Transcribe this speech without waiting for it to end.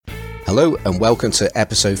Hello and welcome to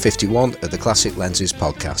episode 51 of the Classic Lenses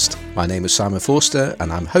podcast. My name is Simon Forster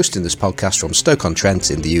and I'm hosting this podcast from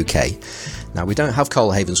Stoke-on-Trent in the UK. Now, we don't have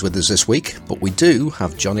Cole Havens with us this week, but we do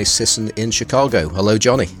have Johnny Sisson in Chicago. Hello,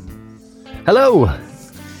 Johnny. Hello.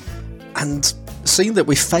 And seeing that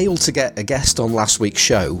we failed to get a guest on last week's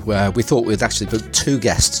show, we thought we'd actually put two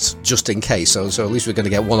guests just in case, so at least we're going to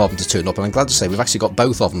get one of them to turn up, and I'm glad to say we've actually got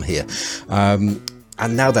both of them here.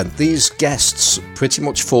 And now then, these guests pretty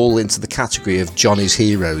much fall into the category of Johnny's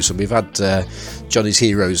heroes, and we've had Johnny's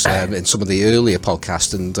heroes in some of the earlier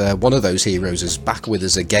podcasts, and one of those heroes is back with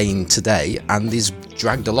us again today, and he's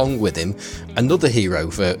dragged along with him another hero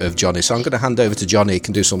of Johnny. So I'm going to hand over to Johnny, who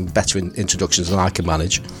can do some better introductions than I can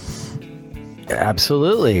manage.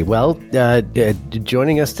 Absolutely. Well,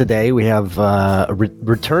 joining us today, we have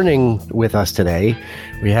returning with us today,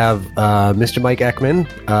 we have Mr. Mike Eckman,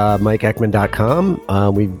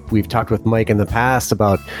 MikeEckman.com. We've talked with Mike in the past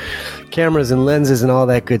about cameras and lenses and all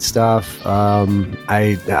that good stuff. I'm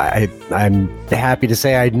happy to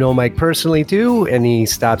say I know Mike personally too, and he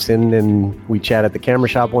stops in and we chat at the camera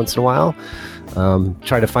shop once in a while.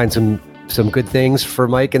 Try to find some good things for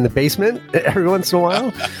Mike in the basement every once in a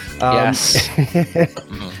while. Yes.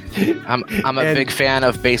 I'm a big fan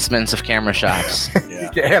of basements of camera shops.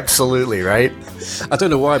 Yeah. Absolutely, right? I don't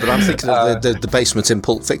know why, but I'm thinking of the basement in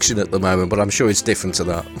Pulp Fiction at the moment, but I'm sure it's different to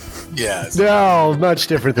that. Yeah. No, much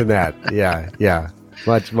different than that. Yeah.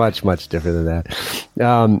 Much different than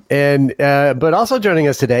that. But also joining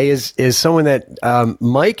us today is someone that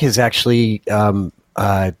Mike has actually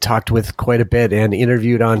talked with quite a bit and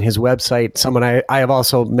interviewed on his website. Someone I have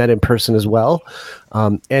also met in person as well,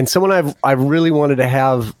 and someone I've really wanted to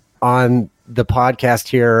have on the podcast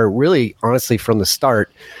here, really honestly from the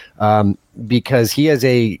start, because he has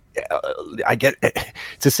to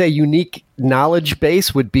say unique knowledge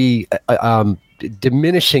base would be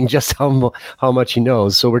diminishing just how much he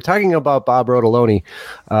knows. So we're talking about Bob Rotoloni,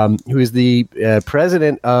 who is the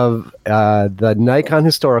president of the Nikon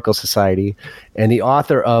Historical Society and the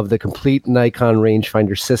author of the Complete Nikon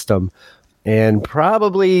Rangefinder System. And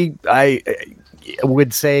probably, I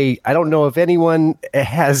would say, I don't know if anyone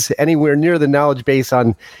has anywhere near the knowledge base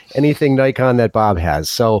on anything Nikon that Bob has.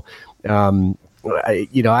 So,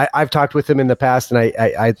 I've talked with him in the past, and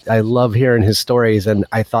I love hearing his stories, and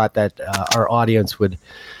I thought that our audience would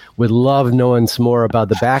love knowing some more about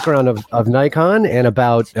the background of Nikon and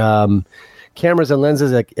about cameras and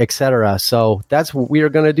lenses, etc. So that's what we are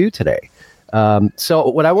going to do today. So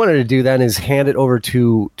what I wanted to do then is hand it over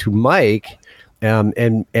to Mike,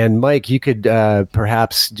 and Mike, you could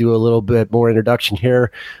perhaps do a little bit more introduction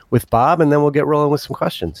here with Bob, and then we'll get rolling with some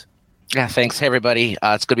questions. Yeah, thanks. Hey, everybody.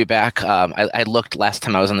 It's good to be back. I looked last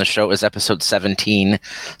time I was on the show. It was episode 17,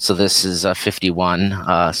 so this is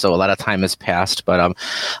 51. So a lot of time has passed. But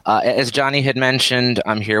as Johnny had mentioned,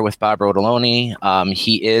 I'm here with Bob Rotoloni.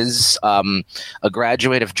 He is a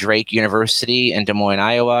graduate of Drake University in Des Moines,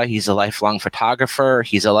 Iowa. He's a lifelong photographer.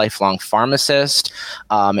 He's a lifelong pharmacist,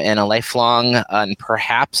 and a lifelong and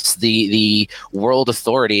perhaps the world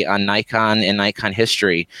authority on Nikon and Nikon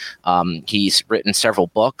history. He's written several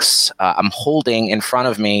books. I'm holding in front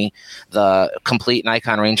of me the Complete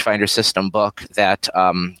Nikon Rangefinder System book that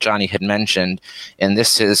Johnny had mentioned. And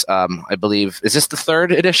this is, I believe, is this the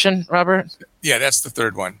third edition, Robert? Yeah, that's the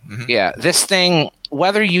third one. Mm-hmm. Yeah, this thing,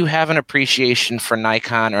 whether you have an appreciation for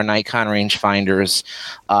Nikon or Nikon rangefinders,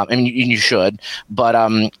 and you should, but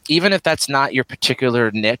even if that's not your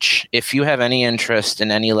particular niche, if you have any interest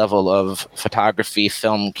in any level of photography,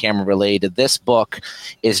 film, camera related, this book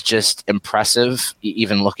is just impressive,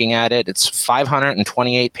 even looking at it. It's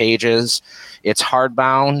 528 pages. It's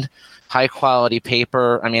hardbound, high quality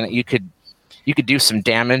paper. I mean, you could do some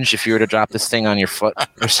damage if you were to drop this thing on your foot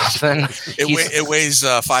or something. It weighs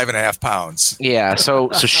 5.5 pounds. Yeah. So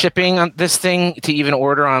shipping on this thing to even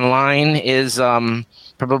order online is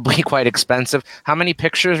probably quite expensive. How many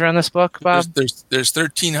pictures are in this book, Bob? There's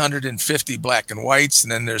 1,350 black and whites,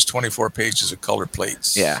 and then there's 24 pages of color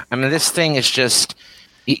plates. Yeah. I mean, this thing is just,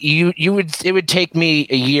 it would take me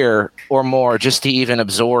a year or more just to even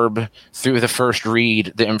absorb through the first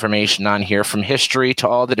read the information on here, from history to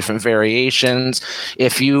all the different variations.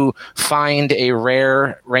 If you find a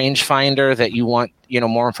rare rangefinder that you want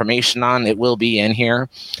more information on, it will be in here.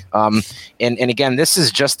 And again, this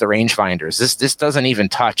is just the rangefinders. This doesn't even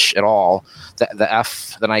touch at all the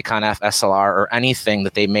Nikon F SLR or anything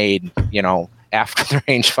that they made after the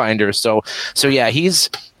rangefinders. So yeah,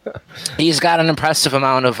 he's got an impressive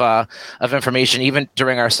amount of information. Even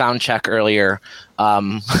during our sound check earlier,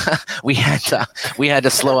 we had to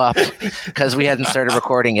slow up because we hadn't started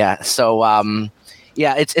recording yet. So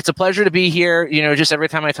Yeah, it's a pleasure to be here. Just every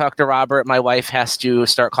time I talk to Robert, my wife has to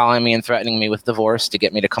start calling me and threatening me with divorce to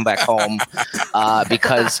get me to come back home.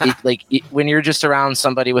 Because when you're just around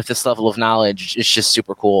somebody with this level of knowledge, it's just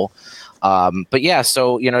super cool. But yeah,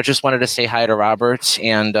 so just wanted to say hi to Robert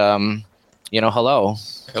and hello.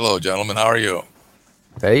 Hello, gentlemen. How are you?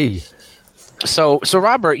 Hey. So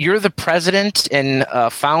Robert, you're the president and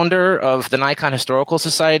founder of the Nikon Historical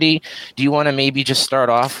Society. Do you want to maybe just start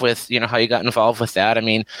off with, how you got involved with that? I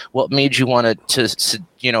mean, what made you want to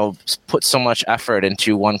put so much effort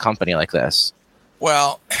into one company like this?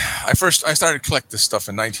 Well, I started collecting this stuff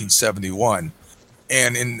in 1971.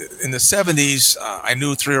 And in the 70s, I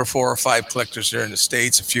knew 3 or 4 or 5 collectors here in the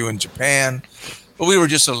States, a few in Japan. But we were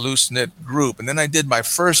just a loose-knit group. And then I did my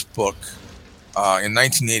first book in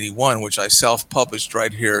 1981, which I self-published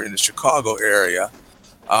right here in the Chicago area.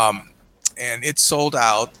 And it sold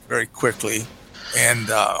out very quickly and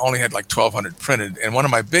only had like 1,200 printed. And one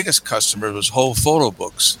of my biggest customers was Whole Photo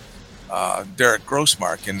Books, Derek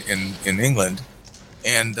Grossmark in England.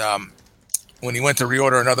 And when he went to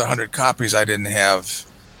reorder another 100 copies I didn't have,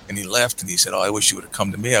 and he left, and he said, I wish you would have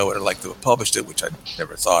come to me. I would have liked to have published it, which I'd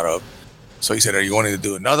never thought of. So he said, are you wanting to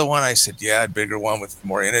do another one? I said, yeah, a bigger one with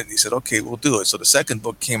more in it. And he said, okay, we'll do it. So the second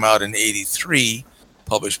book came out in 83,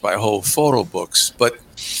 published by Whole Photo Books. But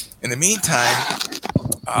in the meantime,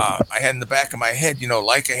 I had in the back of my head,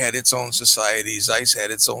 Leica had its own society, Zeiss had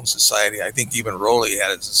its own society. I think even Rolly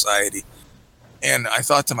had a society. And I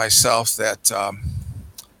thought to myself that,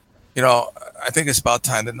 I think it's about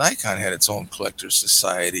time that Nikon had its own collector's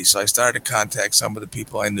society. So I started to contact some of the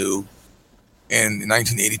people I knew in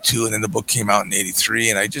 1982, and then the book came out in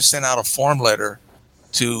 83, and I just sent out a form letter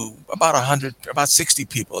to about 60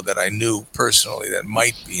 people that I knew personally that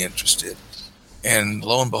might be interested. And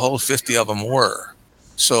lo and behold, 50 of them were.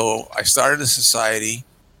 So I started a society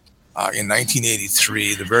in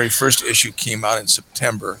 1983. The very first issue came out in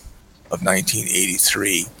September of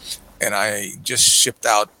 1983, and I just shipped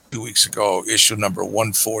out 2 weeks ago issue number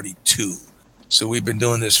 142. So we've been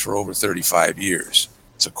doing this for over 35 years.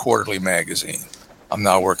 It's a quarterly magazine. I'm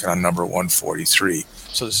now working on number 143.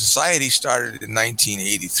 So the society started in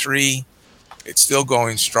 1983. It's still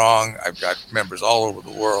going strong. I've got members all over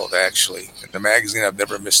the world, actually. In the magazine, I've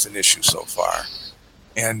never missed an issue so far.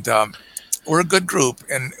 And we're a good group.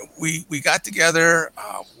 And we got together.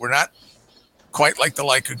 We're not quite like the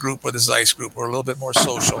Leica group or the Zeiss group. We're a little bit more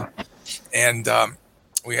social. And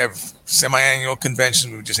we have semi-annual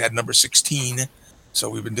conventions. We just had number 16. So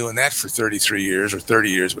we've been doing that for 33 years or 30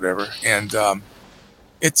 years, whatever. And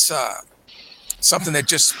it's something that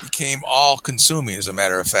just became all-consuming, as a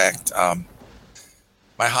matter of fact.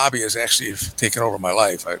 My hobby has actually taken over my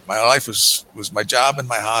life. My life was my job and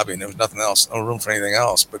my hobby, and there was nothing else, no room for anything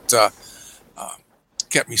else. But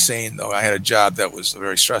kept me sane, though. I had a job that was a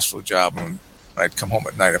very stressful job. When I'd come home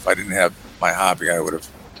at night, if I didn't have my hobby, I would have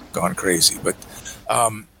gone crazy. But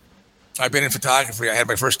I've been in photography. I had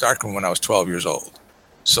my first darkroom when I was 12 years old.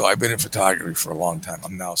 So I've been in photography for a long time.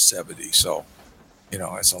 I'm now 70. So,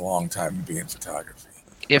 it's a long time to be in photography.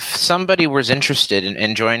 If somebody was interested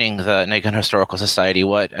in joining the Nikon Historical Society,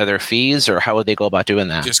 what are their fees, or how would they go about doing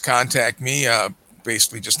that? Just contact me,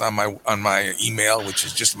 basically just on my email, which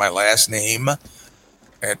is just my last name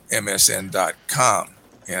at msn.com.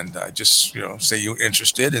 And just, say you're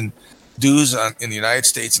interested. And dues in the United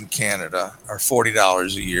States and Canada are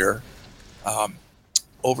 $40 a year.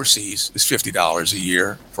 Overseas is $50 a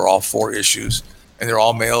year for all 4 issues, and they're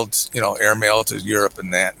all mailed, air mail to Europe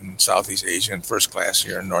and that, and Southeast Asia, and first class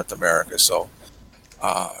here in North America. So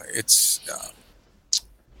it's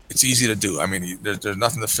easy to do. I mean, there's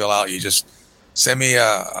nothing to fill out. You just send me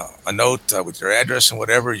a note with your address and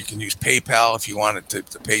whatever. You can use PayPal if you wanted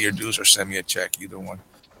to pay your dues, or send me a check, either one,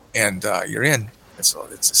 and you're in. It's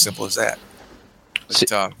as simple as that. But,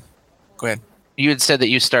 go ahead. You had said that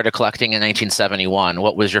you started collecting in 1971.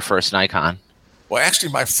 What was your first Nikon? Well,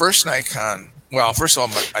 actually, my first Nikon, well, first of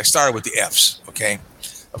all, I started with the Fs, okay?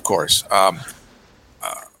 Of course.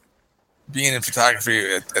 Being in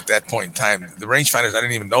photography at that point in time, the rangefinders, I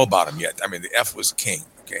didn't even know about them yet. I mean, the F was king,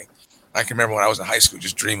 okay? I can remember when I was in high school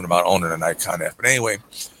just dreaming about owning a Nikon F. But anyway,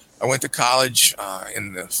 I went to college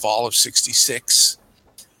in the fall of 66,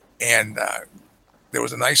 and there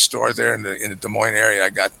was a nice store there in the Des Moines area. I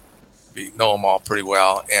got know them all pretty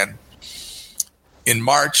well. And in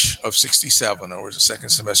March of 67, or it was the second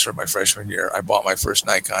semester of my freshman year, I bought my first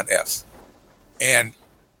Nikon F. And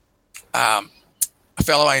a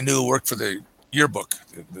fellow I knew worked for the yearbook,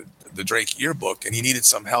 the Drake yearbook, and he needed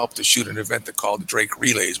some help to shoot an event they called the Drake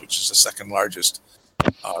Relays, which is the second largest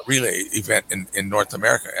relay event in North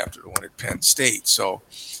America after the one at Penn State. So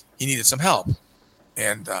he needed some help.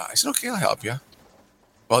 And I said, okay, I'll help you.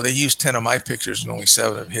 Well, they used 10 of my pictures and only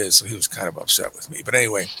 7 of his, so he was kind of upset with me. But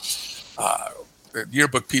anyway, the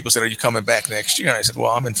yearbook people said, are you coming back next year? And I said,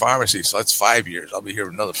 well, I'm in pharmacy, so that's 5 years. I'll be here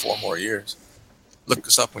another 4 more years. Look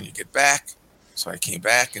us up when you get back. So I came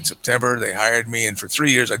back in September. They hired me, and for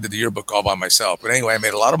 3 years, I did the yearbook all by myself. But anyway, I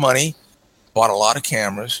made a lot of money, bought a lot of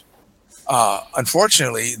cameras.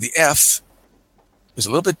 Unfortunately, the F was a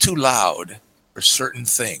little bit too loud for certain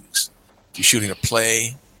things. If you're shooting a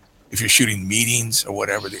play, if you're shooting meetings or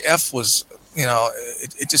whatever, the F was,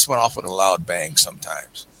 it just went off with a loud bang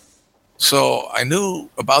sometimes. So I knew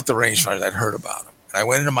about the rangefinders. I'd heard about them. And I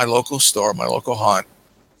went into my local store, my local haunt,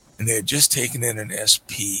 and they had just taken in an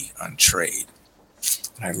SP on trade.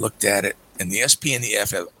 And I looked at it, and the SP and the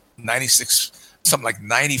F have 96, something like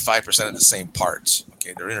 95% of the same parts.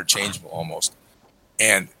 Okay, they're interchangeable almost.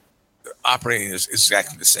 And the operating is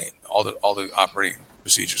exactly the same. All the operating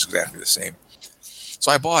procedures exactly the same.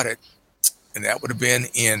 So I bought it, and that would have been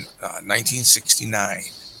in 1969.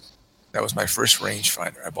 That was my first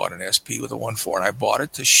rangefinder. I bought an SP with a 1.4, and I bought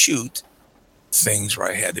it to shoot things where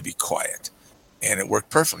I had to be quiet. And it worked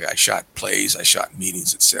perfectly. I shot plays, I shot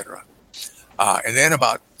meetings, etc. And then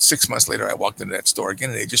about 6 months later, I walked into that store again,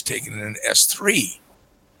 and they'd just taken in an S3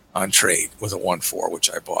 on trade with a 1.4,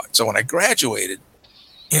 which I bought. So when I graduated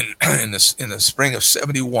in the spring of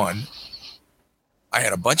 71, I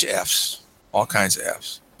had a bunch of Fs, all kinds of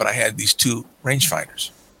Fs, but I had these 2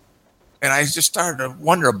 rangefinders. And I just started to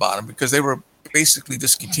wonder about them because they were basically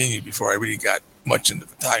discontinued before I really got much into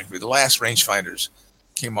photography. The last rangefinders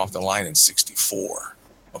came off the line in 64.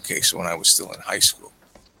 Okay, so when I was still in high school.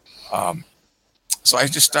 So I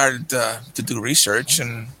just started to do research,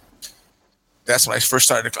 and that's when I first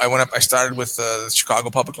started. I started with the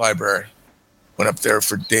Chicago Public Library. Went up there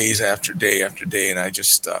for days after day after day, and I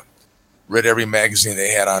just read every magazine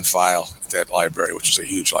they had on file at that library, which is a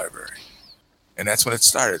huge library. And that's when it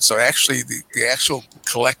started. So actually, the actual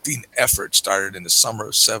collecting effort started in the summer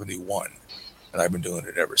of 71, and I've been doing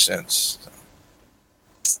it ever since.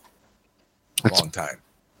 So, a long time.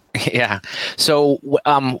 Yeah. So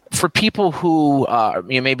for people who,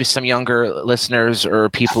 maybe some younger listeners or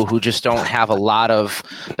people who just don't have a lot of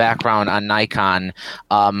background on Nikon,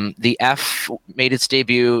 the F made its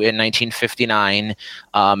debut in 1959.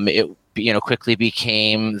 It quickly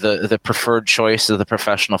became the preferred choice of the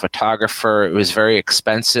professional photographer. It was very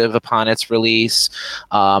expensive upon its release.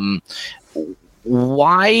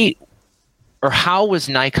 Why or how was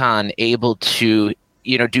Nikon able to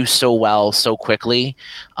do so well so quickly?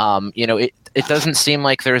 It doesn't seem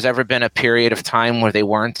like there's ever been a period of time where they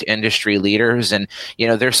weren't industry leaders. And,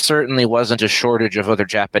 there certainly wasn't a shortage of other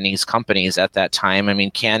Japanese companies at that time. I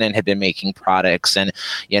mean, Canon had been making products, and,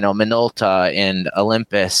 Minolta and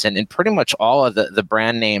Olympus and pretty much all of the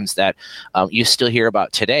brand names that you still hear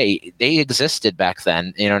about today, they existed back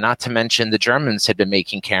then, not to mention the Germans had been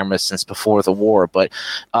making cameras since before the war. But,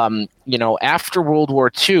 after World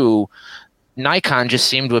War II, Nikon just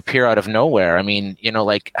seemed to appear out of nowhere. I mean,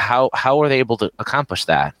 how are they able to accomplish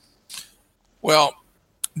that? Well,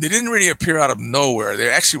 they didn't really appear out of nowhere. They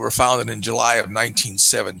actually were founded in July of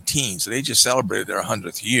 1917, so they just celebrated their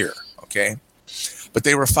 100th year, okay? But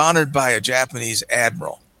they were founded by a Japanese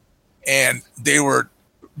admiral, and they were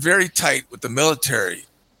very tight with the military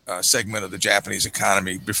segment of the Japanese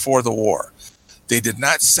economy before the war. They did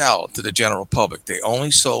not sell to the general public. They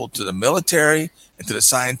only sold to the military and to the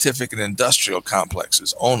scientific and industrial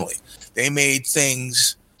complexes only. They made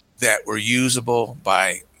things that were usable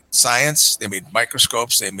by science. They made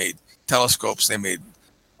microscopes. They made telescopes. They made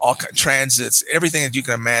all transits, everything that you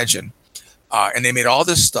can imagine. And they made all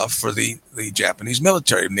this stuff for the Japanese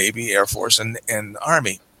military, Navy, Air Force, and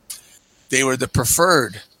Army. They were the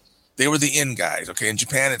preferred. They were the in guys. Okay, in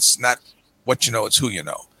Japan, it's not what you know, it's who you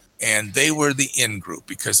know. And they were the in group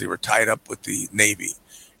because they were tied up with the Navy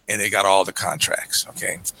and they got all the contracts.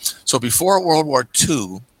 Okay. So before World War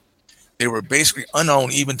II, they were basically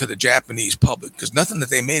unknown even to the Japanese public because nothing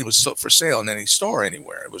that they made was for sale in any store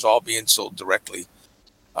anywhere. It was all being sold directly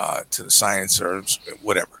to the science or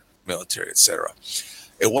whatever, military, etc.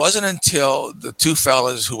 It wasn't until the 2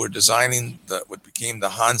 fellas who were designing what became the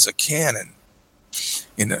Hansa Canon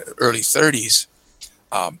in the early 30s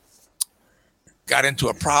got into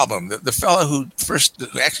a problem. The fellow who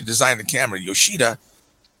actually designed the camera, Yoshida,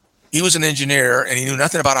 he was an engineer and he knew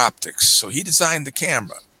nothing about optics. So he designed the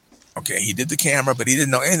camera. Okay, he did the camera, but he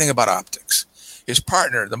didn't know anything about optics. His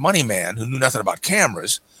partner, the money man, who knew nothing about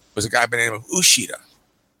cameras, was a guy by the name of Ushida.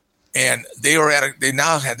 And they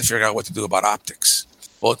now had to figure out what to do about optics.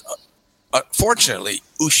 Well, fortunately,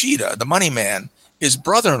 Ushida, the money man, his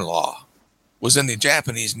brother-in-law was in the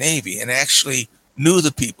Japanese Navy and actually knew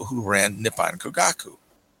the people who ran Nippon Kogaku.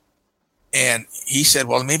 And he said,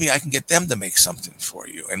 well, maybe I can get them to make something for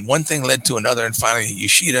you. And one thing led to another. And finally,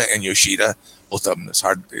 Yoshida, both of them, it's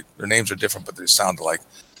hard. Their names are different, but they sound alike.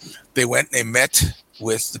 They went and they met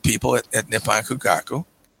with the people at Nippon Kogaku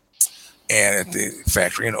and at the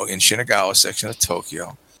factory in Shinagawa section of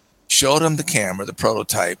Tokyo, showed them the camera, the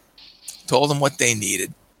prototype, told them what they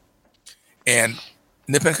needed. And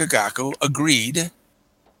Nippon Kogaku agreed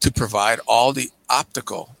to provide all the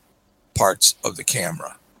optical parts of the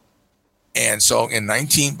camera. And so by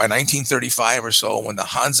 1935 or so, when the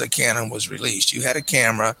Hansa Canon was released, you had a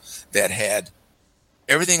camera that had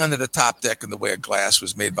everything under the top deck in the way of glass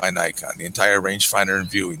was made by Nikon. The entire rangefinder and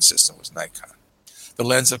viewing system was Nikon. The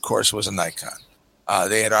lens, of course, was a Nikon.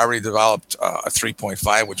 They had already developed a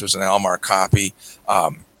 3.5, which was an Almar copy.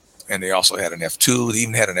 And they also had an f2. They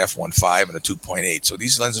even had an f1.5 and a 2.8. So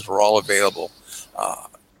these lenses were all available,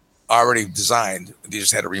 already designed. They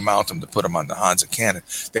just had to remount them to put them on the Hansa Canon.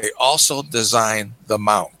 They also designed the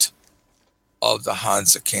mount of the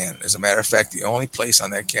Hansa Canon. As a matter of fact, the only place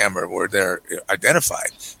on that camera where they're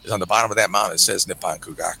identified is on the bottom of that mount. It says Nippon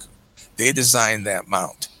Kogaku. They designed that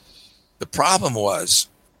mount. The problem was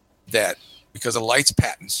that because of Light's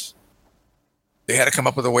patents, they had to come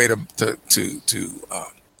up with a way to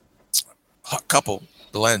couple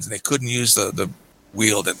the lens, and they couldn't use the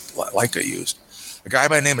wheel that Leica used. A guy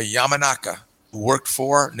by the name of Yamanaka, who worked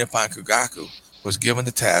for Nippon Kogaku, was given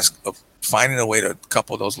the task of finding a way to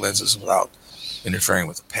couple those lenses without interfering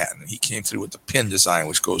with the patent. He came through with the pin design,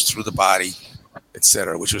 which goes through the body,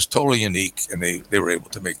 etc., which was totally unique, and they were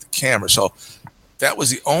able to make the camera. So that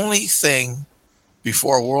was the only thing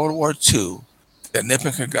before World War II that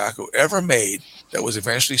Nippon Kogaku ever made that was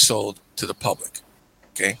eventually sold to the public.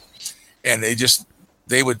 Okay, and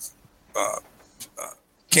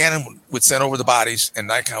Canon would send over the bodies, and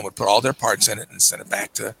Nikon would put all their parts in it and send it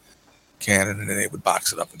back to Canon, and then they would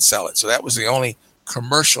box it up and sell it. So that was the only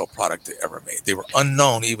commercial product they ever made. They were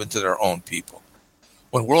unknown even to their own people.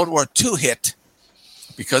 When World War II hit,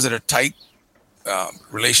 because of their tight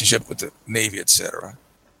relationship with the Navy, etc.,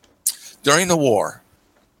 during the war,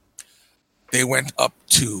 they went up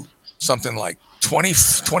to something like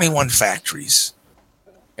 21 factories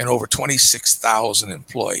and over 26,000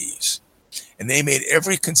 employees. And they made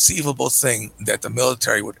every conceivable thing that the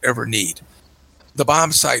military would ever need. The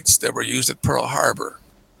bomb sights that were used at Pearl Harbor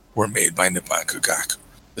were made by Nippon Kogaku.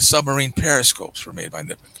 The submarine periscopes were made by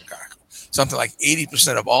Nippon Kogaku. Something like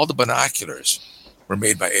 80% of all the binoculars were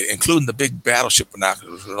made by, including the big battleship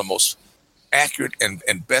binoculars, which were the most accurate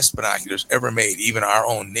and best binoculars ever made. Even our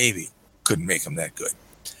own Navy couldn't make them that good.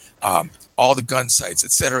 All the gun sights,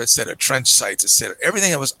 et cetera, trench sights, et cetera,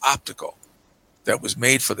 everything that was optical that was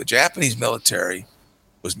made for the Japanese military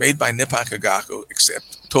was made by Nippon Kogaku,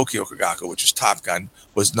 except Tokyo Kogaku, which is Top Gun,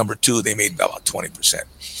 was number 2. They made about 20%.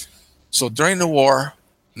 So during the war,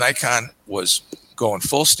 Nikon was going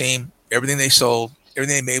full steam. Everything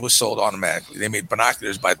they made was sold automatically. They made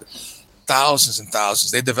binoculars by the thousands and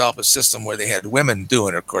thousands. They developed a system where they had women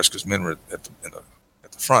doing it, of course, because men were at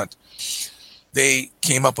the front. They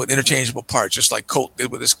came up with interchangeable parts, just like Colt did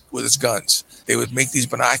with his guns. They would make these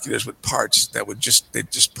binoculars with parts that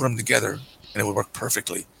they'd just put them together, and it would work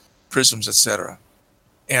perfectly, prisms, etc.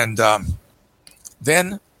 And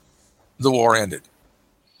then the war ended.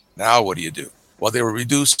 Now what do you do? Well, they were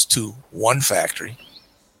reduced to one factory,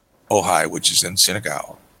 Ohai, which is in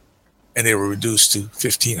Shinagawa, and they were reduced to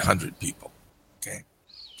 1,500 people. Okay,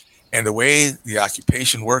 and the way the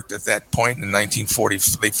occupation worked at that point in 1940,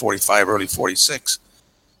 late 45, early 46,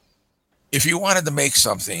 if you wanted to make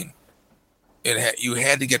something, you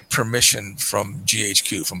had to get permission from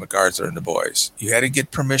GHQ, from MacArthur and the boys. You had to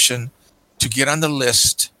get permission to get on the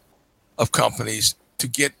list of companies to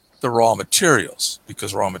get the raw materials,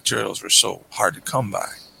 because raw materials were so hard to come by.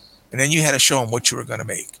 And then you had to show them what you were going to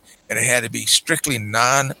make. And it had to be strictly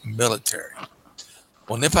non-military.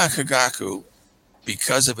 Well, Nippon Kogaku,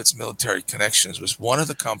 because of its military connections, was one of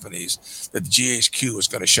the companies that the GHQ was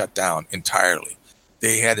going to shut down entirely.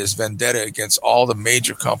 They had this vendetta against all the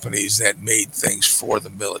major companies that made things for the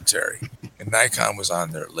military, and Nikon was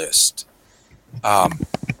on their list.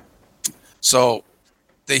 So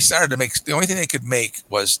they started to make, the only thing they could make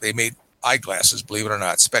was they made eyeglasses, believe it or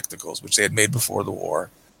not, spectacles, which they had made before the war,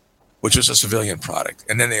 which was a civilian product.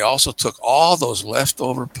 And then they also took all those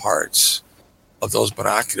leftover parts of those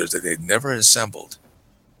binoculars that they'd never assembled,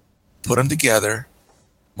 put them together,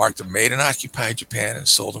 marked them made in occupied Japan, and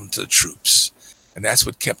sold them to the troops. And that's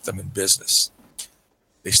what kept them in business.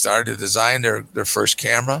 They started to design their first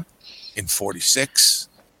camera in 46.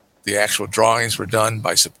 The actual drawings were done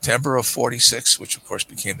by September of 46, which of course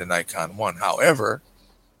became the Nikon 1. However,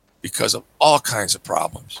 because of all kinds of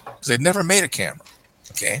problems, because they'd never made a camera,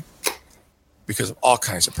 okay? Because of all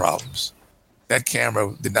kinds of problems. That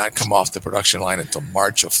camera did not come off the production line until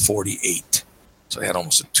March of 48. So they had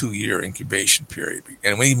almost a 2-year incubation period.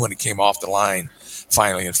 And even when it came off the line,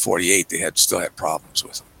 finally in 48, they still had problems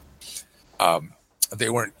with them. They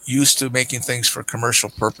weren't used to making things for commercial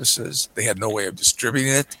purposes. They had no way of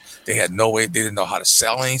distributing it. They didn't know how to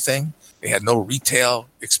sell anything. They had no retail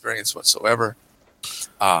experience whatsoever.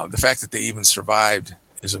 The fact that they even survived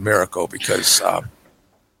is a miracle because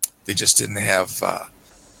they just didn't have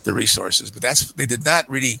the resources. But they did not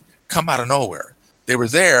really come out of nowhere. They were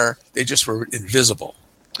there. They just were invisible.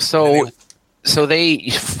 So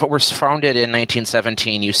they were founded in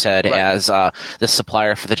 1917, you said, right, as the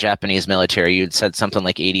supplier for the Japanese military. You'd said something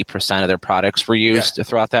like 80% of their products were used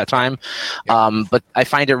throughout that time. Yeah. But I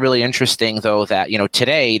find it really interesting, though, that,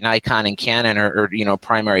 today Nikon and Canon are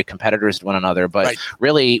primary competitors to one another. But right,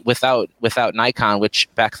 really, without Nikon, which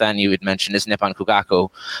back then you had mentioned is Nippon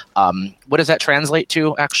Kogaku, what does that translate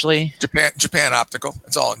to, actually? Japan Optical.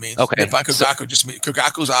 That's all it means. Okay. Nippon Kogaku just means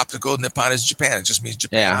Kogaku's optical. Nippon is Japan. It just means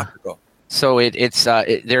Japan Optical. So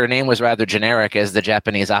their name was rather generic as the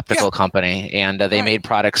Japanese optical company, and they made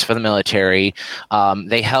products for the military.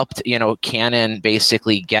 They helped, Canon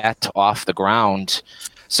basically get off the ground.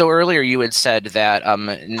 So earlier you had said that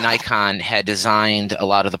Nikon had designed a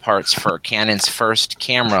lot of the parts for Canon's first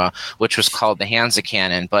camera, which was called the Hansa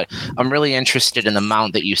Canon. But I'm really interested in the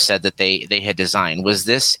mount that you said that they had designed. Was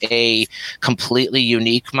this a completely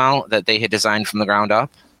unique mount that they had designed from the ground up?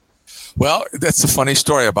 Well, that's a funny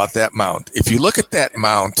story about that mount. If you look at that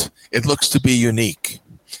mount, it looks to be unique.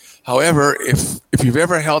 However, if you've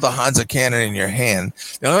ever held a Hansa Canon in your hand,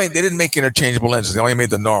 they didn't make interchangeable lenses. They only made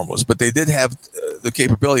the normals, but they did have the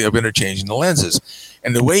capability of interchanging the lenses.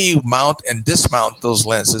 And the way you mount and dismount those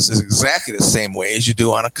lenses is exactly the same way as you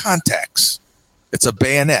do on a Contax. It's a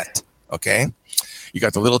bayonet, okay? You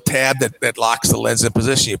got the little tab that locks the lens in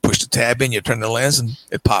position. You push the tab in, you turn the lens, and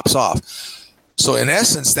it pops off. So in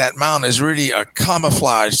essence, that mount is really a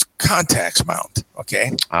camouflaged Contax mount,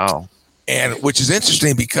 okay? Oh. And which is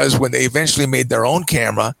interesting because when they eventually made their own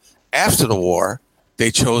camera after the war, they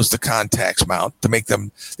chose the Contax mount to make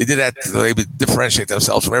them, they did that so they would differentiate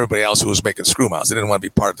themselves from everybody else who was making screw mounts. They didn't want to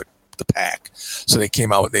be part of the pack. So they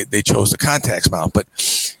came out, they chose the Contax mount. But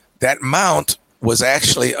that mount was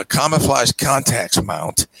actually a camouflaged Contax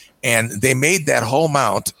mount, and they made that whole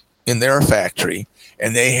mount in their factory,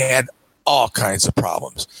 and they had all kinds of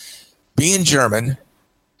problems. Being German,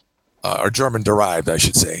 or German-derived, I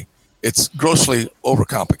should say, it's grossly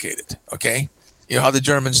overcomplicated, okay? You know how the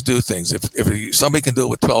Germans do things. If somebody can do it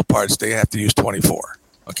with 12 parts, they have to use 24,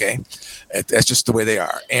 okay? That's just the way they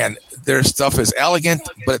are. And their stuff is elegant,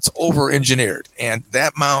 but it's over-engineered. And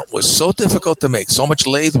that mount was so difficult to make, so much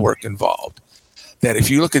lathe work involved, that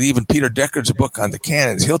if you look at even Peter Deckard's book on the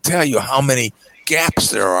Canons, he'll tell you how many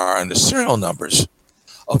gaps there are in the serial numbers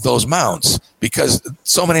of those mounts because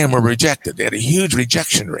so many of them were rejected. They had a huge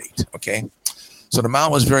rejection rate, okay? So the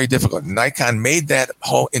mount was very difficult. Nikon made that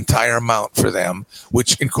whole entire mount for them,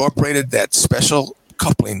 which incorporated that special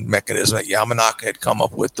coupling mechanism that Yamanaka had come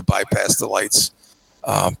up with to bypass the lights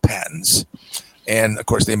patents. And, of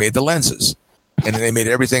course, they made the lenses. And then they made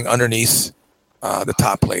everything underneath the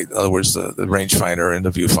top plate. In other words, the rangefinder and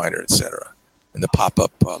the viewfinder, et cetera. And the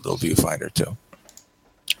pop-up little viewfinder, too.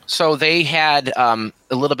 So they had a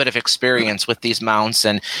little bit of experience with these mounts,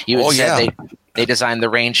 and you had said they designed the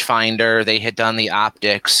rangefinder, they had done the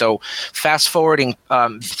optics. So fast forwarding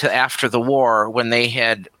to after the war, when they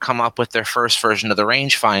had come up with their first version of the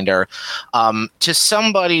rangefinder, to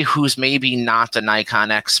somebody who's maybe not a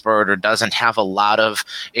Nikon expert or doesn't have a lot of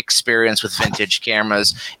experience with vintage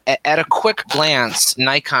cameras, at a quick glance,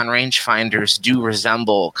 Nikon rangefinders do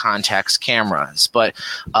resemble Contax cameras, but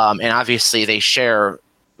and obviously they share,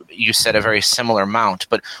 you said, a very similar mount,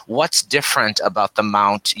 but what's different about the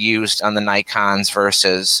mount used on the Nikons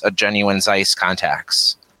versus a genuine Zeiss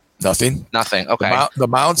Contax? Nothing. Okay. The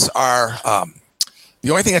mounts are, the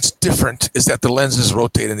only thing that's different is that the lenses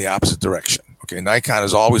rotate in the opposite direction. Okay. Nikon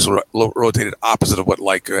has always rotated opposite of what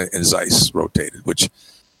Leica and Zeiss rotated, which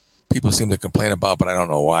people seem to complain about, but I don't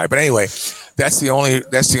know why. But anyway, that's the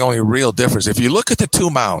only real difference. If you look at the two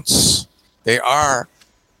mounts, they are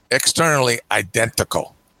externally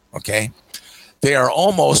identical. Okay, they are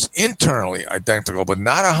almost internally identical, but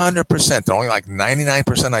not 100%. They're only like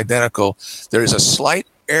 99% identical. There is a slight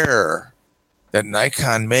error that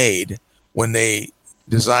Nikon made when they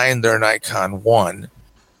designed their Nikon 1.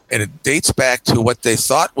 and it dates back to what they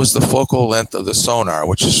thought was the focal length of the sonar,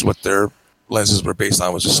 which is what their lenses were based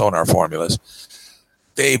on, was the sonar formulas.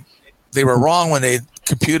 They were wrong when they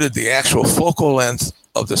computed the actual focal length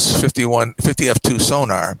of this 50 f2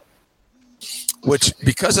 sonar, which,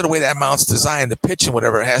 because of the way that mount's designed, the pitch and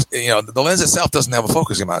whatever it has, the lens itself doesn't have a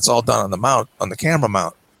focusing mount. It's all done on the mount, on the camera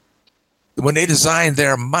mount. When they designed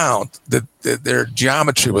their mount, their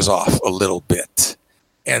geometry was off a little bit.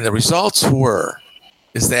 And the results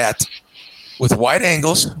is that with wide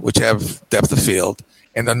angles, which have depth of field,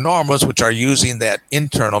 and the normals, which are using that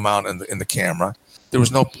internal mount in the camera, there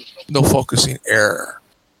was no focusing error.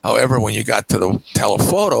 However, when you got to the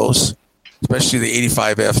telephotos, especially the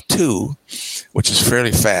 85 f2, which is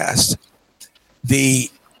fairly fast, the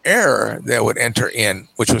error that would enter in,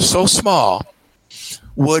 which was so small,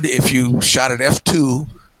 would, if you shot at f2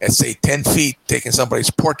 at, say, 10 feet, taking somebody's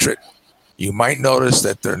portrait, you might notice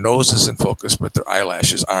that their nose is in focus, but their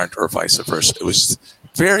eyelashes aren't, or vice versa. It was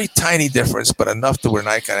very tiny difference, but enough to where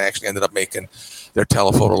Nikon actually ended up making their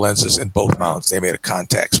telephoto lenses in both mounts. They made a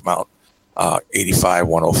Contax mount, 85,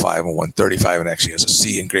 105, and 135, and actually has a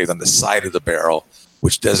C engraved on the side of the barrel,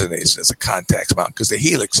 which designates it as a Contax mount, because the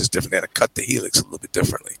helix is different. They had to cut the helix a little bit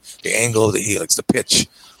differently. The angle of the helix, the pitch,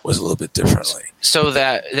 was a little bit differently. So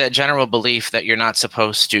that general belief that you're not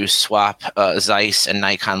supposed to swap Zeiss and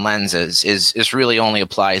Nikon lenses is really only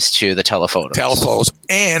applies to the telephotos. Telephotos,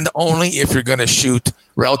 and only if you're going to shoot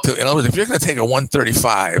relative. In other words, if you're going to take a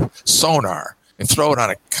 135 sonar and throw it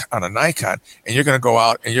on a Nikon, and you're going to go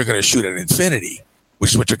out and you're going to shoot at infinity, which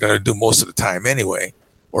is what you're going to do most of the time anyway,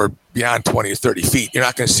 or beyond 20 or 30 feet, you're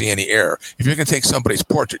not going to see any error. If you're going to take somebody's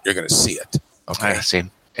portrait, you're going to see it. Okay. I see.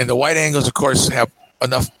 And the wide angles, of course, have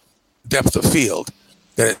enough depth of field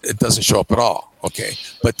that it doesn't show up at all. Okay.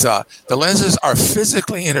 But the lenses are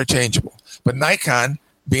physically interchangeable. But Nikon,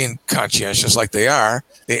 being conscientious like they are,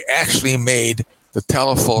 they actually made the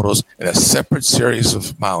telephotos in a separate series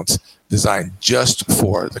of mounts designed just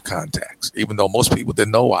for the Contax, even though most people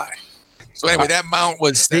didn't know why. So anyway, that mount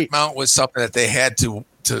was something that they had to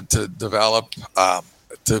develop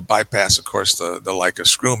to bypass, of course, the Leica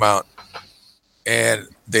screw mount, and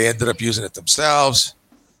they ended up using it themselves,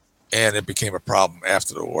 and it became a problem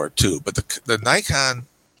after the war too. But the Nikon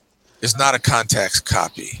is not a Contax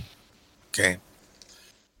copy. Okay.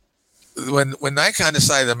 When Nikon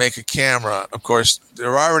decided to make a camera, of course,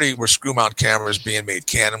 there already were screw mount cameras being made.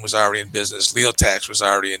 Canon was already in business. Leotax was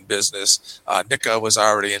already in business. Nikon was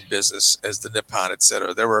already in business as the Nippon,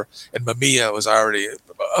 etc. And Mamiya was already,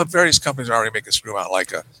 various companies were already making screw mount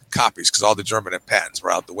Leica copies, because all the German patents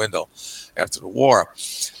were out the window after the war.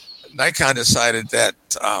 Nikon decided that,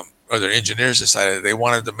 or their engineers decided they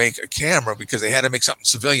wanted to make a camera because they had to make something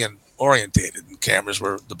civilian orientated, and cameras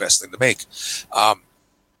were the best thing to make.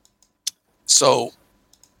 So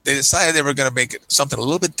they decided they were going to make it something a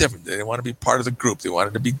little bit different. They didn't want to be part of the group. They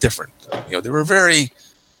wanted to be different. They were a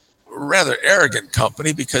rather arrogant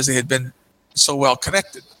company because they had been so well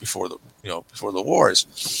connected before the wars.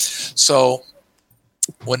 So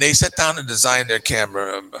when they sat down and designed their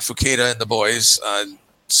camera, Fuketa and the boys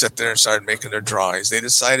sat there and started making their drawings. They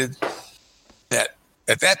decided that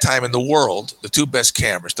at that time in the world, the two best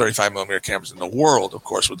cameras, 35 millimeter cameras in the world, of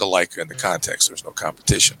course, were the Leica and the Contax. There was no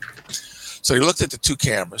competition. So he looked at the two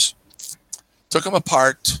cameras, took them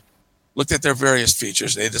apart, looked at their various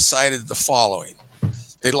features. They decided the following.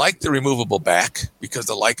 They liked the removable back because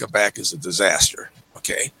the Leica back is a disaster.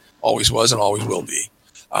 Okay. Always was and always will be.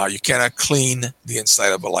 You cannot clean the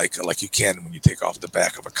inside of a Leica like you can when you take off the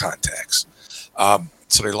back of a Contax.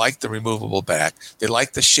 So they liked the removable back. They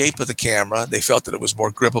liked the shape of the camera. They felt that it was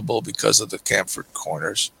more grippable because of the chamfered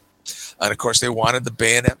corners. And, of course, they wanted the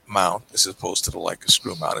bayonet mount as opposed to the Leica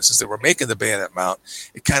screw mount. And since they were making the bayonet mount,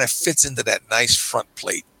 it kind of fits into that nice front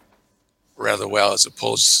plate rather well as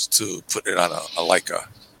opposed to putting it on a Leica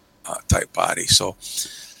type body. So,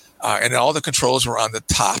 and all the controls were on the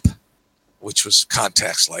top, which was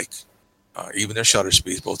Contax-like. Even their shutter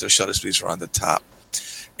speeds, both their shutter speeds were on the top.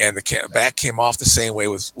 And the back came off the same way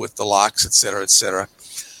with the locks, et cetera, et cetera.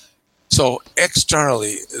 So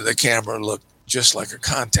externally, the camera looked just like a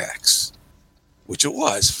Contax, which it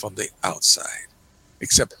was from the outside,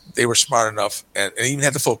 except they were smart enough and even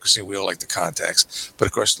had the focusing wheel like the Contax. But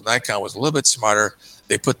of course, the Nikon was a little bit smarter.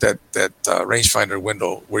 They put that rangefinder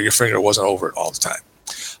window where your finger wasn't over it all the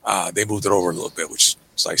time. They moved it over a little bit, which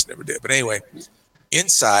Zeiss never did. But anyway,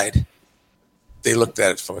 inside, they looked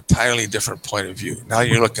at it from an entirely different point of view. Now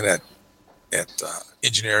you're looking at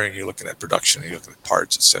engineering, you're looking at production, you're looking at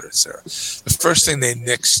parts, et cetera, et cetera. The first thing they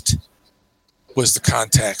nixed was the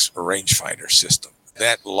Contax rangefinder system.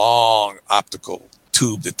 That long optical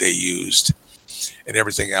tube that they used and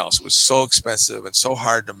everything else. It was so expensive and so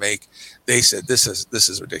hard to make. They said, this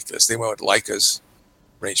is ridiculous. They went with Leica's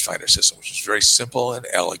rangefinder system, which was very simple and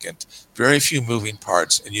elegant, very few moving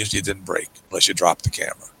parts, and usually didn't break unless you dropped the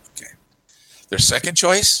camera. Okay. Their second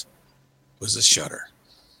choice was the shutter.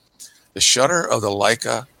 The shutter of the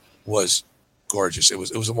Leica was gorgeous. It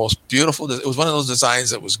was the most beautiful. It was one of those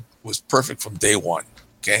designs that was perfect from day one.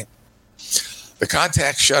 Okay. The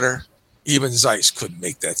contact shutter, even Zeiss couldn't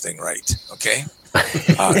make that thing right. Okay.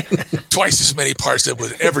 Twice as many parts that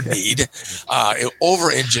would ever need. It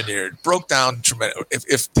over-engineered, broke down tremendous.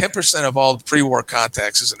 If 10% of all pre-war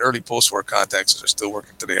contacts and early post-war contacts are still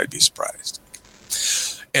working today, I'd be surprised.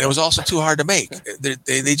 And it was also too hard to make.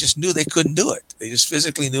 They just knew they couldn't do it. They just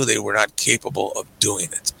physically knew they were not capable of doing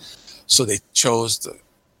it. So they chose the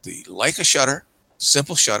Leica shutter,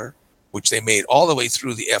 simple shutter, which they made all the way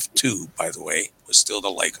through the F2, by the way, was still the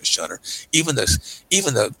Leica shutter. Even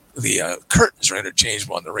the curtains are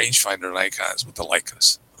interchangeable on the rangefinder Nikons with the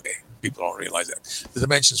Leicas. Okay, people don't realize that. The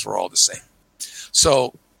dimensions were all the same.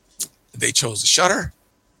 So they chose the shutter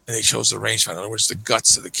and they chose the rangefinder. In other words, the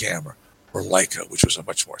guts of the camera were Leica, which was a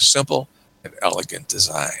much more simple and elegant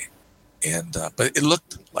design. And but it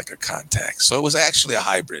looked like a contact, so it was actually a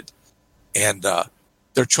hybrid. And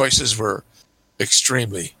their choices were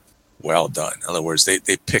extremely well done. In other words, they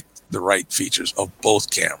picked the right features of both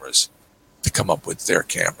cameras to come up with their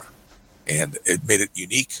camera, and it made it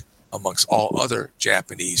unique amongst all other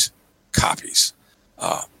Japanese copies,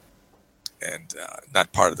 and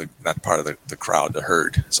not part of the crowd, the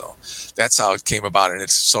herd. So that's how it came about, and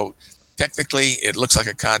it's so technically it looks like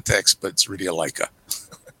a Context, but it's really a Leica.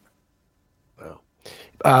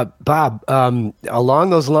 Bob,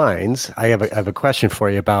 along those lines, I have a question for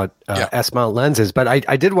you about S-mount lenses. But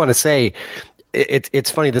I did want to say,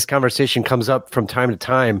 it's funny, this conversation comes up from time to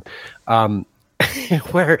time,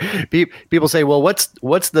 where people say, "Well,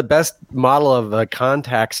 what's the best model of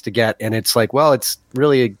contacts to get?" And it's like, well, it's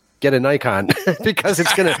really get a Nikon because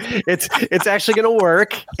it's actually gonna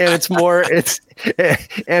work, and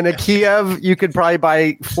and a Kiev, you could probably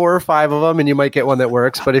buy 4 or 5 of them and you might get one that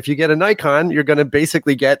works. But if you get a Nikon, you're gonna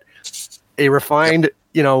basically get a refined,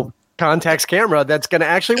 Contax camera that's gonna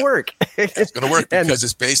actually work. It's gonna work because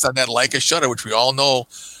it's based on that Leica shutter, which we all know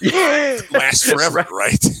lasts forever,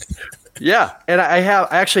 right? Yeah, and I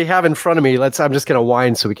actually have in front of me. I'm just gonna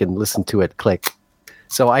whine so we can listen to it click.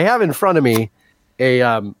 So I have in front of me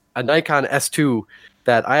a Nikon S2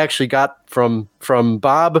 that I actually got from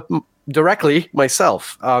Bob directly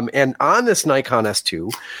myself. And on this Nikon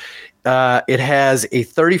S2, it has a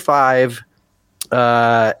 35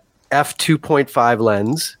 f2.5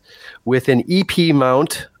 lens with an EP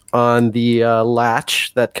mount on the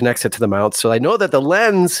latch that connects it to the mount. So I know that the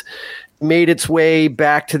lens made its way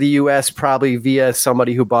back to the US probably via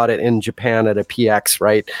somebody who bought it in Japan at a PX,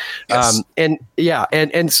 right? Yes. And the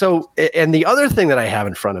other thing that I have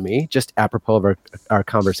in front of me, just apropos of our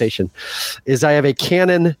conversation, is I have a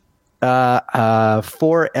Canon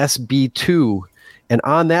 4SB2, and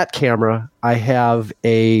on that camera I have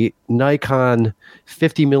a Nikon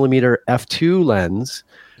 50 millimeter f2 lens,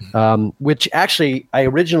 which actually I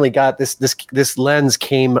originally got this lens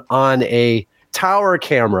came on a tower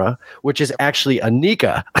camera, which is actually a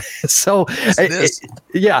Nikon. So I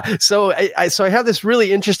have this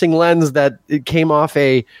really interesting lens that it came off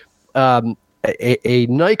a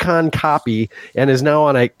Nikon copy and is now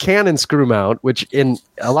on a Canon screw mount, which in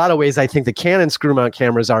a lot of ways I think the Canon screw mount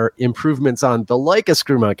cameras are improvements on the Leica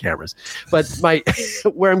screw mount cameras. But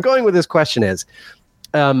where I'm going with this question is,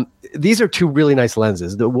 these are 2 really nice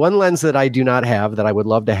lenses. The one lens that I do not have that I would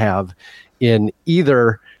love to have in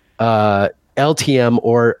either LTM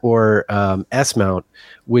or S mount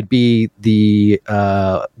would be the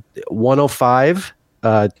 105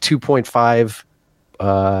 2.5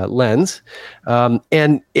 lens,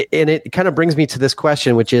 and it kind of brings me to this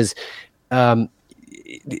question, which is, as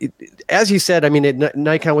you said, I mean,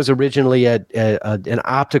 Nikon was originally an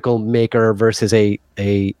optical maker versus a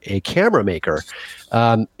camera maker,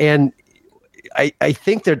 and I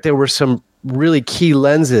think that there were some really key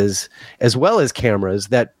lenses as well as cameras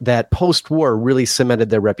that post-war really cemented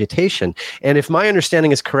their reputation. And if my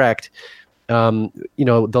understanding is correct,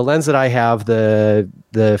 the lens that I have,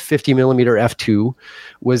 the 50 millimeter f2,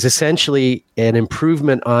 was essentially an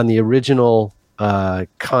improvement on the original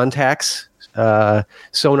Contax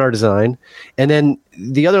sonar design. And then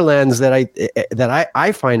the other lens that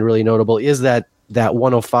I find really notable is that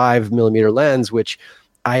 105 millimeter lens, which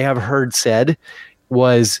I have heard said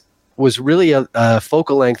was really a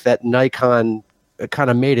focal length that Nikon kind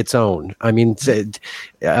of made its own. I mean,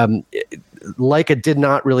 Leica did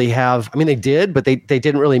not really have. I mean, they did, but they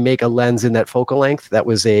didn't really make a lens in that focal length that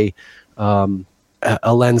was a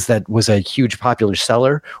lens that was a huge popular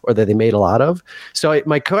seller or that they made a lot of. So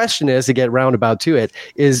my question is, to get roundabout to it,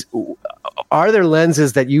 is are there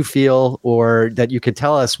lenses that you feel or that you could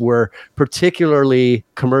tell us were particularly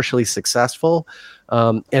commercially successful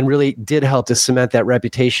and really did help to cement that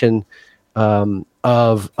reputation of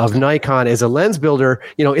Nikon as a lens builder,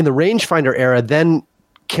 in the rangefinder era, then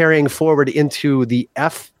carrying forward into the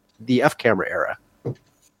F camera era?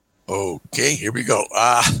 Okay, here we go.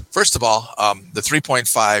 First of all, the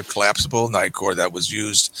 3.5 collapsible Nikkor that was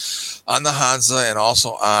used on the Hansa and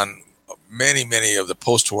also on many of the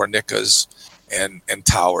post-war Nikkors and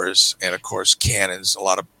towers, and of course Canons. A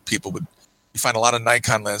lot of people you find a lot of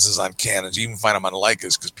Nikon lenses on Canons. You even find them on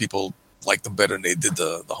Leicas because people like them better than they did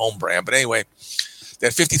the home brand. But anyway,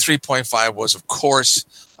 that 53.5 was, of course,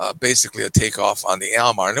 basically a takeoff on the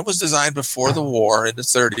Almar, and it was designed before the war in the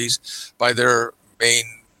 30s by their main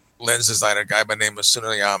lens designer, a guy by the name of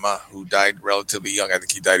Tsuneyama, who died relatively young. I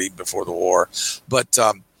think he died even before the war. But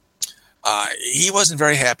he wasn't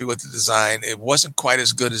very happy with the design. It wasn't quite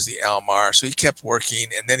as good as the Almar, so he kept working,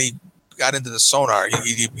 and then he got into the sonar.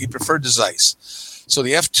 He preferred the Zeiss. So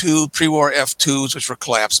the F2, pre-war F2s, which were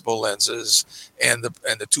collapsible lenses, and the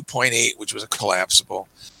 2.8, which was a collapsible,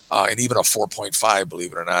 and even a 4.5,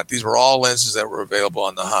 believe it or not. These were all lenses that were available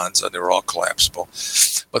on the Hansa, and they were all collapsible.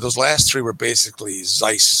 But those last three were basically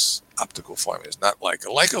Zeiss optical formulas, not Leica.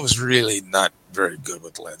 Leica was really not very good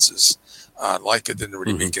with lenses. Leica didn't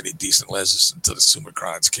really make any decent lenses until the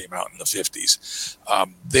Summicrons came out in the 50s.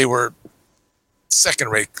 They were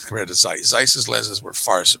second-rate compared to Zeiss. Zeiss's lenses were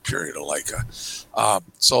far superior to Leica.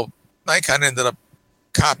 So Nikon ended up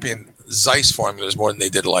copying Zeiss formulas more than they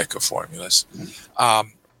did Leica formulas.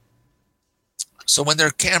 So when their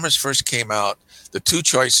cameras first came out,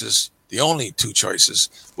 the only two choices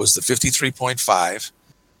was the 53.5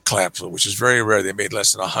 collapsible, which is very rare. They made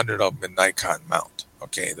less than 100 of them in Nikon mount.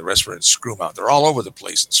 Okay, the rest were in screw mount. They're all over the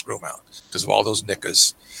place in screw mount because of all those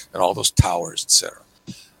Nikkors and all those towers, etc.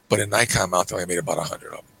 But in Nikon mount, they only made about 100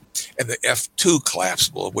 of them. And the F2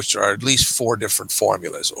 collapsible, of which there are at least 4 different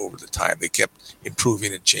formulas over the time. They kept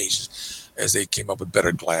improving and changing as they came up with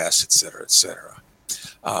better glass, etc., etc.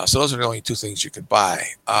 So those are the only two things you could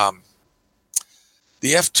buy.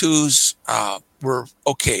 The F2s were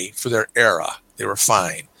okay for their era. They were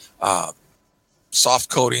fine. Soft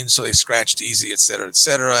coating, so they scratched easy, et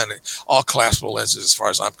cetera, and all collapsible lenses, as far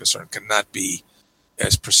as I'm concerned, cannot be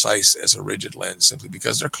as precise as a rigid lens simply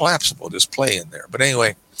because they're collapsible. There's play in there. But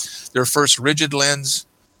anyway, their first rigid lens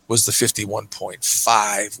was the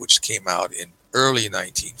 51.5, which came out in early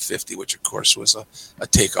 1950, which of course was a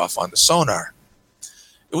takeoff on the sonar.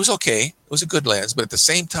 It was okay. It was a good lens, but at the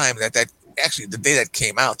same time, actually the day that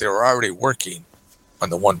came out, they were already working on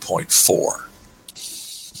the 1.4.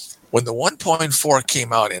 When the 1.4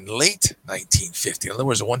 came out in late 1950, in other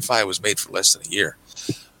words, the 1.5 was made for less than a year.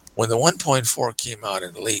 When the 1.4 came out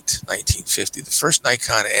in late 1950, the first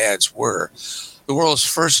Nikon ads were the world's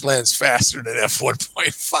first lens faster than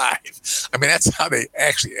f1.5. I mean, that's how they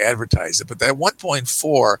actually advertised it. But that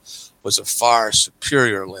 1.4 was a far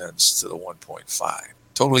superior lens to the 1.5.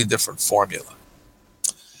 Totally different formula.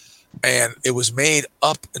 And it was made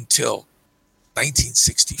up until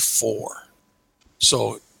 1964.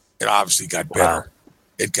 So it obviously got better. Wow.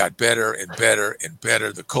 It got better and better and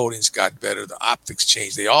better. The coatings got better. The optics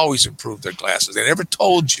changed. They always improved their glasses. They never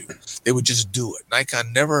told you. They would just do it.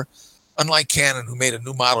 Nikon never, unlike Canon, who made a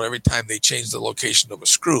new model every time they changed the location of a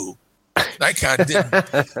screw, Nikon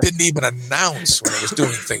didn't even announce when it was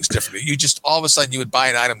doing things differently. You just, all of a sudden, you would buy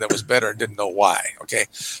an item that was better and didn't know why, okay?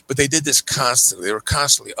 But they did this constantly. They were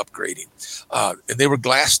constantly upgrading. And they were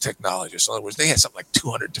glass technologists. In other words, they had something like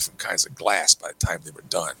 200 different kinds of glass by the time they were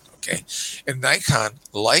done, okay? And Nikon,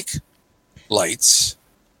 like Leitz,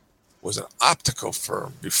 was an optical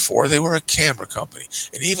firm before they were a camera company.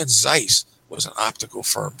 And even Zeiss was an optical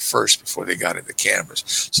firm first before they got into cameras.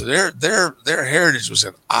 So their heritage was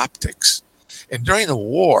in optics. And during the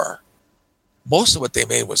war, most of what they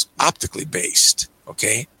made was optically based,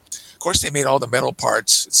 okay? Of course, they made all the metal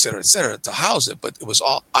parts, et cetera, to house it, but it was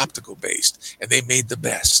all optical based, and they made the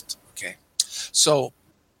best, okay? So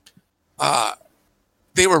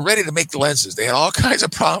they were ready to make the lenses. They had all kinds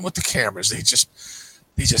of problems with the cameras. They just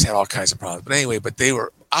had all kinds of problems. But anyway, they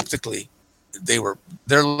were optically,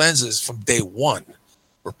 their lenses from day one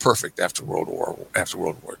were perfect after World War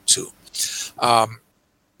II.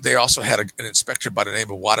 They also had an inspector by the name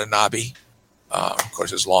of Watanabe. Of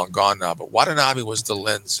course, it's long gone now, but Watanabe was the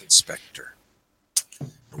lens inspector.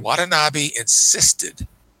 Watanabe insisted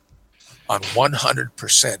on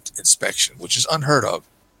 100% inspection, which is unheard of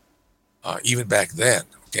even back then,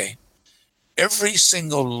 okay? Every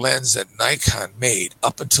single lens that Nikon made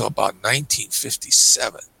up until about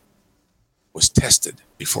 1957 was tested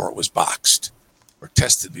before it was boxed or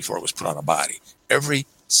tested before it was put on a body. Every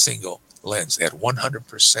single lens, they had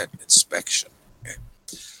 100% inspection. Okay?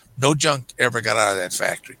 No junk ever got out of that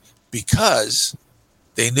factory because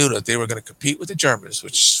they knew that they were going to compete with the Germans,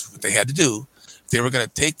 which what they had to do. They were going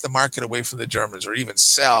to take the market away from the Germans or even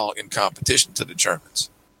sell in competition to the Germans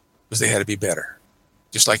because they had to be better.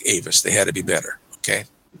 Just like Avis, they had to be better, okay?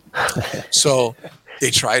 So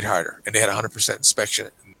they tried harder, and they had 100% inspection.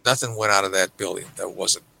 Nothing went out of that building that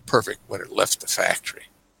wasn't perfect when it left the factory,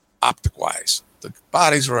 optic-wise. The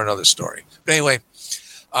bodies were another story. But anyway,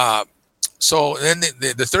 so then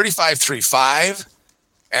the 35-35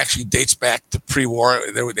 actually dates back to pre-war.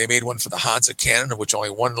 They made one for the Hansa Canon, of which only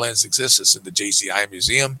one lens exists. It's in the JCI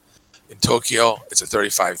Museum in Tokyo. It's a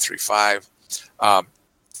 35-35. And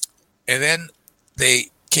then they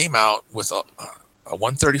came out with a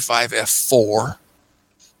 135 f4,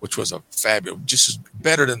 which was a fabulous, just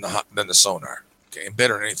better than the sonar, okay, and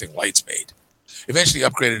better than anything Lights made. Eventually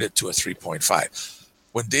upgraded it to a 3.5.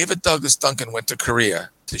 When David Douglas Duncan went to Korea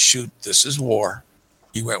to shoot This Is War,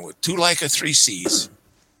 he went with two Leica 3Cs,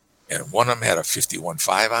 and one of them had a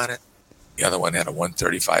 51.5 on it. The other one had a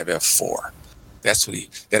 135 f4. That's what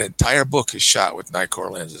that entire book is shot with Nikkor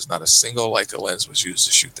lenses. Not a single Leica lens was used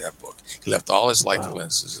to shoot that book. He left all his Leica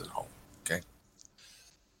lenses at home. Okay.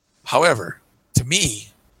 However, to me,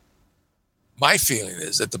 my feeling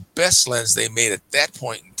is that the best lens they made at that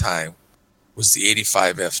point in time was the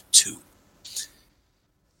 85 f2.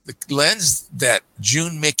 The lens that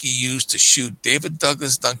June Mickey used to shoot David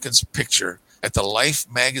Douglas Duncan's picture at the Life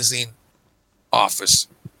magazine office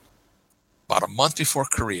about a month before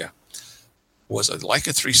Korea was a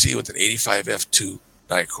Leica 3C with an 85 f2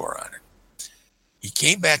 Nikkor on it. He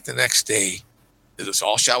came back the next day. It was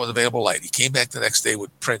all shot with available light. He came back the next day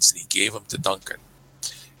with prints, and he gave them to Duncan.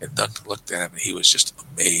 And Duncan looked at him, and he was just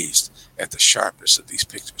amazed at the sharpness of these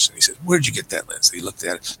pictures. And he said, "Where'd you get that lens?" And he looked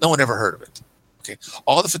at it. No one ever heard of it. Okay,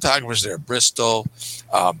 all the photographers there, Bristow,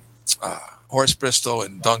 Horace Bristow,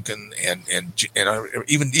 and Duncan, and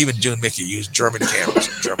even June Mickey used German cameras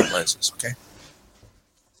and German lenses. Okay.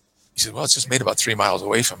 He said, "Well, it's just made about 3 miles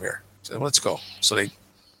away from here." I said, "Well, let's go." So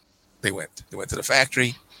they went. They went to the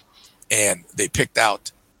factory, and they picked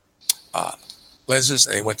out lenses,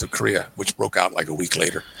 and they went to Korea, which broke out like a week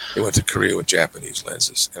later. They went to Korea with Japanese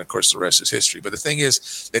lenses, and of course, the rest is history. But the thing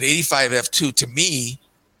is that 85 f2 to me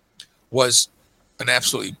was an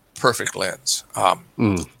absolutely perfect lens.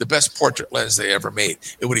 The best portrait lens they ever made.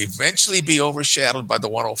 It would eventually be overshadowed by the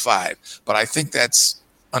 105, but I think that's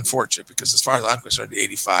unfortunate because as far as I'm concerned, the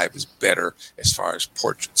 85 is better as far as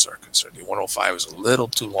portraits are concerned. The 105 is a little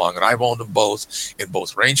too long, and I've owned them both in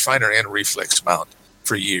both rangefinder and reflex mount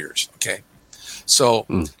for years, okay? So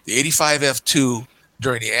the 85 f2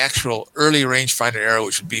 during the actual early rangefinder era,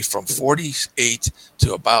 which would be from 48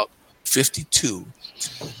 to about 52,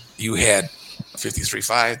 you had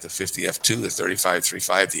 53.5, the 50 f2, the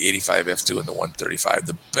 35.35, the 85 f2, and the 135.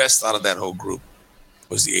 The best out of that whole group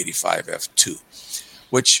was the 85 f2,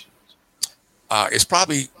 which is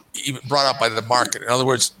probably even brought up by the market. In other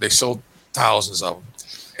words, they sold thousands of them,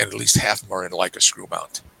 and at least half of them are in Leica screw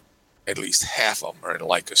mount. At least half of them are in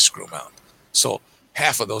Leica screw mount. So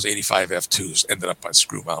half of those 85 f2s ended up on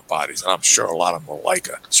screw mount bodies, and I'm sure a lot of them were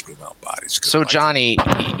Leica screw mount bodies. So Johnny,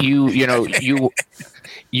 you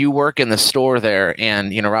work in the store there,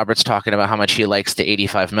 and Robert's talking about how much he likes the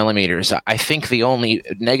 85 millimeters. I think the only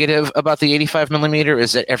negative about the 85 millimeter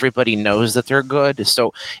is that everybody knows that they're good.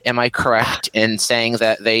 So am I correct in saying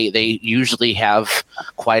that they usually have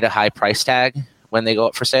quite a high price tag when they go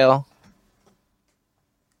up for sale?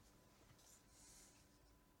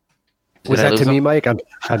 Was that to me, Mike? I'm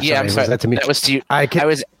yeah, sorry. I'm sorry. Was that to me? That was to you. I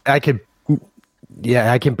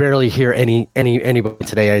can barely hear anybody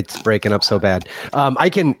today. It's breaking up so bad.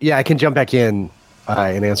 I can jump back in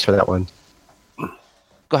and answer that one.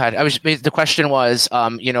 Go ahead. The question was,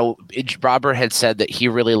 Robert had said that he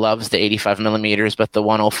really loves the 85 millimeters, but the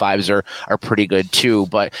 105s are pretty good too.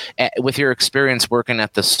 But with your experience working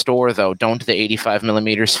at the store, though, don't the 85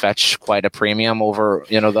 millimeters fetch quite a premium over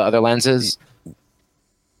the other lenses?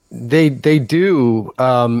 They do,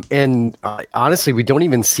 and honestly, we don't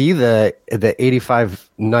even see the 85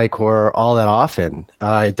 Nikkor all that often.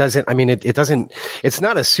 It doesn't. I mean, it doesn't. It's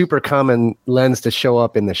not a super common lens to show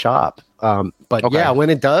up in the shop. But okay. Yeah, when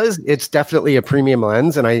it does, it's definitely a premium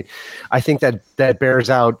lens, and I think that bears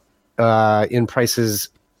out in prices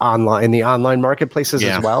online in the online marketplaces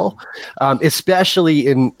as well, especially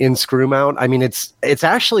in screw mount. I mean, it's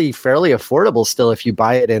actually fairly affordable still if you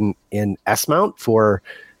buy it in S mount for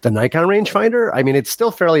the Nikon rangefinder. I mean, it's still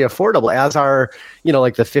fairly affordable, as are,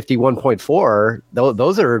 like the 51.4.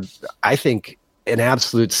 Those are, I think, an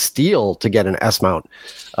absolute steal to get an S mount.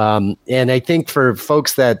 And I think for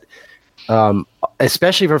folks that,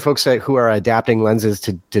 especially for folks who are adapting lenses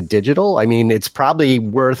to digital, I mean, it's probably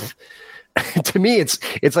worth, to me, it's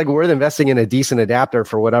like worth investing in a decent adapter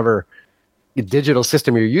for whatever digital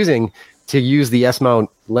system you're using to use the S mount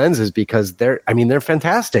lenses, because they're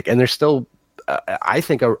fantastic, and they're still, I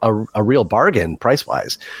think, a real bargain price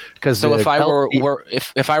wise. Because so if I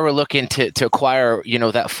were looking to acquire,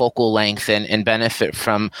 that focal length and benefit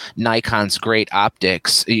from Nikon's great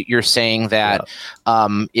optics, you're saying that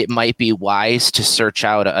it might be wise to search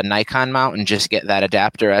out a Nikon mount and just get that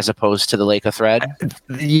adapter as opposed to the Leica thread.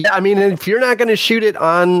 Yeah, I mean, if you're not going to shoot it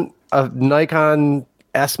on a Nikon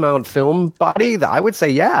S mount film body, I would say,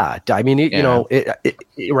 yeah. I mean,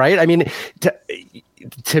 right? I mean,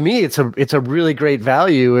 to me, it's a really great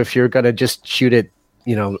value if you're going to just shoot it,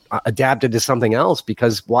 adapted to something else,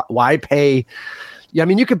 because why pay? Yeah, I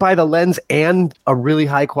mean, you could buy the lens and a really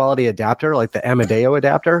high quality adapter like the Amadeo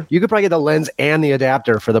adapter. You could probably get the lens and the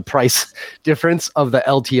adapter for the price difference of the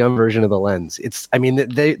LTM version of the lens.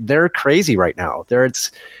 They're crazy right now.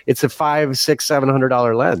 It's a $500, $600,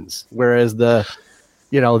 $700 lens, whereas the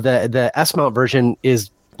S mount version is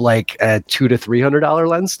like a $200 to $300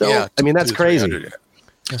 lens still. Yeah, I mean, that's crazy.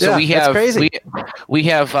 So we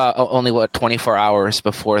have only 24 hours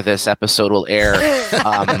before this episode will air.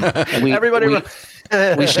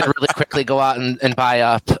 We should really quickly go out and buy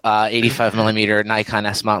up 85 millimeter Nikon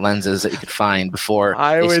S mount lenses that you could find before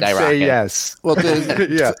I would skyrocket. say yes. Well,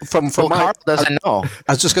 from my Carl doesn't know.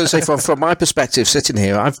 I was just going to say, from my perspective, sitting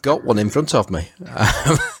here, I've got one in front of me.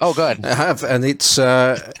 Oh, good. I have, and it's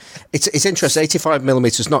interesting. 85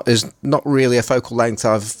 millimeters is not really a focal length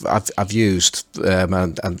I've used,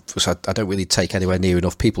 and I don't really take anywhere near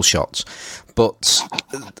enough people shots, but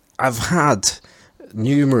I've had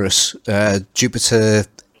numerous Jupiter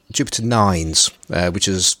 9s, which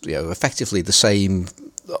is effectively the same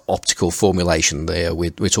optical formulation. There,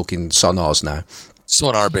 we're talking sonars now.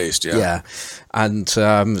 Sonar based, yeah. Yeah, and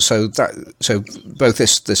so both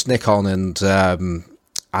this Nikon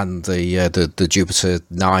and the Jupiter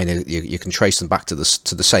 9, you can trace them back to the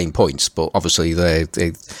same points, but obviously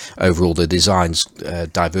they overall the designs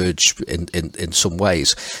diverge in some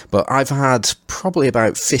ways. But I've had probably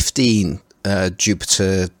about 15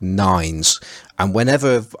 Jupiter 9s, and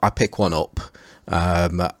whenever I pick one up,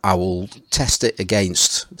 I will test it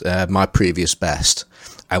against my previous best,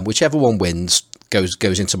 and whichever one wins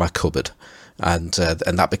goes into my cupboard, and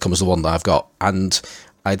that becomes the one that I've got. And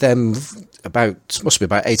I then must be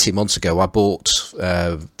about 18 months ago, I bought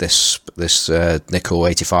this Nikkor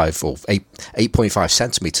 85 or 8.5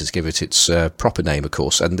 centimeters, give it its proper name, of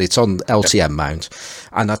course, and it's on LTM mount,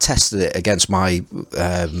 and I tested it against my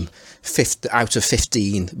 5th out of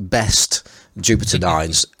 15 best Jupiter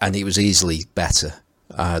 9s, and it was easily better,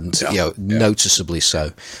 and noticeably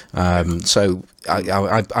so. So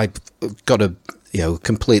I got to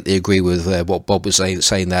completely agree with what Bob was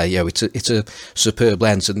saying there. It's a superb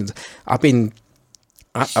lens, and I've been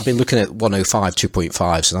looking at 105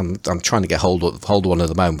 2.5s, and I'm trying to get hold of one at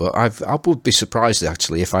the moment. But I would be surprised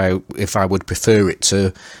actually if I would prefer it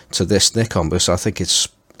to this Nikon, because I think it's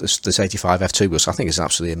this 85 f2, because I think it's an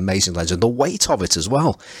absolutely amazing lens, and the weight of it as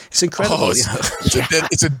well. It's incredible.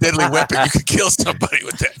 It's a deadly weapon. You could kill somebody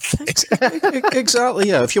with that thing. Exactly.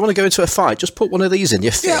 Yeah. If you want to go into a fight, just put one of these in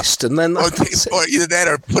your fist, and then or either that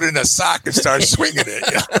or put it in a sock and start swinging it.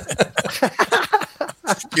 Yeah.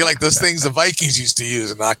 You're like those things the Vikings used to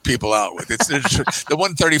use and knock people out with. The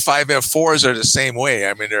 135 f4s are the same way.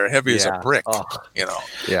 I mean, they're heavy as a brick.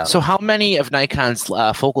 Yeah. So how many of Nikon's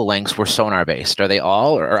focal lengths were sonar based? Are they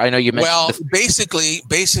all? Or I know you mentioned. Well, basically,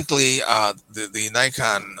 the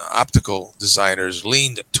Nikon optical designers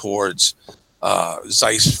leaned towards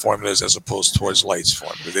Zeiss formulas as opposed towards Leitz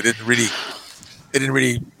formulas.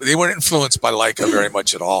 They weren't influenced by Leica very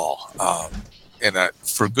much at all. And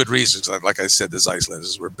for good reasons. Like I said, the Zeiss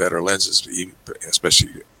lenses were better lenses,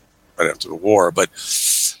 especially right after the war. But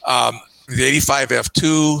the 85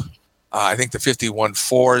 f2, I think the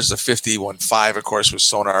 51.4s, the 51.5, of course, was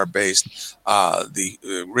sonar based.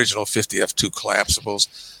 The original 50 f2 collapsibles.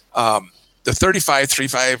 The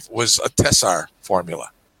 35.35 was a Tessar formula,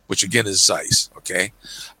 which again is Zeiss. Okay,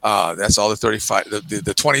 that's all the 35.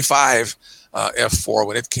 The 25 f4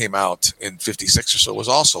 when it came out in 56 or so was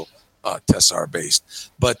also Tessar based,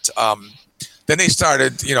 but then they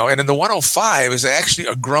started, and then the 105 is actually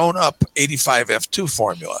a grown-up 85 F2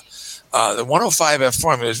 formula. The 105F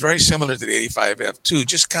formula is very similar to the 85 F2,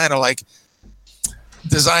 just kind of like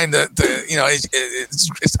designed I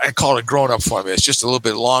call it a grown-up formula. It's just a little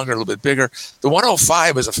bit longer, a little bit bigger. The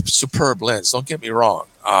 105 is a superb lens. Don't get me wrong.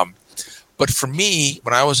 But for me,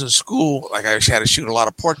 when I was in school, like I had to shoot a lot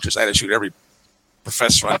of portraits. I had to shoot every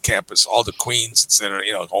professor on campus, all the queens, etc.,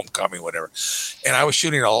 homecoming, whatever. And I was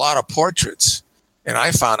shooting a lot of portraits. And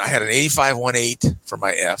I found I had an 85-1.8 for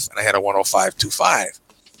my F, and I had a 105-2.5.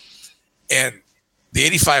 And the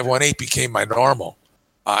 85-1.8 became my normal.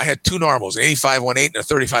 I had two normals, an 85-1.8 and a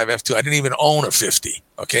 35 F2. I didn't even own a 50.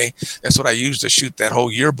 Okay, that's what I used to shoot that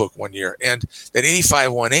whole yearbook one year. And that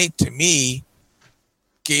 85-1.8 to me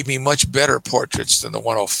gave me much better portraits than the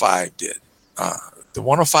 105 did. The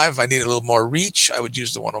 105, if I needed a little more reach, I would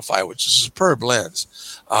use the 105, which is a superb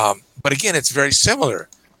lens. But again, it's very similar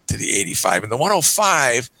to the 85. And the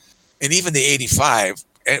 105 and even the 85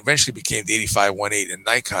 eventually became the 85-1.8 and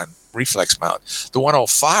Nikon reflex mount. The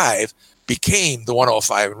 105 became the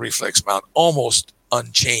 105 and reflex mount almost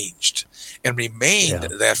unchanged and remained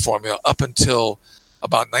that formula up until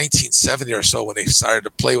about 1970 or so when they started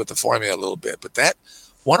to play with the formula a little bit. But that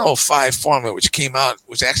 105 formula, which came out,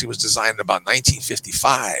 was designed in about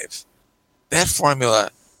 1955. That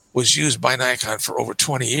formula was used by Nikon for over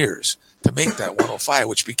 20 years to make that 105,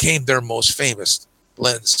 which became their most famous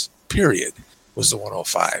lens, period, was the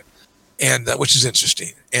 105, and which is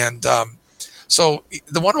interesting. And so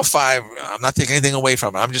the 105, I'm not taking anything away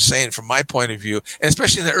from it. I'm just saying from my point of view, and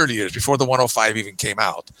especially in the early years, before the 105 even came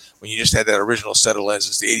out, when you just had that original set of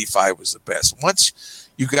lenses, the 85 was the best. Once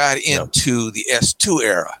you got into the S2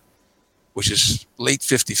 era, which is late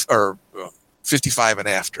 50 or 55 and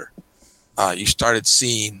after, you started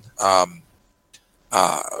seeing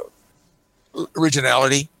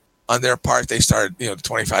originality on their part. They started, the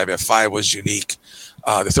 25 F5 was unique.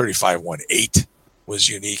 The 35-1.8 was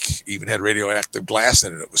unique. Even had radioactive glass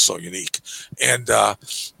in it. It was so unique. And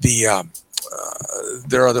their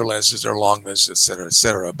other lenses, their long lenses, et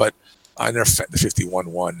cetera. But on their the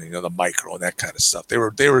 51-1, the micro and that kind of stuff, they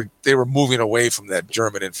were moving away from that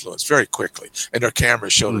German influence very quickly. And their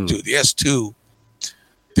cameras showed it too. The S2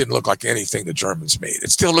 didn't look like anything the Germans made.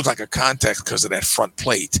 It still looked like a Contax because of that front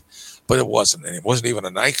plate, but it wasn't. And it wasn't even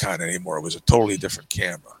a Nikon anymore. It was a totally different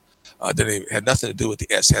camera. It had nothing to do with the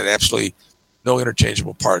S. It had absolutely no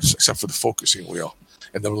interchangeable parts except for the focusing wheel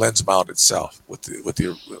and the lens mount itself with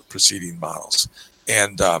the preceding models.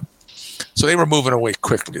 And so they were moving away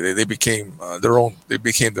quickly. They became their own. They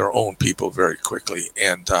became their own people very quickly,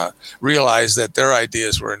 and realized that their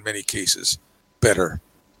ideas were in many cases better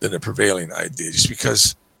than the prevailing idea. Just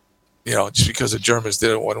because the Germans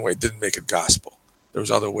did it one way didn't make it gospel. There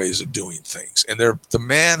was other ways of doing things, and the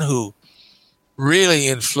man who really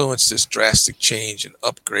influenced this drastic change and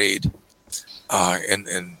upgrade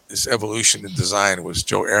and this evolution in design was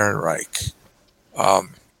Joe Ehrenreich.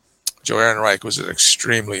 Joe Ehrenreich was an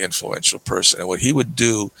extremely influential person, and what he would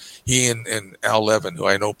do, he and Al Levin, who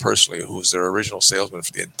I know personally, who was their original salesman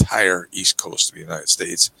for the entire East Coast of the United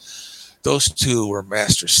States, those two were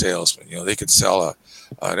master salesmen. They could sell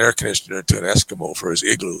an air conditioner to an Eskimo for his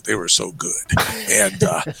igloo. They were so good. And,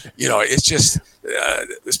 it's just,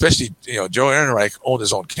 especially, Joe Ehrenreich owned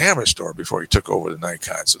his own camera store before he took over the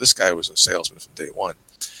Nikon. So this guy was a salesman from day one.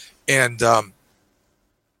 And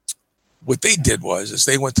what they did is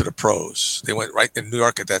they went to the pros. They went right in New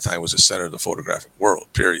York at that time was the center of the photographic world,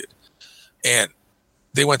 period. And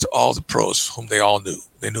they went to all the pros whom they all knew.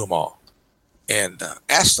 They knew them all. And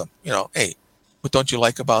asked them, hey, what don't you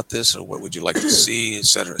like about this? Or what would you like to see, et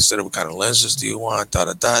cetera, et cetera? What kind of lenses do you want?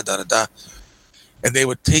 Da-da-da. And they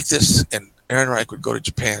would take this, and Ehrenreich would go to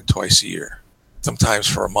Japan twice a year, sometimes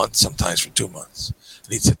for a month, sometimes for 2 months.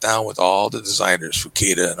 And he'd sit down with all the designers,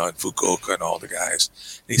 Fuketa and Fukuoka and all the guys.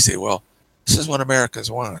 And he'd say, well, this is what Americans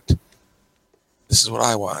want. This is what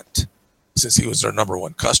I want. Since he was their number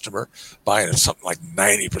one customer, buying something like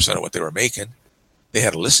 90% of what they were making, they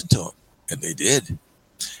had to listen to him. And they did.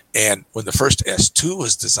 And when the first S2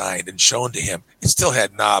 was designed and shown to him, it still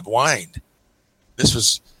had knob wind. This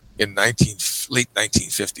was in late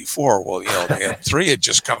 1954. Well, the M3 had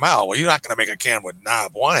just come out. Well, you're not going to make a camera with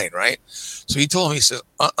knob wind, right? So he told me, he says,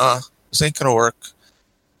 this ain't going to work.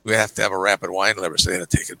 We have to have a rapid wind lever. So they had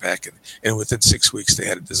to take it back. And within 6 weeks, they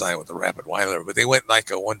had a design with a rapid wind lever. But they went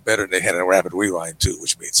one better. They had a rapid rewind, too,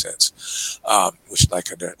 which made sense, which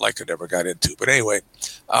Leica never got into. But anyway,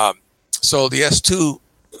 so the S2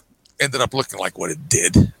 ended up looking like what it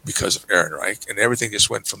did because of Ehrenreich, and everything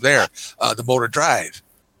just went from there. The motor drive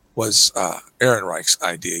was Ehrenreich's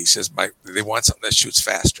idea. He says, they want something that shoots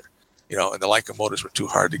faster. and the Leica motors were too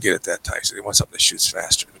hard to get at that time. So they want something that shoots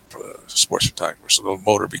faster. Sports photographer. So the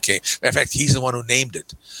motor became. In fact, he's the one who named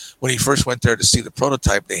it. When he first went there to see the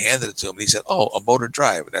prototype, they handed it to him, and he said, "Oh, a motor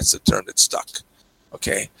drive," and that's the term that stuck.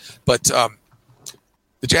 Okay, but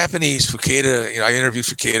the Japanese Fukeda. I interviewed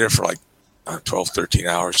Fukeda for like 12, 13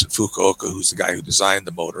 hours. And Fukuoka, who's the guy who designed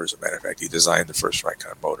the motor, as a matter of fact, he designed the first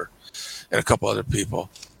Nikon motor, and a couple other people.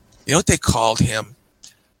 You know what they called him?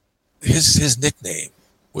 His nickname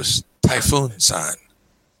was Typhoon-san.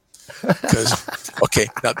 Because,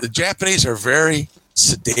 now the Japanese are very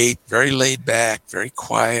sedate, very laid back, very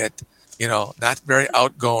quiet, not very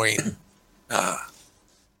outgoing.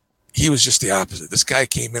 He was just the opposite. This guy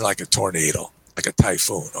came in like a tornado, like a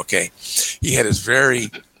typhoon, okay? He had his very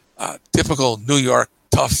typical New York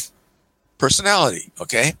tough personality,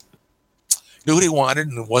 okay? Knew what he wanted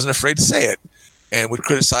and wasn't afraid to say it, and would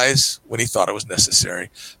criticize when he thought it was necessary.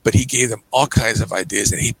 But he gave them all kinds of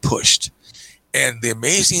ideas, and he pushed. And the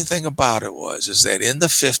amazing thing about it is that in the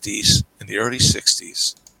 50s, in the early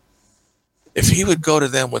 60s, if he would go to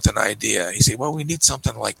them with an idea, he'd say, well, we need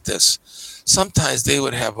something like this. Sometimes they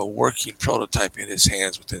would have a working prototype in his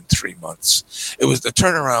hands within 3 months. The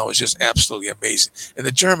turnaround was just absolutely amazing. And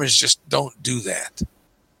the Germans just don't do that.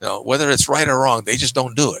 Whether it's right or wrong, they just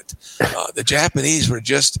don't do it. The Japanese were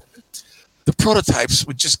the prototypes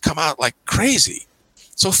would just come out like crazy,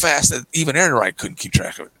 so fast that even Ehrenreich couldn't keep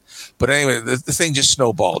track of it. But anyway, the thing just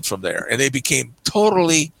snowballed from there, and they became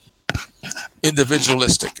totally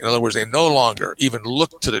individualistic. In other words, they no longer even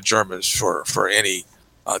looked to the Germans for any.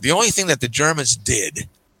 The only thing that the Germans did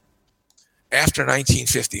after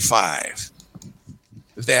 1955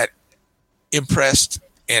 that impressed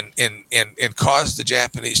and caused the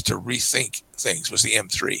Japanese to rethink things was the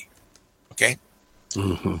M3. Okay,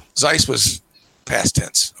 Zeiss was past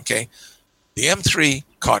tense. Okay. The M3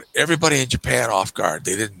 caught everybody in Japan off guard.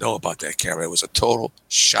 They didn't know about that camera. It was a total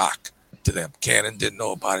shock to them. Canon didn't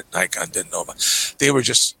know about it. Nikon didn't know about it. They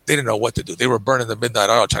didn't know what to do. They were burning the midnight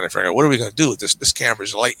oil trying to figure out, what are we going to do with this? This camera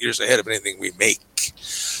is light years ahead of anything we make.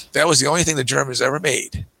 That was the only thing the Germans ever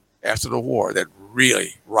made after the war that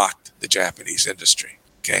really rocked the Japanese industry.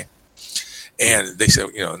 Okay. And they said,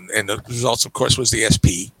 and the results, of course, was the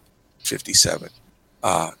SP 57,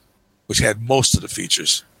 which had most of the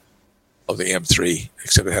features of the M3,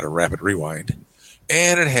 except it had a rapid rewind,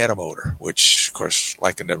 and it had a motor, which of course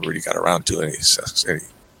Leica never really got around to any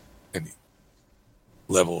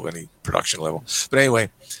level, any production level. But anyway,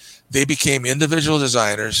 they became individual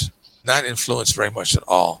designers, not influenced very much at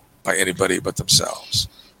all by anybody but themselves.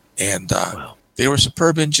 And they were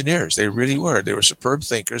superb engineers. They really were. They were superb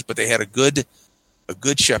thinkers, but they had a good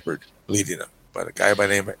shepherd leading them, by a guy by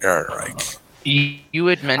the name of Ehrenreich. You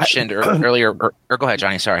had mentioned earlier, or go ahead,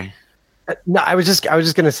 Johnny. Sorry. No, I was just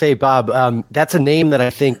going to say, Bob, that's a name that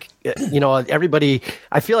I think, everybody,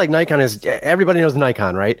 I feel like everybody knows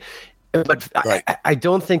Nikon, right? But right. I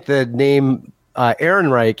don't think the name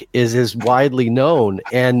Ehrenreich is as widely known.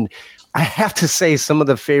 And I have to say some of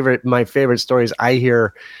my favorite stories I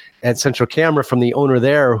hear at Central Camera from the owner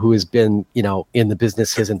there, who has been, in the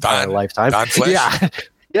business his entire lifetime. Don Flesch?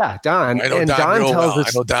 Yeah, Don. I know Don real well.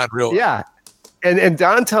 I know Don real well. Yeah. And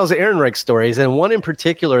Don tells Ehrenreich stories, and one in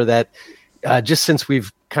particular that just since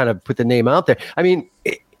we've kind of put the name out there, I mean,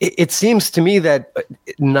 it seems to me that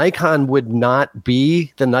Nikon would not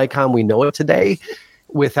be the Nikon we know it today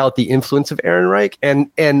without the influence of Ehrenreich.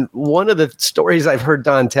 And one of the stories I've heard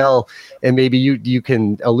Don tell, and maybe you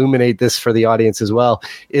can illuminate this for the audience as well,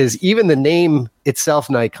 is even the name itself,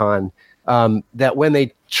 Nikon, that when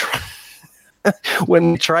they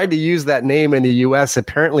tried to use that name in the U.S.,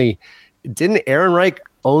 apparently didn't Ehrenreich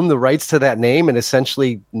own the rights to that name, and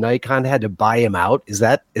essentially Nikon had to buy him out? Is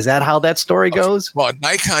that how that story goes? Well,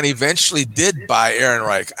 Nikon eventually did buy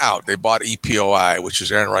Ehrenreich out. They bought EPOI, which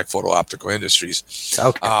is Ehrenreich Photo Optical Industries.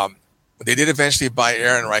 Okay. They did eventually buy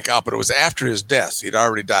Ehrenreich out, but it was after his death. He'd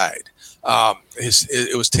already died.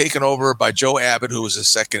 It was taken over by Joe Abbott, who was his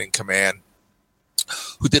second in command,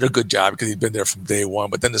 who did a good job because he'd been there from day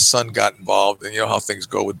one. But then the son got involved, and you know how things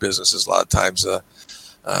go with businesses. A lot of times the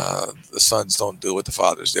sons don't do what the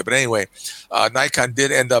fathers did. But anyway, Nikon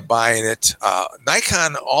did end up buying it.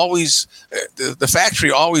 Nikon always, the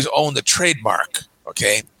factory always owned the trademark,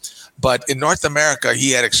 okay? But in North America,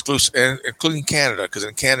 he had exclusive, including Canada, because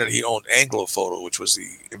in Canada he owned Anglo Photo, which was the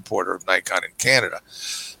importer of Nikon in Canada.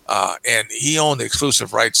 And he owned the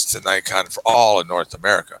exclusive rights to Nikon for all of North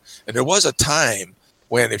America. And there was a time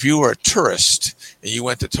when if you were a tourist and you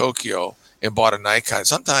went to Tokyo and bought a Nikon,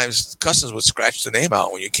 sometimes customs would scratch the name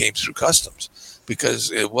out when you came through customs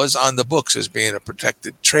because it was on the books as being a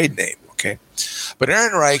protected trade name, okay? But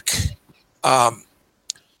Ehrenreich,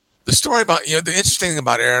 the the story about, the interesting thing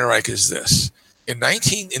about Ehrenreich is this. In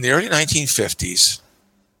the early 1950s,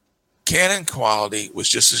 Canon quality was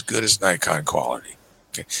just as good as Nikon quality.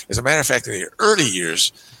 Okay. As a matter of fact, in the early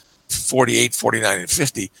years, 48, 49, and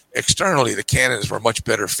 50, externally, the Canons were much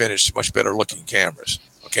better finished, much better looking cameras.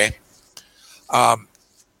 Okay. I'm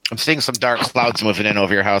seeing some dark clouds moving in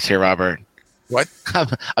over your house here, Robert. What?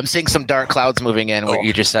 I'm seeing some dark clouds moving in. What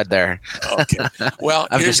you just said there. Okay. Well,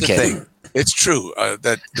 I'm here's just the kidding. thing. It's true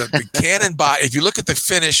that the Canon body, if you look at the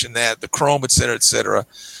finish and the chrome, et cetera,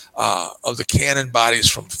 of the Canon bodies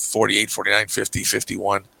from 48, 49, 50,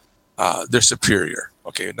 51, they're superior.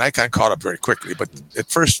 Okay. Nikon caught up very quickly, but at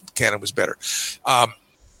first Canon was better.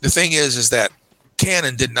 The thing is that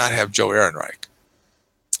Canon did not have Joe Ehrenreich.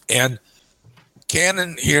 And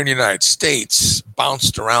Canon here in the United States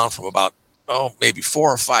bounced around from about, maybe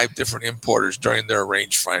 4 or 5 different importers during their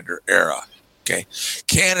rangefinder era. Okay.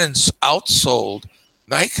 Canon's outsold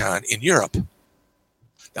Nikon in Europe.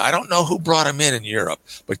 Now, I don't know who brought them in Europe,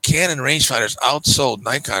 but Canon rangefinders outsold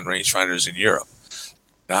Nikon rangefinders in Europe,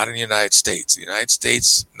 not in the United States. The United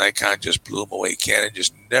States, Nikon just blew them away. Canon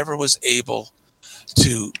just never was able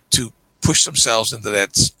to push themselves into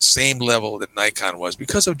that same level that Nikon was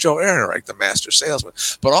because of Joe Ehrenreich, the master salesman,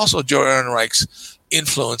 but also Joe Ehrenreich's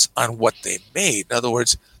influence on what they made. In other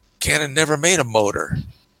words, Canon never made a motor.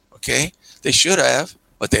 Okay. They should have,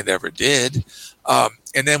 but they never did. And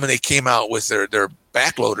then when they came out with their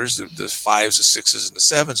backloaders, the 5s, the 6s, and the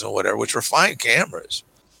 7s, and whatever, which were fine cameras,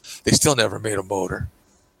 they still never made a motor.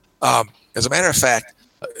 As a matter of fact,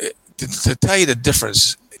 to tell you the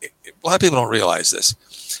difference, a lot of people don't realize this,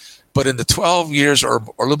 but in the 12 years or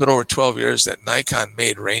a little bit over 12 years that Nikon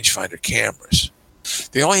made rangefinder cameras,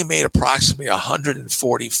 they only made approximately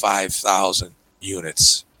 145,000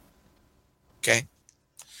 units. Okay?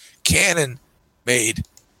 Canon made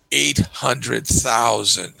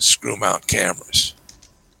 800,000 screw mount cameras.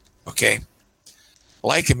 Okay.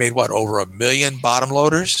 Leica made over 1 million bottom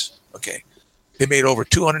loaders. Okay. They made over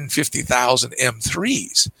 250,000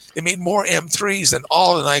 M3s. They made more M3s than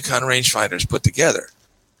all the Nikon rangefinders put together.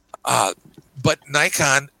 But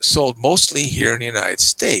Nikon sold mostly here in the United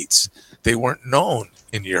States. They weren't known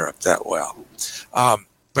in Europe that well.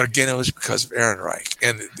 But again, it was because of Ehrenreich.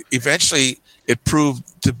 And eventually it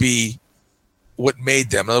proved to be what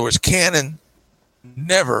made them. In other words, Canon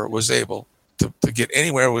never was able to get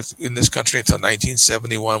anywhere in this country until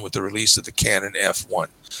 1971 with the release of the Canon F1,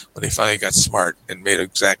 when they finally got smart and made an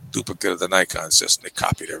exact duplicate of the Nikon system. They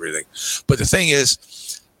copied everything. But the thing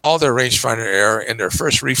is, all their rangefinder era and their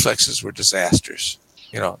first reflexes were disasters.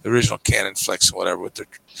 The original Canon flex and whatever,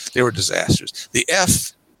 they were disasters. The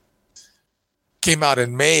F came out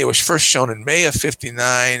in May. It was first shown in May of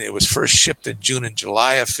 59. It was first shipped in June and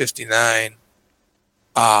July of 59.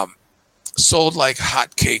 Sold like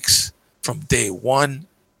hotcakes from day one.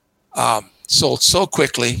 Sold so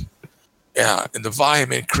quickly, and the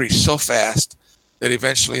volume increased so fast that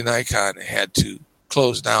eventually Nikon had to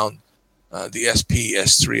close down the SP,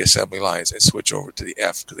 S3 assembly lines and switch over to the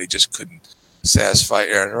F because they just couldn't satisfy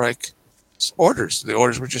Ehrenreich's orders. The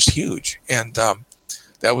orders were just huge, and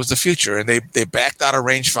that was the future. And they backed out of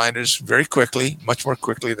rangefinders very quickly, much more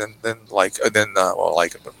quickly than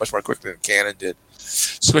Leica, but much more quickly than Canon did.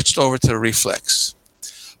 Switched over to the reflex.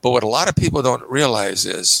 But what a lot of people don't realize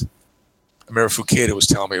is, I remember Fuketa was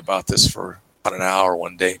telling me about this for about an hour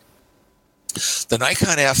one day. The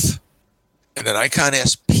Nikon F and the Nikon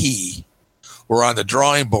SP were on the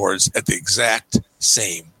drawing boards at the exact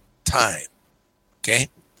same time. Okay?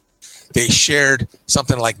 They shared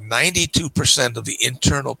something like 92% of the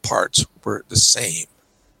internal parts were the same,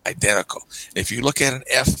 identical. And if you look at an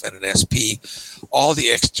F and an SP, all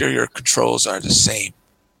the exterior controls are the same.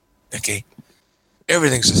 Okay?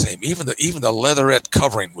 Everything's the same. Even the leatherette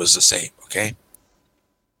covering was the same. Okay?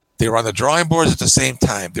 They were on the drawing boards at the same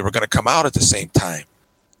time. They were going to come out at the same time.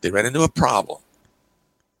 They ran into a problem.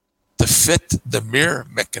 To fit the mirror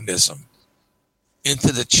mechanism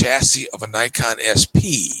into the chassis of a Nikon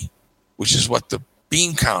SP, which is what the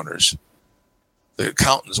beam counters, the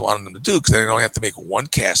accountants wanted them to do, because they don't have to make one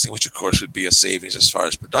casting, which of course would be a savings as far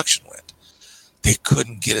as production went. They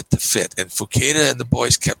couldn't get it to fit. And Fuketa and the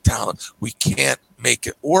boys kept telling them, we can't make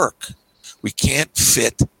it work. We can't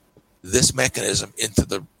fit this mechanism into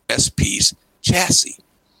the SP's chassis.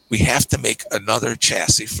 We have to make another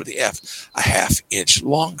chassis for the F, a half-inch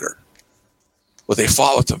longer. Well, they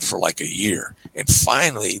followed them for like a year. And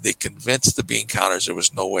finally, they convinced the beam counters there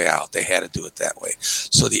was no way out. They had to do it that way.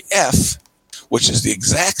 So the F, which is the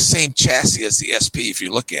exact same chassis as the SP, if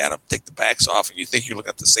you look at them, take the backs off, and you think you're looking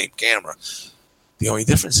at the same camera, the only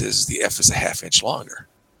difference is the F is a half-inch longer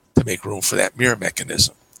to make room for that mirror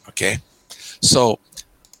mechanism. Okay, so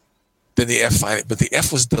then the F finally, but the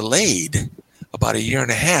F was delayed about 1.5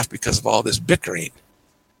 years because of all this bickering.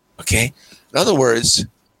 Okay, in other words,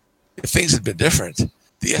 if things had been different,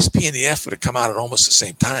 the SP and the F would have come out at almost the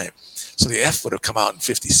same time. So the F would have come out in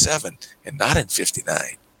 57 and not in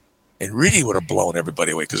 59, and really would have blown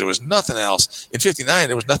everybody away because there was nothing else. In 59,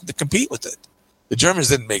 there was nothing to compete with it. The Germans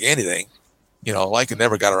didn't make anything. You know, Leica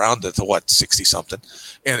never got around to what, 60-something.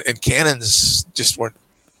 And Canons just weren't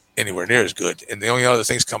anywhere near as good. And the only other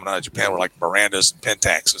things coming out of Japan were like Mirandas and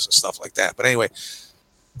Pentaxes and stuff like that. But anyway,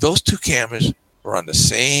 those two cameras were on the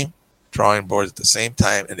same drawing board at the same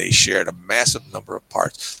time, and they shared a massive number of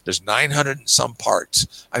parts. There's 900 and some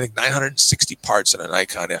parts. I think 960 parts in a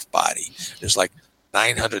Nikon F body. There's like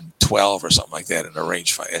 912 or something like that in a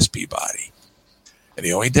rangefinder SP body. And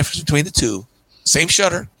the only difference between the two, same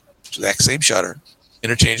shutter, exact same shutter,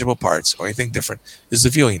 interchangeable parts. Only thing different is the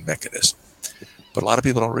viewing mechanism. But a lot of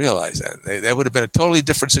people don't realize that. That would have been a totally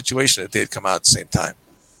different situation if they had come out at the same time.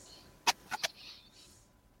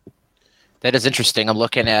 That is interesting. I'm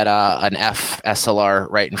looking at an F SLR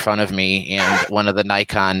right in front of me and one of the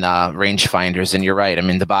Nikon rangefinders, and you're right. I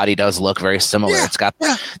mean, the body does look very similar. Yeah, it's got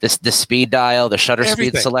the speed dial, the shutter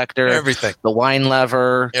speed selector, everything, the wine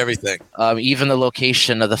lever, everything. Even the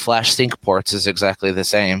location of the flash sync ports is exactly the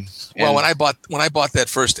same. Well, when I bought that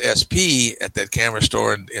first SP at that camera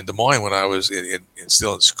store in Des Moines when I was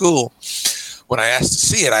still in school, when I asked to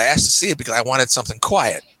see it because I wanted something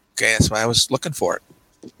quiet. Okay, that's why I was looking for it.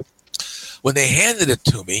 When they handed it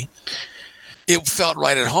to me, it felt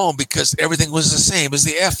right at home because everything was the same as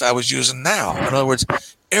the F I was using now. In other words,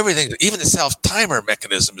 everything, even the self-timer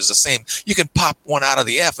mechanism is the same. You can pop one out of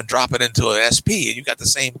the F and drop it into an SP, and you got the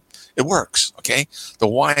same. It works, okay? The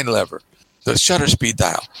wine lever, the shutter speed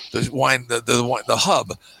dial, the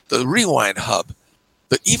hub, the rewind hub,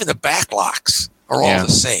 even the back locks are all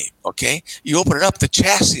the same, okay? You open it up, the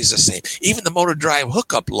chassis is the same. Even the motor drive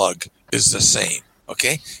hookup lug is the same.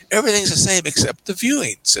 Okay, everything's the same except the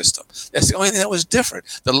viewing system. That's the only thing that was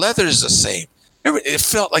different. The leather is the same. It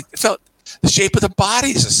felt the shape of the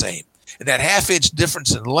body is the same, and that half-inch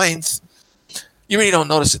difference in length, you really don't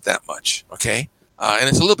notice it that much. Okay, and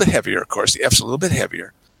it's a little bit heavier, of course. The F's a little bit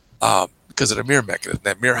heavier because of the mirror mechanism.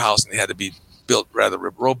 That mirror housing had to be built rather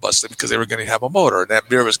robustly because they were going to have a motor, and that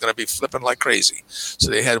mirror was going to be flipping like crazy. So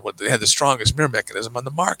they had the strongest mirror mechanism on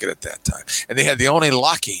the market at that time, and they had the only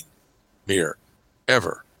locking mirror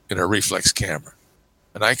ever in a reflex camera.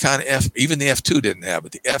 An Nikon F, even the F2 didn't have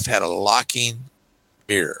it. The F had a locking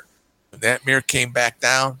mirror. When that mirror came back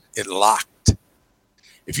down, it locked.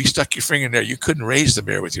 If you stuck your finger in there, you couldn't raise the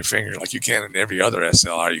mirror with your finger like you can in every other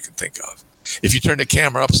SLR you can think of. If you turned the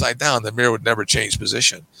camera upside down, the mirror would never change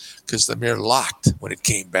position because the mirror locked when it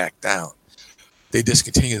came back down. They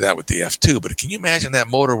discontinued that with the F2, but can you imagine that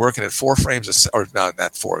motor working at 4 frames, or no,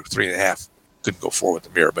 not 4, 3.5, couldn't go 4 with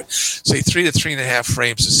the mirror, but say 3 to 3.5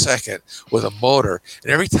 frames a second with a motor,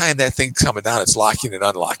 and every time that thing's coming down, it's locking and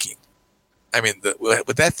unlocking. I mean,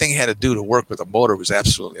 what that thing had to do to work with a motor was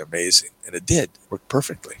absolutely amazing, and it did work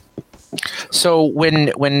perfectly. So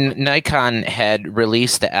when Nikon had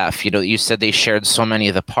released the F, you said they shared so many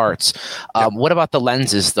of the parts. What about the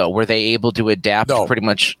lenses, though? Were they able to adapt pretty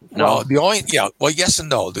much? No. Well, yes and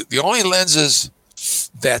no. The only lenses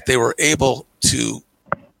that they were able to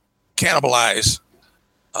cannibalize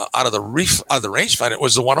out of the rangefinder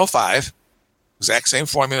was the 105, exact same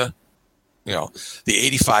formula. The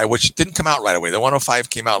 85, which didn't come out right away. The 105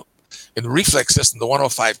 came out in the reflex system. The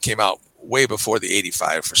 105 came out way before the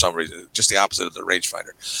 85 for some reason, just the opposite of the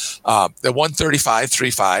rangefinder. The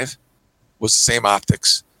 135/35 was the same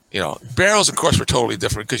optics. Barrels, of course, were totally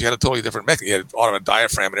different because you had a totally different mechanism. You had automatic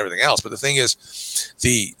diaphragm and everything else. But the thing is,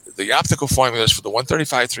 the optical formulas for the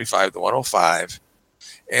 135/35, the 105,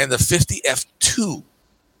 and the 50 F2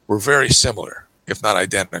 were very similar, if not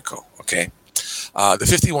identical. Okay, the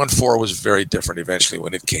 51.4 was very different eventually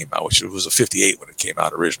when it came out, which was a 58 when it came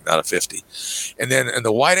out originally, not a 50. And then in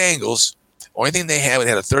the wide angles, only thing they had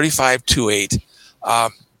a 35/28.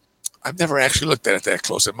 I've never actually looked at it that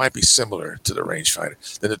close. It might be similar to the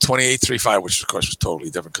rangefinder. Then the 28/35, which of course was totally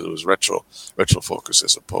different because it was retro focus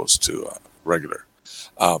as opposed to regular.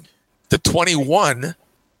 The 21.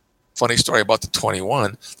 Funny story about the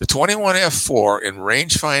 21. The 21 F4 in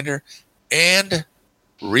rangefinder and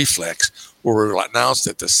reflex were announced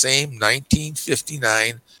at the same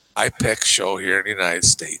 1959 IPEX show here in the United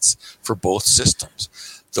States for both systems.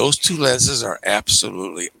 Those two lenses are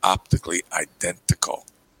absolutely optically identical.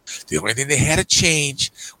 The only thing they had to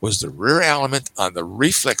change was the rear element on the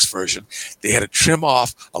reflex version. They had to trim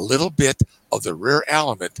off a little bit of the rear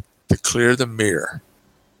element to clear the mirror.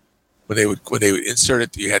 when they would insert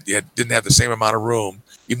it, you didn't have the same amount of room,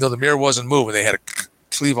 even though the mirror wasn't moving. They had to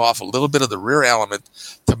cleave off a little bit of the rear element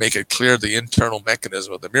to make it clear the internal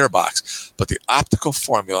mechanism of the mirror box. But the optical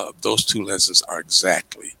formula of those two lenses are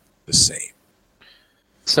exactly the same.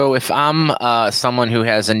 So if I'm someone who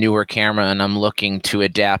has a newer camera and I'm looking to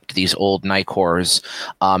adapt these old Nicors,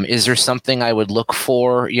 is there something I would look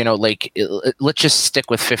for? Like let's just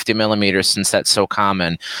stick with 50 millimeters since that's so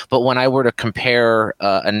common. But when I were to compare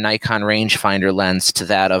a Nikon rangefinder lens to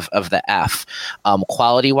that of the F,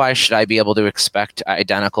 quality-wise, should I be able to expect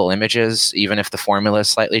identical images even if the formula is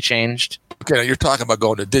slightly changed? Okay, now you're talking about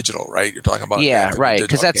going to digital, right? You're talking about right,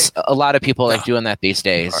 because that's a lot of people like doing that these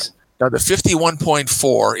days. Right. Now, the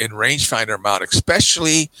 51.4 in rangefinder mount,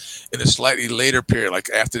 especially in a slightly later period, like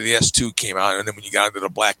after the S2 came out, and then when you got into the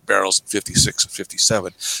black barrels in 56 and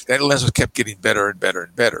 57, that lens kept getting better and better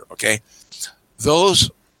and better, okay? Those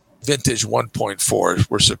vintage 1.4s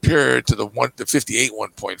were superior to the 58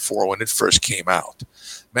 1.4 when it first came out.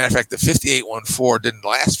 Matter of fact, the 58 1.4 didn't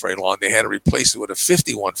last very long. They had to replace it with a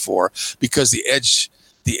 50 1.4 because the edge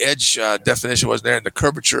definition wasn't there and the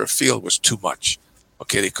curvature of field was too much.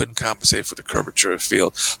 Okay, they couldn't compensate for the curvature of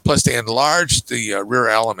field. Plus, they enlarged the rear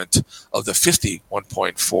element of the 50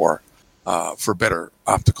 1.4 for better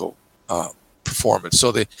optical performance.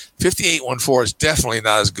 So the 58 1.4 is definitely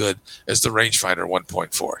not as good as the rangefinder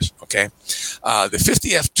 1.4s. Okay, the 50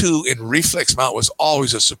 f2 in reflex mount was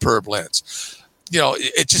always a superb lens.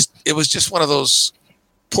 It was just one of those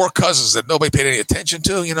poor cousins that nobody paid any attention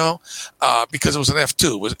to. Because it was an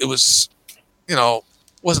f2. It was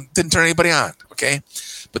didn't turn anybody on, okay?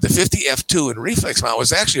 But the 50 f2 in reflex mount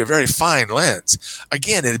was actually a very fine lens.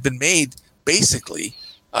 Again, it had been made basically,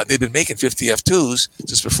 they'd been making 50 f2s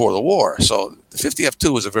just before the war. So the 50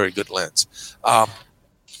 f2 was a very good lens.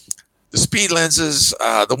 The speed lenses,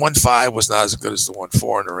 the 1.5 was not as good as the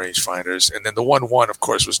 1.4 in the rangefinders. And then the 1.1, of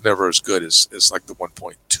course, was never as good as like the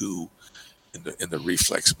 1.2 in the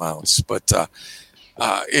reflex mounts. But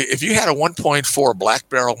if you had a 1.4 black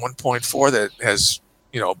barrel 1.4 that has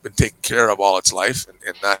been taken care of all its life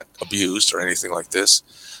and not abused or anything like this,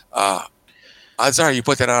 odds are you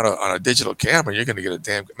put that on a digital camera, you're going to get a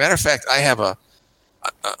damn good. Matter of fact, I have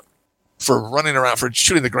for running around, for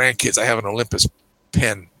shooting the grandkids, I have an Olympus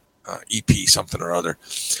pen EP something or other,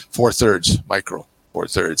 4/3 micro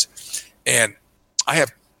 4/3. And I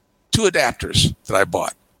have two adapters that I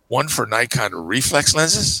bought, one for Nikon reflex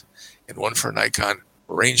lenses and one for Nikon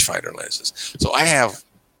rangefinder lenses. So I have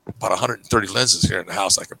about 130 lenses here in the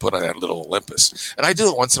house I can put on that little Olympus. And I do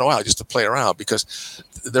it once in a while just to play around because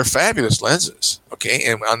they're fabulous lenses, okay?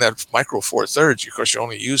 And on that micro 4/3, of course, you're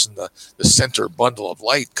only using the center bundle of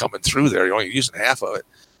light coming through there. You're only using half of it.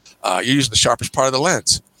 You're using the sharpest part of the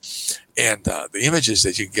lens. And the images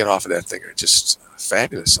that you can get off of that thing are just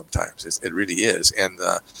fabulous sometimes. It really is. And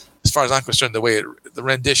as far as I'm concerned, the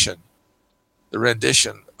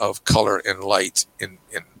rendition of color and light in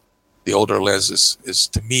the older lenses is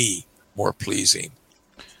to me more pleasing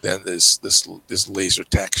than this laser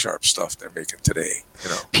tack sharp stuff they're making today.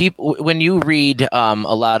 People, when you read a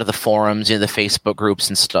lot of the forums, the Facebook groups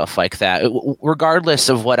and stuff like that, regardless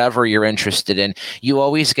of whatever you're interested in, you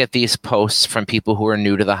always get these posts from people who are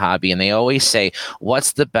new to the hobby, and they always say,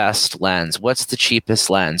 "What's the best lens? What's the cheapest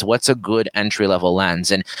lens? What's a good entry level lens?"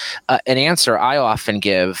 And an answer I often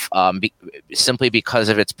give, simply because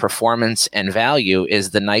of its performance and value, is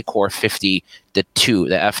the Nikkor 50. The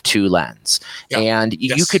f2 lens. Yeah. And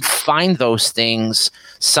you could find those things.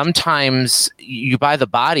 Sometimes you buy the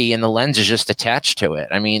body and the lens is just attached to it.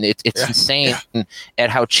 I mean, it's insane at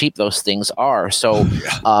how cheap those things are. So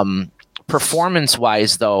performance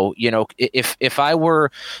wise though, if I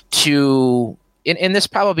were to, and this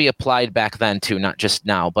probably applied back then too, not just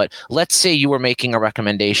now, but let's say you were making a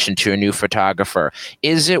recommendation to a new photographer.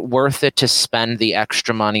 Is it worth it to spend the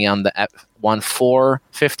extra money on the 1.4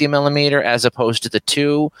 50 millimeter as opposed to the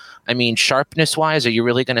 2? I mean, sharpness wise, are you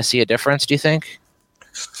really going to see a difference, do you think?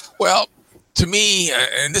 Well, to me,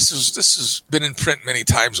 and this has been in print many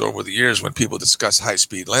times over the years when people discuss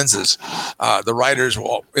high-speed lenses, the writers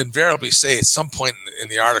will invariably say at some point in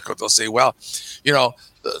the article, they'll say, well,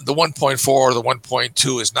 the 1.4 or the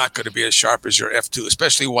 1.2 is not going to be as sharp as your f2,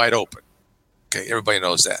 especially wide open. Okay, everybody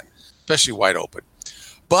knows that, especially wide open.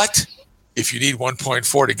 But if you need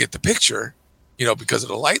 1.4 to get the picture, because of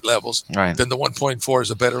the light levels, right, then the 1.4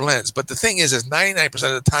 is a better lens. But the thing is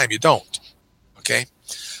 99% of the time you don't. Okay,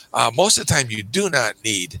 most of the time you do not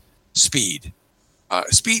need speed.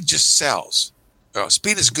 Speed just sells.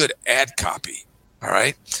 Speed is good ad copy. All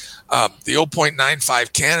right. The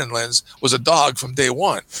 0.95 Canon lens was a dog from day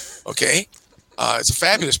one. Okay. It's a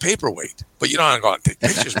fabulous paperweight, but you don't want to go out and take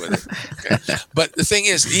pictures with it. Okay? But the thing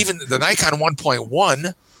is, even the Nikon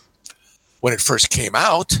 1.1, when it first came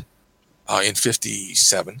out in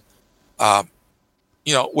 57,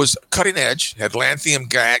 was cutting edge, had lanthanum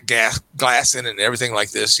glass in it and everything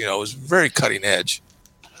like this. It was very cutting edge.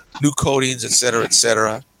 New coatings, et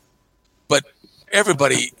cetera. But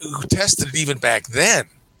everybody who tested it even back then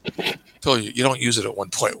told you don't use it at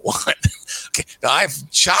 1.1. Okay, now I've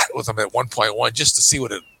shot with them at 1.1 just to see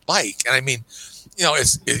what it's like. And I mean,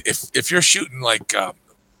 if you're shooting like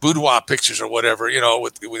boudoir pictures or whatever,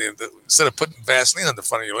 with instead of putting Vaseline on the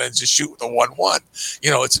front of your lens, just shoot with a 1.1.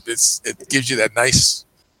 It gives you that nice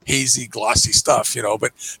hazy, glossy stuff.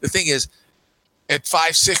 But the thing is, at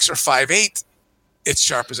 5.6 or 5.8, it's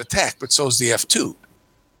sharp as a tack, but so is the f2.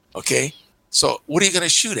 Okay, so what are you going to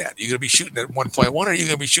shoot at? You're going to be shooting at 1.1, or are you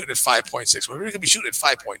going to be shooting at 5.6? Well, you're going to be shooting at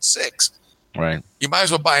 5.6. Right. You might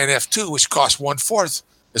as well buy an f2, which costs 1/4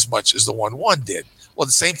 as much as the 1.1 did. Well,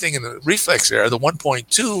 the same thing in the reflex era. The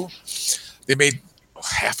 1.2, they made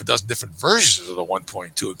half a dozen different versions of the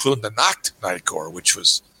 1.2, including the Noct Nikkor, which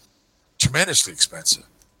was tremendously expensive.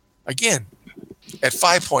 Again, at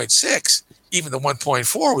 5.6, even the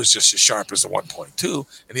 1.4 was just as sharp as the 1.2,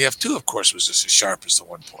 and the f2, of course, was just as sharp as the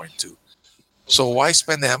 1.2. So why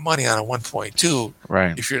spend that money on a 1.2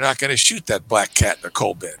 if you're not going to shoot that black cat in the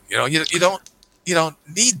coal bin? You don't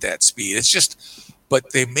need that speed. It's just,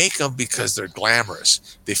 but they make them because they're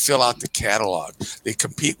glamorous. They fill out the catalog. They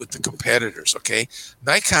compete with the competitors. Okay,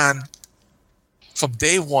 Nikon, from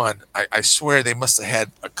day one, I swear they must have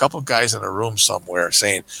had a couple guys in a room somewhere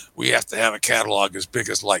saying we have to have a catalog as big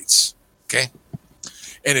as lights. Okay,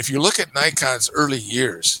 and if you look at Nikon's early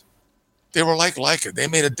years, they were like Leica. They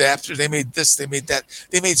made adapters. They made this. They made that.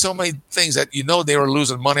 They made so many things that they were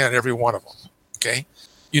losing money on every one of them. Okay,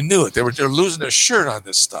 you knew it. They're losing their shirt on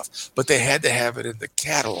this stuff, but they had to have it in the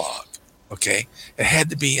catalog. Okay, it had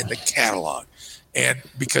to be in the catalog, and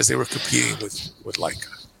because they were competing with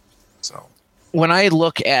Leica. So when I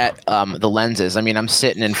look at the lenses, I mean, I'm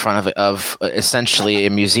sitting in front of essentially a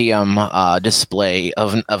museum display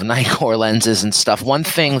of Nikkor lenses and stuff. One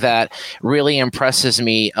thing that really impresses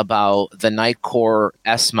me about the Nikkor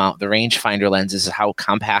S-mount, the rangefinder lenses, is how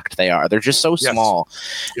compact they are. They're just so small.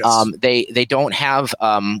 Yes. They don't have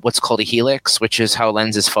what's called a helix, which is how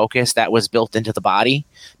lenses focus. That was built into the body,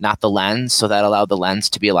 not the lens, so that allowed the lens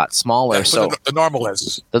to be a lot smaller. Yeah, so the normal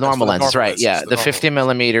lenses. The normal lenses, right? Yeah, the 50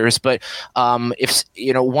 millimeters, but if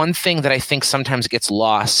one thing that I think sometimes gets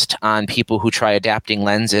lost on people who try adapting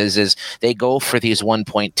lenses is they go for these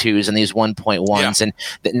 1.2s and these 1.1s, and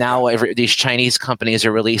now these Chinese companies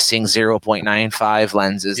are releasing 0.95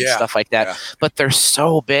 lenses and stuff like that. But they're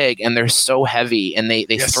so big and they're so heavy, and they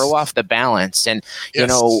throw off the balance. And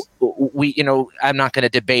I'm not going to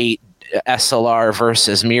debate SLR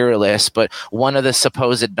versus mirrorless, but one of the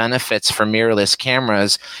supposed benefits for mirrorless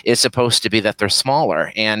cameras is supposed to be that they're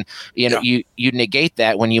smaller, and you negate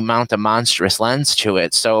that when you mount a monstrous lens to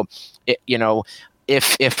it. So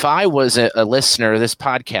if I was a listener of this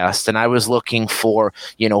podcast and I was looking for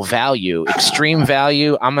value, extreme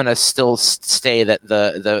value, I'm going to still say that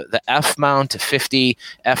the F mount 50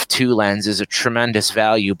 f2 lens is a tremendous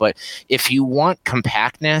value. But if you want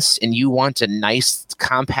compactness and you want a nice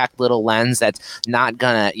compact little lens that's not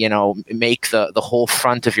going to make the whole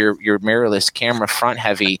front of your mirrorless camera front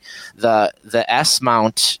heavy, the S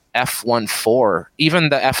mount f1.4, even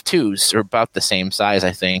the f2s are about the same size,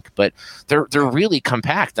 I think, but they're really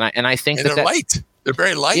compact, and I think they're light. They're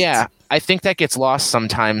very light. Yeah, I think that gets lost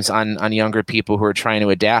sometimes on younger people who are trying to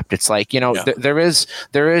adapt. It's like there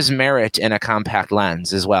is merit in a compact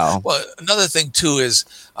lens as well. Well, another thing too is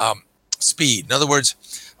speed. In other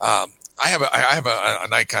words, I have a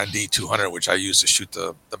Nikon D200, which I use to shoot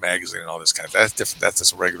the magazine and all this kind of. That's different. That's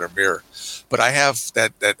just a regular mirror. But I have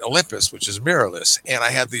that Olympus, which is mirrorless, and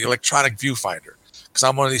I have the electronic viewfinder because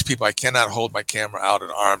I'm one of these people. I cannot hold my camera out at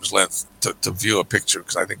arm's length to view a picture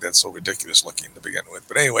because I think that's so ridiculous looking to begin with.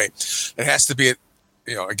 But anyway, it has to be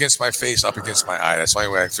against my face, up against my eye. That's the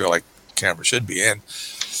only way I feel like camera should be. And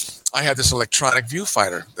I have this electronic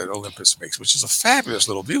viewfinder that Olympus makes, which is a fabulous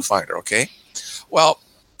little viewfinder. Okay, well.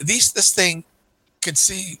 This thing can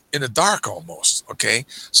see in the dark almost, okay?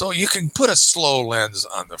 So you can put a slow lens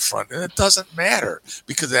on the front, and it doesn't matter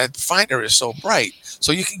because that finder is so bright.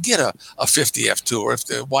 So you can get a 50 f2, or if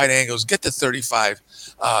the wide angles, get the 35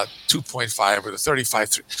 2.5 or the 35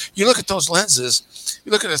 3. You look at those lenses,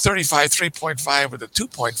 you look at the 35 3.5 or the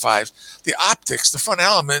 2.5, the optics, the front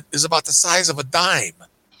element is about the size of a dime.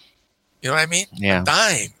 You know what I mean? Yeah. A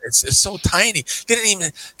dime. It's so tiny. They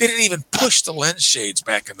didn't even push the lens shades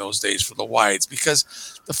back in those days for the wides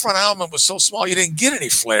because the front element was so small you didn't get any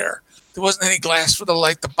flare. There wasn't any glass for the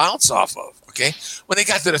light to bounce off of. Okay, when they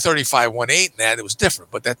got to the 35-1.8 and that, it was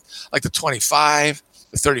different. But that, like the 25,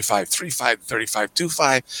 the 35-35, the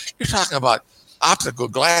 35-25, you're talking about optical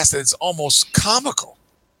glass that's almost comical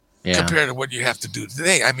compared to what you have to do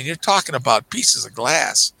today. I mean, you're talking about pieces of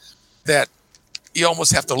glass that you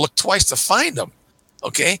almost have to look twice to find them.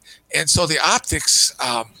 Okay, and so the optics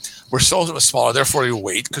were so smaller, therefore your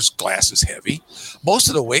weight, because glass is heavy. Most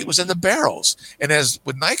of the weight was in the barrels. And as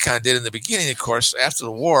what Nikon did in the beginning, of course, after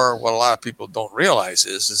the war, what a lot of people don't realize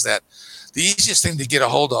is that the easiest thing to get a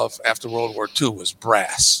hold of after World War II was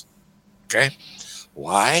brass. Okay,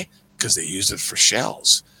 why? Because they used it for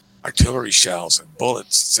shells, artillery shells and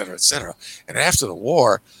bullets, et cetera, et cetera. And after the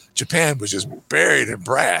war, Japan was just buried in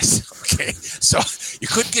brass. Okay, so you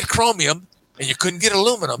couldn't get chromium and you couldn't get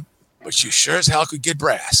aluminum, but you sure as hell could get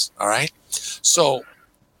brass. All right, so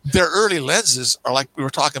their early lenses are like we were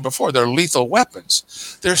talking before. They're lethal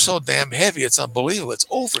weapons. They're so damn heavy, it's unbelievable. It's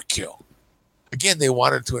overkill. Again, they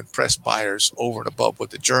wanted to impress buyers over and above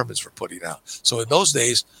what the Germans were putting out. So in those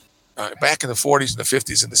days, back in the 40s and the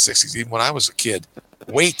 50s and the 60s, even when I was a kid,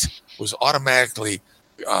 weight was automatically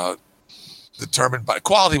determined by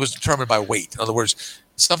quality was determined by weight. In other words,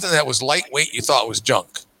 something that was lightweight you thought was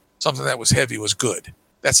junk. Something that was heavy was good.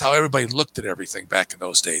 That's how everybody looked at everything back in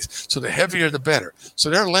those days. So the heavier, the better.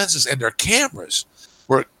 So their lenses and their cameras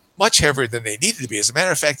were much heavier than they needed to be. As a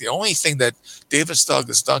matter of fact, the only thing that Davis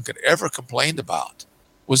Douglas Duncan ever complained about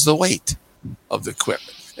was the weight of the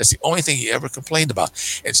equipment. That's the only thing he ever complained about.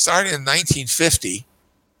 And starting in 1950,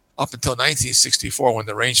 up until 1964, when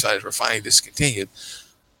the rangesiders were finally discontinued,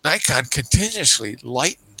 Nikon continuously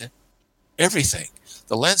lightened everything.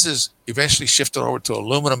 The lenses eventually shifted over to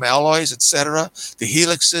aluminum alloys, etc. The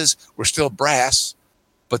helixes were still brass,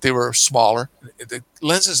 but they were smaller. The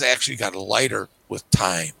lenses actually got lighter with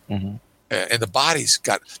time. Mm-hmm. And the bodies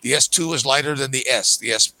got, the S2 was lighter than the S.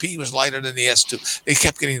 The SP was lighter than the S2. They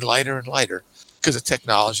kept getting lighter and lighter because of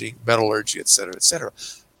technology, metallurgy, etc., etc.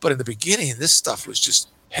 But in the beginning, this stuff was just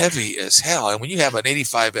heavy as hell. And when you have an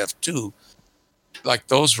 85 F2, like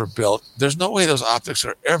those were built, there's no way those optics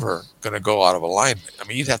are ever going to go out of alignment. I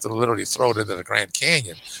mean, you'd have to literally throw it into the Grand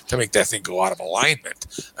Canyon to make that thing go out of alignment.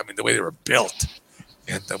 I mean, the way they were built.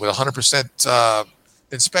 And with 100%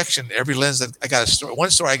 inspection, every lens that I got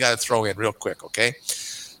one story I got to throw in real quick, okay?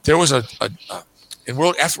 There was right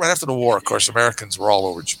after the war, of course, Americans were all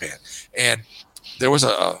over Japan. And there was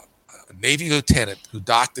a Navy lieutenant who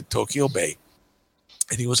docked at Tokyo Bay.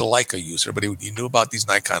 And he was a Leica user, but he knew about these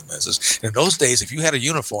Nikon lenses. And in those days, if you had a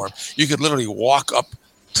uniform, you could literally walk up